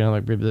stuff. Where,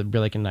 like really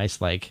like a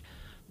nice like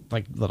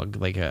little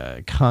like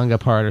a conga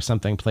part or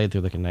something played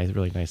through like a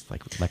really nice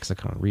like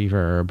lexicon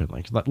reverb, and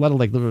like a lot of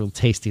like little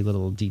tasty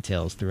little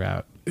details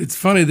throughout. It's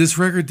funny, this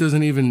record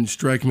doesn't even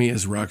strike me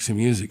as Roxy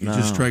Music. It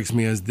just strikes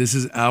me as this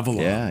is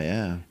Avalon.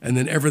 Yeah. And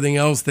then everything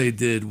else they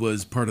did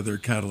was part of their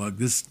catalog.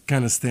 This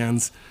kind of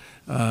stands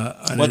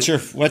on What's your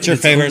its own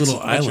favorite? little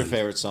What's your island.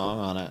 favorite song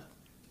on it?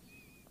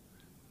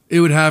 It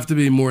would have to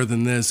be More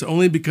Than This,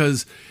 only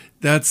because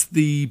that's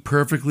the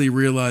perfectly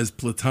realized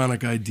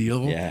platonic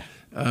ideal Yeah.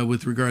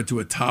 with regard to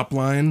a top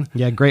line.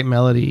 Yeah, great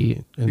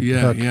melody. And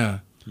hook. Yeah.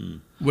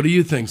 What do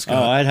you think, Oh,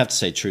 Scott? I'd have to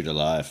say True to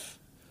Life.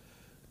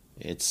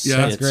 It's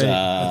That's great.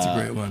 That's a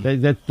great one.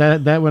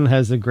 That one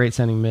has a great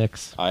sounding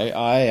mix.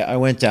 I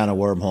went down a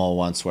wormhole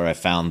once where I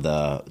found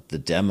the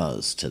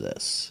demos to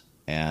this,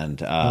 and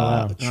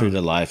True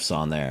to Life's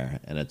on there,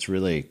 and it's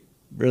really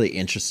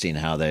interesting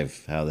how they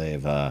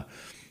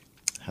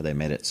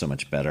made it so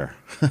much better.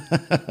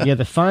 Yeah,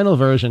 the final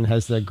version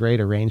has the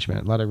great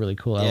arrangement. A lot of really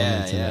cool Yeah,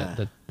 elements yeah.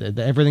 in it.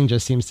 Everything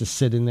just seems to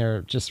sit in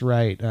there just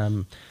right.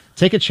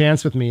 Take a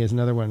Chance with Me is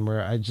another one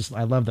where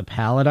I love the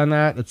palette on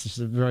that. It's just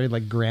a very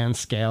like grand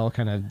scale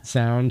kind of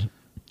sound.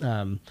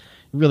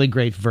 Really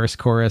great verse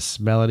chorus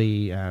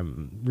melody.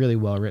 Really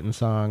well written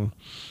song.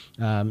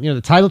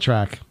 The title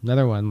track,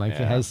 another one like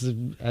it has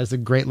a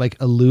great like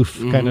aloof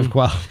kind of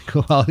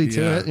quality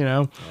to Yeah. it. You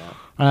know.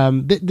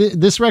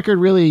 This record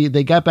really,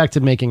 they got back to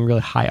making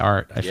really high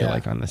art, I feel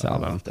like, on this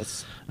album.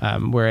 That's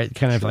Where it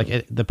kind of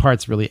like the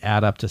parts really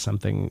add up to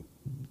something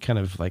kind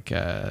of like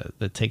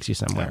that takes you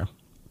somewhere.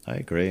 I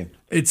agree.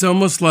 It's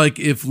almost like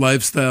if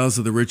Lifestyles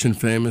of the Rich and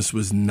Famous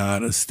was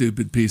not a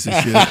stupid piece of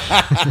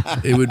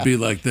shit, it would be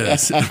like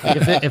this.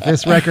 If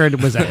this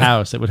record was a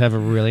house, it would have a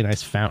really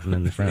nice fountain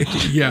in the front.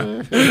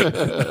 Yeah.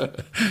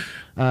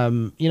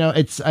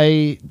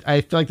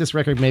 I feel like this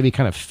record maybe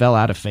kind of fell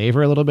out of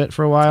favor a little bit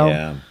for a while.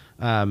 Yeah.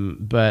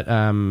 But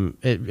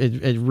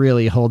it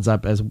really holds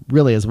up as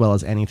well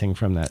as anything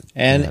from that.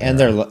 And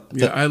their I love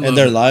and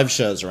their it. live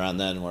shows around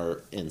then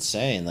were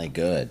insanely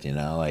good.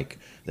 Like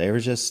they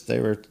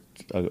were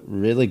a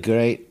really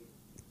great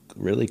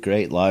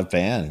live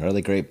band,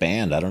 really great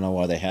band. I don't know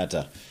why they had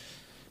to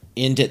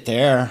end it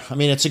there. I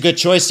mean, it's a good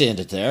choice to end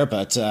it there,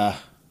 but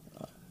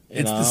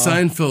It's the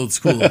Seinfeld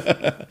school.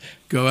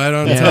 Go out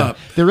on top.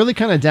 They're really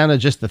kind of down to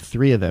just the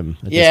three of them.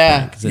 At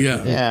Yeah. this point,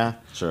 'cause Yeah.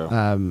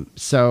 true.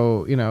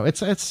 So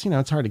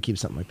it's hard to keep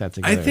something like that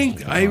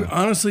together. I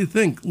honestly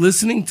think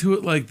listening to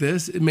it like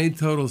this, it made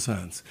total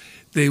sense.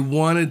 They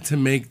wanted to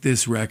make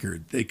this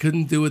record. They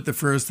couldn't do it the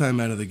first time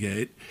out of the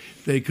gate.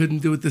 They couldn't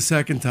do it the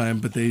second time,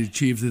 but they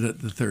achieved it at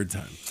the third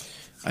time.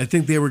 I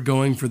think they were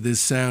going for this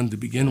sound to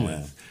begin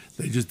with.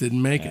 They just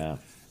didn't make Yeah.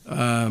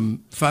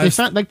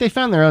 it. They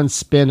found their own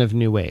spin of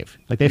new wave.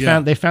 Like they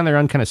found their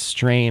own kind of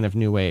strain of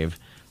new wave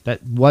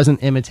that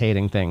wasn't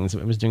imitating things.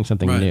 It was doing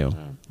something Right. new.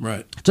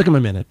 Right. It took them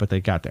a minute, but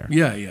they got there.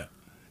 Yeah.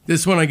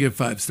 This one I give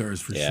 5 stars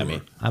for Yeah, sure.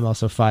 me. I'm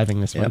also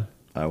fiving this one. Yep.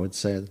 I would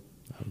say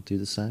I would do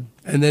the same.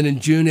 And then in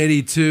June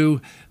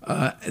 '82,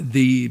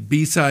 the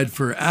B-side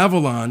for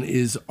Avalon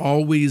is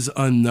Always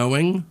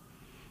Unknowing.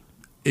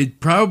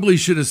 It probably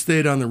should have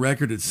stayed on the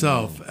record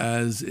itself,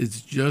 as it's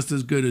just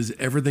as good as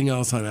everything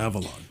else on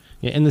Avalon.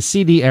 Yeah, in the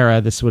CD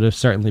era, this would have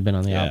certainly been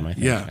on the album. I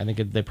think. Yeah. I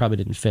think they probably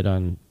didn't fit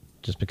on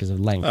just because of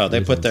length. Oh, they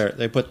put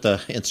reasons.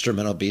 the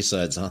instrumental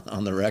B-sides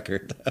on the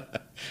record.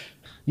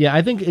 Yeah,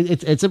 I think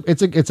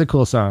it's a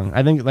cool song.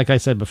 I think, like I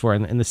said before,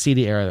 in the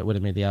CD era, that would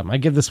have made the album. I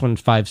give this one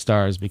 5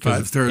 stars because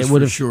 5 stars it would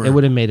for have sure. It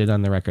would have made it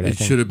on the record. I It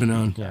think. should have been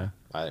on. Yeah.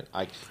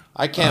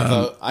 I can't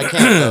vote. I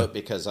can't vote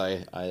because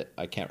I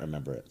can't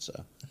remember it.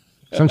 So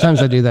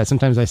Sometimes I do that.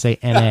 Sometimes I say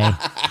NA.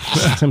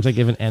 Sometimes I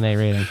give an NA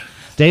rating.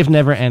 Dave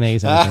never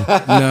NAs anything.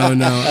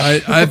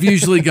 No. I've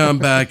usually gone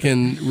back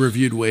and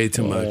reviewed way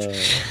too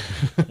much.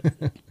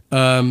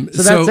 So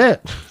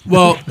that's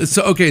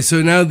it.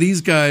 So now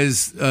these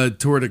guys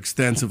toured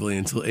extensively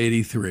until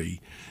 '83.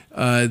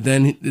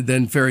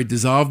 Then Ferry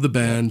dissolved the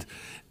band,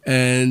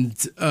 and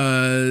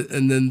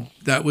then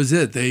that was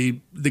it. The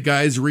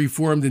guys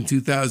reformed in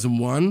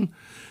 2001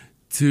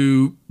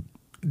 to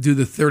do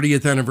the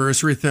 30th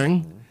anniversary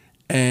thing,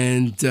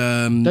 and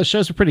Those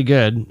shows were pretty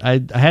good. I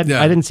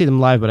didn't see them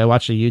live, but I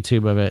watched a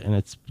YouTube of it, and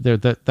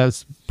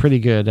that's pretty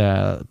good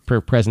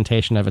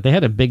presentation of it. They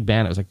had a big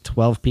band; it was like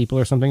 12 people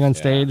or something on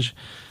stage,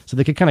 so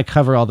they could kind of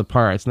cover all the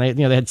parts. And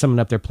they had someone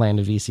up there playing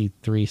the VC3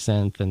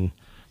 synth, and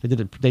they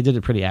did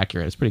it pretty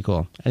accurate. It's pretty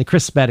cool. And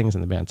Chris Spedding's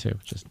in the band too.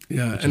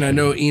 and I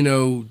know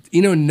Eno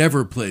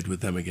never played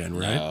with them again,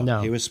 right?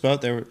 No. he was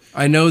supposed. They were.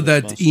 I know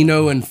that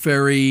Eno and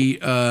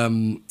Ferry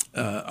on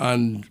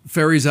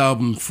Ferry's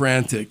album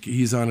Frantic,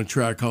 he's on a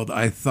track called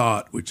I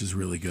Thought, which is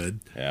really good.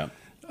 Yeah.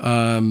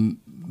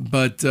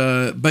 But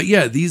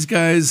yeah, these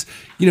guys,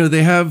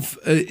 they have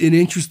an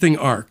interesting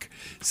arc.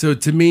 So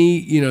to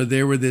me,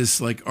 they were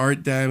this like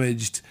art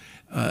damaged,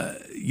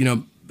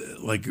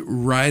 like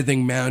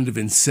writhing mound of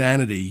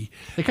insanity.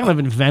 They kind of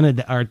invented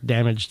the art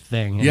damaged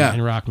thing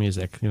in rock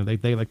music. You know,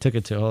 they like took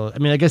it to a whole, I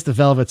mean, I guess the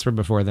Velvets were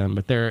before them,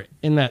 but they're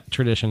in that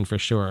tradition for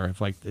sure.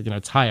 Of like, you know,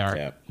 it's high art.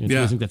 Yeah.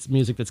 It's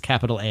music that's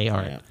capital A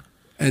art. Yeah.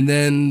 And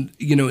then,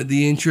 you know, in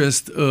the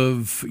interest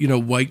of, you know,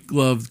 white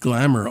gloved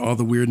glamour, all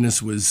the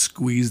weirdness was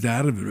squeezed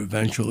out of it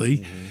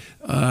eventually.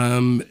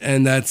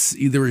 And that's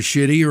either a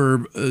shitty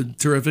or a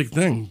terrific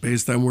thing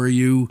based on where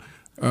you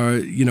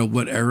you know,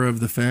 what era of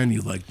the fan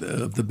you like,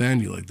 of the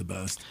band you like the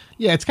best.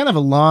 Yeah, it's kind of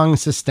a long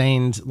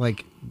sustained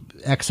like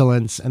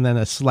excellence, and then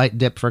a slight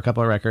dip for a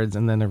couple of records,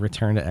 and then a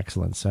return to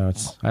excellence. So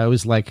I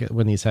always like it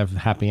when these have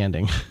happy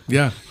ending.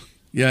 Yeah.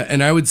 Yeah,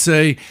 and I would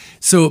say,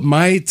 so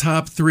my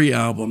top 3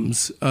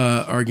 albums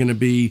are going to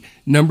be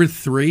number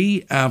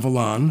 3,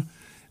 Avalon,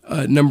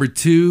 number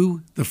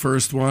 2, the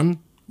first one,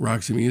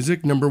 Roxy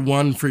Music, number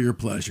 1, For Your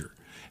Pleasure.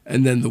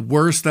 And then the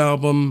worst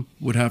album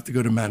would have to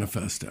go to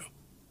Manifesto.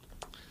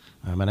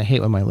 And I hate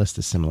when my list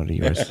is similar to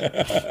yours.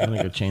 I'm going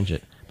to go change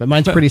it. But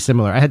mine's pretty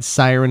similar. I had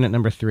Siren at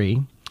number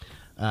 3.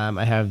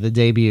 I have the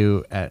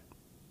debut at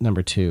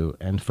number 2,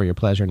 and For Your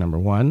Pleasure, number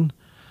 1.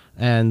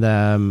 And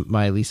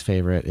my least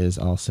favorite is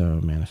also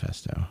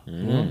Manifesto.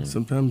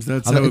 Sometimes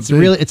that's Although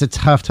how it's a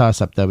tough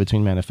toss up though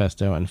between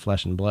Manifesto and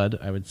Flesh and Blood.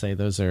 I would say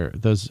those are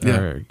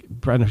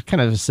kind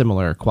of a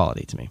similar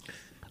quality to me.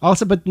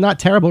 Also, but not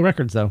terrible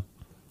records though.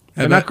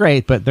 They're not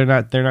great, but they're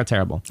not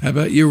terrible. How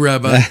about you,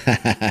 Rabbi?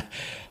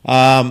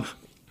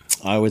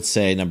 I would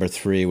say number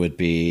 3 would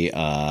be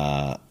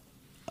the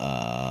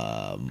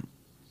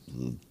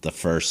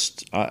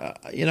first.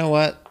 You know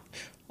what?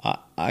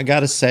 I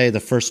got to say the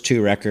first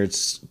 2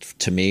 records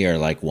to me are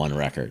like one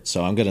record.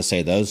 So I'm going to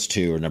say those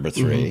 2 are number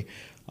 3.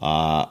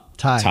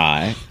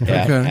 Tie.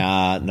 Yeah.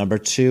 Okay. Number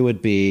 2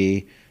 would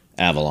be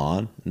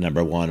Avalon.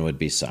 Number 1 would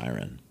be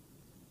Siren.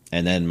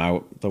 And then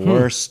the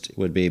worst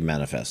would be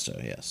Manifesto,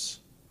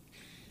 yes.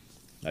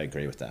 I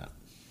agree with that.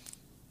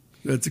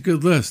 That's a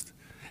good list.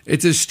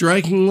 It's a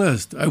striking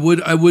list. I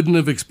wouldn't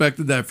have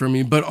expected that from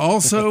you, but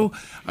also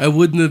I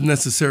wouldn't have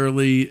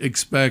necessarily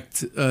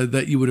expect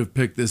that you would have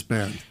picked this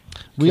band.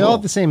 We all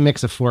have the same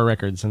mix of 4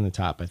 records in the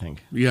top, I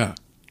think. Yeah.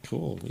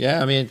 Cool.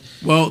 Yeah, I mean...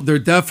 Well,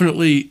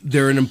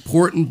 they're an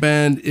important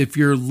band. If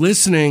you're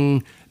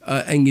listening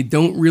and you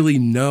don't really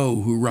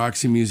know who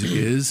Roxy Music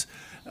is,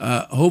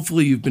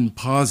 hopefully you've been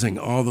pausing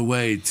all the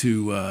way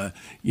to,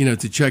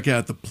 to check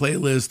out the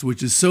playlist,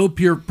 which is so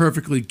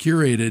perfectly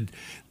curated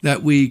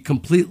that we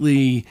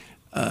completely...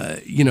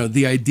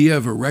 the idea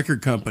of a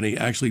record company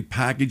actually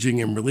packaging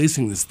and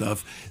releasing this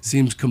stuff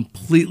seems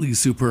completely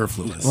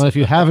superfluous. Well, if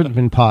you haven't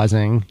been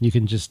pausing, you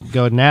can just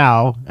go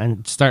now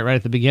and start right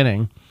at the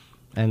beginning,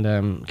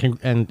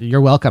 and you're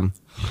welcome.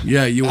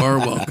 Yeah, you are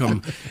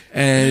welcome.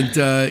 And,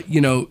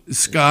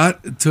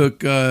 Scott took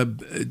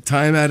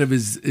time out of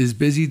his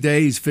busy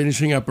day. He's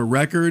finishing up a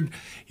record.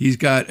 He's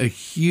got a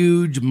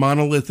huge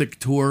monolithic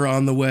tour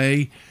on the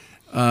way.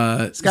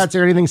 Scott, is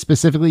there anything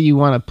specifically you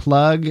want to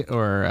plug?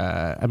 Or,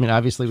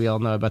 obviously we all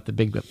know about the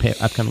big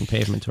upcoming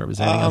Pavement tour. Was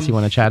there anything else you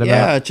want to chat about?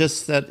 Yeah,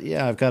 just that,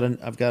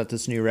 I've got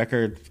this new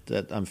record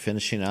that I'm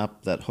finishing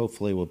up that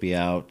hopefully will be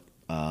out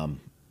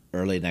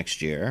early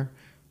next year.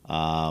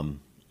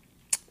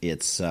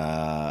 It's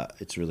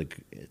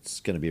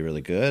going to be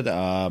really good.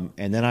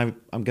 And then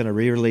I'm going to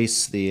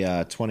re-release the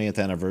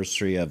 20th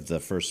anniversary of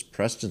the first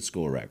Preston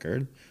School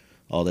record.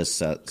 All This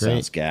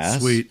Sounds Gas.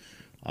 Sweet.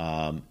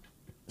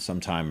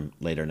 Sometime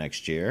later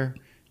next year.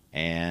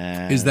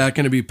 And is that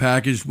going to be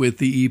packaged with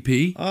the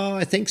EP? Oh,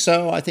 I think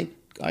so. I think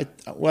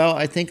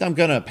I'm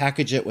going to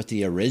package it with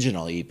the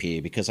original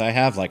EP because I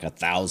have like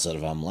 1,000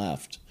 of them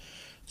left.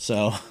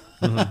 So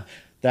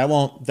that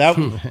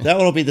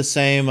will be the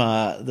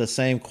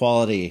same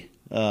quality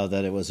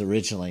that it was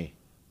originally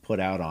put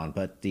out on.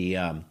 But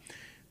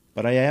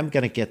but I am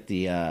going to get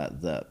the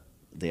other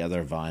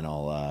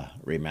vinyl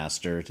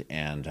remastered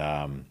and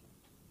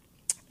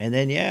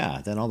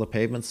then all the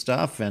Pavement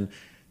stuff and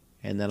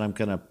then I'm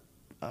gonna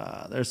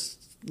there's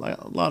like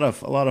a lot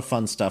of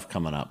fun stuff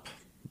coming up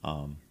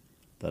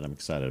that I'm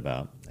excited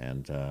about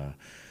and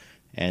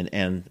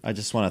I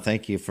just want to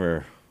thank you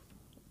for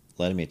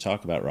letting me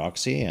talk about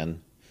Roxy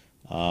and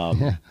go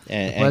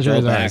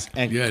back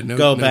and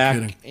go back.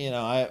 Kidding. You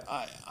know,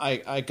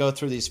 I go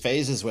through these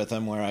phases with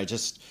them where I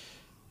just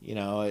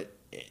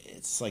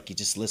it's like you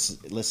just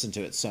listen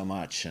to it so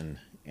much and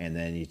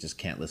then you just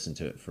can't listen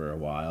to it for a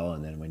while,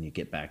 and then when you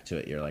get back to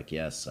it, you're like,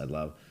 yes, I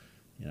love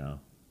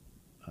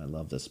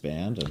this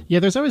band. And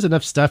there's always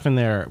enough stuff in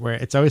there where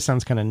it always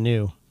sounds kind of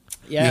new.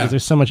 Yeah, because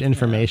there's so much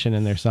information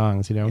in their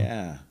songs,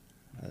 Yeah.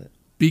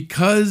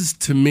 Because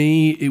to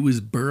me, it was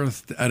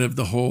birthed out of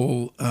the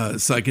whole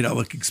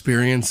psychedelic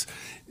experience.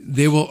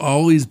 They will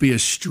always be a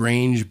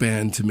strange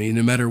band to me,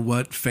 no matter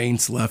what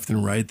feints left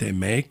and right they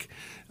make,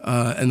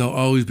 and they'll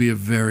always be a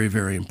very,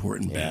 very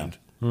important band.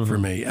 For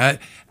me,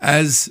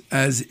 as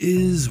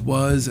is,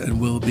 was, and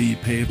will be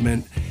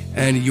Pavement,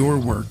 and your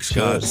work,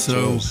 Scott.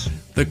 Cheers.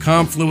 The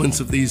confluence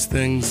of these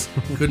things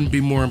couldn't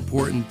be more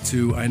important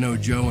to, I know,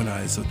 Joe and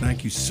I. So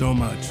thank you so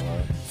much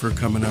for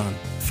coming on.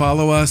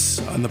 Follow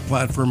us on the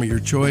platform of your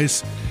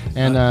choice.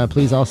 And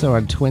please also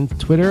on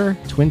Twitter.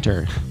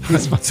 Twinter.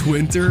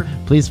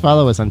 Please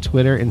follow us on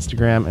Twitter,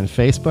 Instagram, and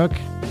Facebook.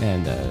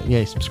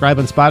 And subscribe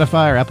on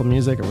Spotify or Apple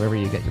Music or wherever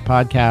you get your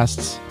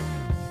podcasts.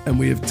 And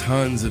we have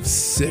tons of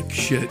sick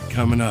shit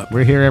coming up.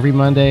 We're here every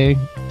Monday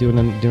doing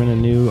a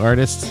new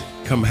artist.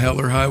 Come hell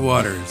or high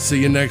water.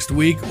 See you next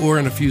week or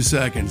in a few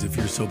seconds if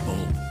you're so bold.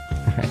 All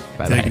right,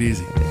 bye-bye. Take it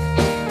easy.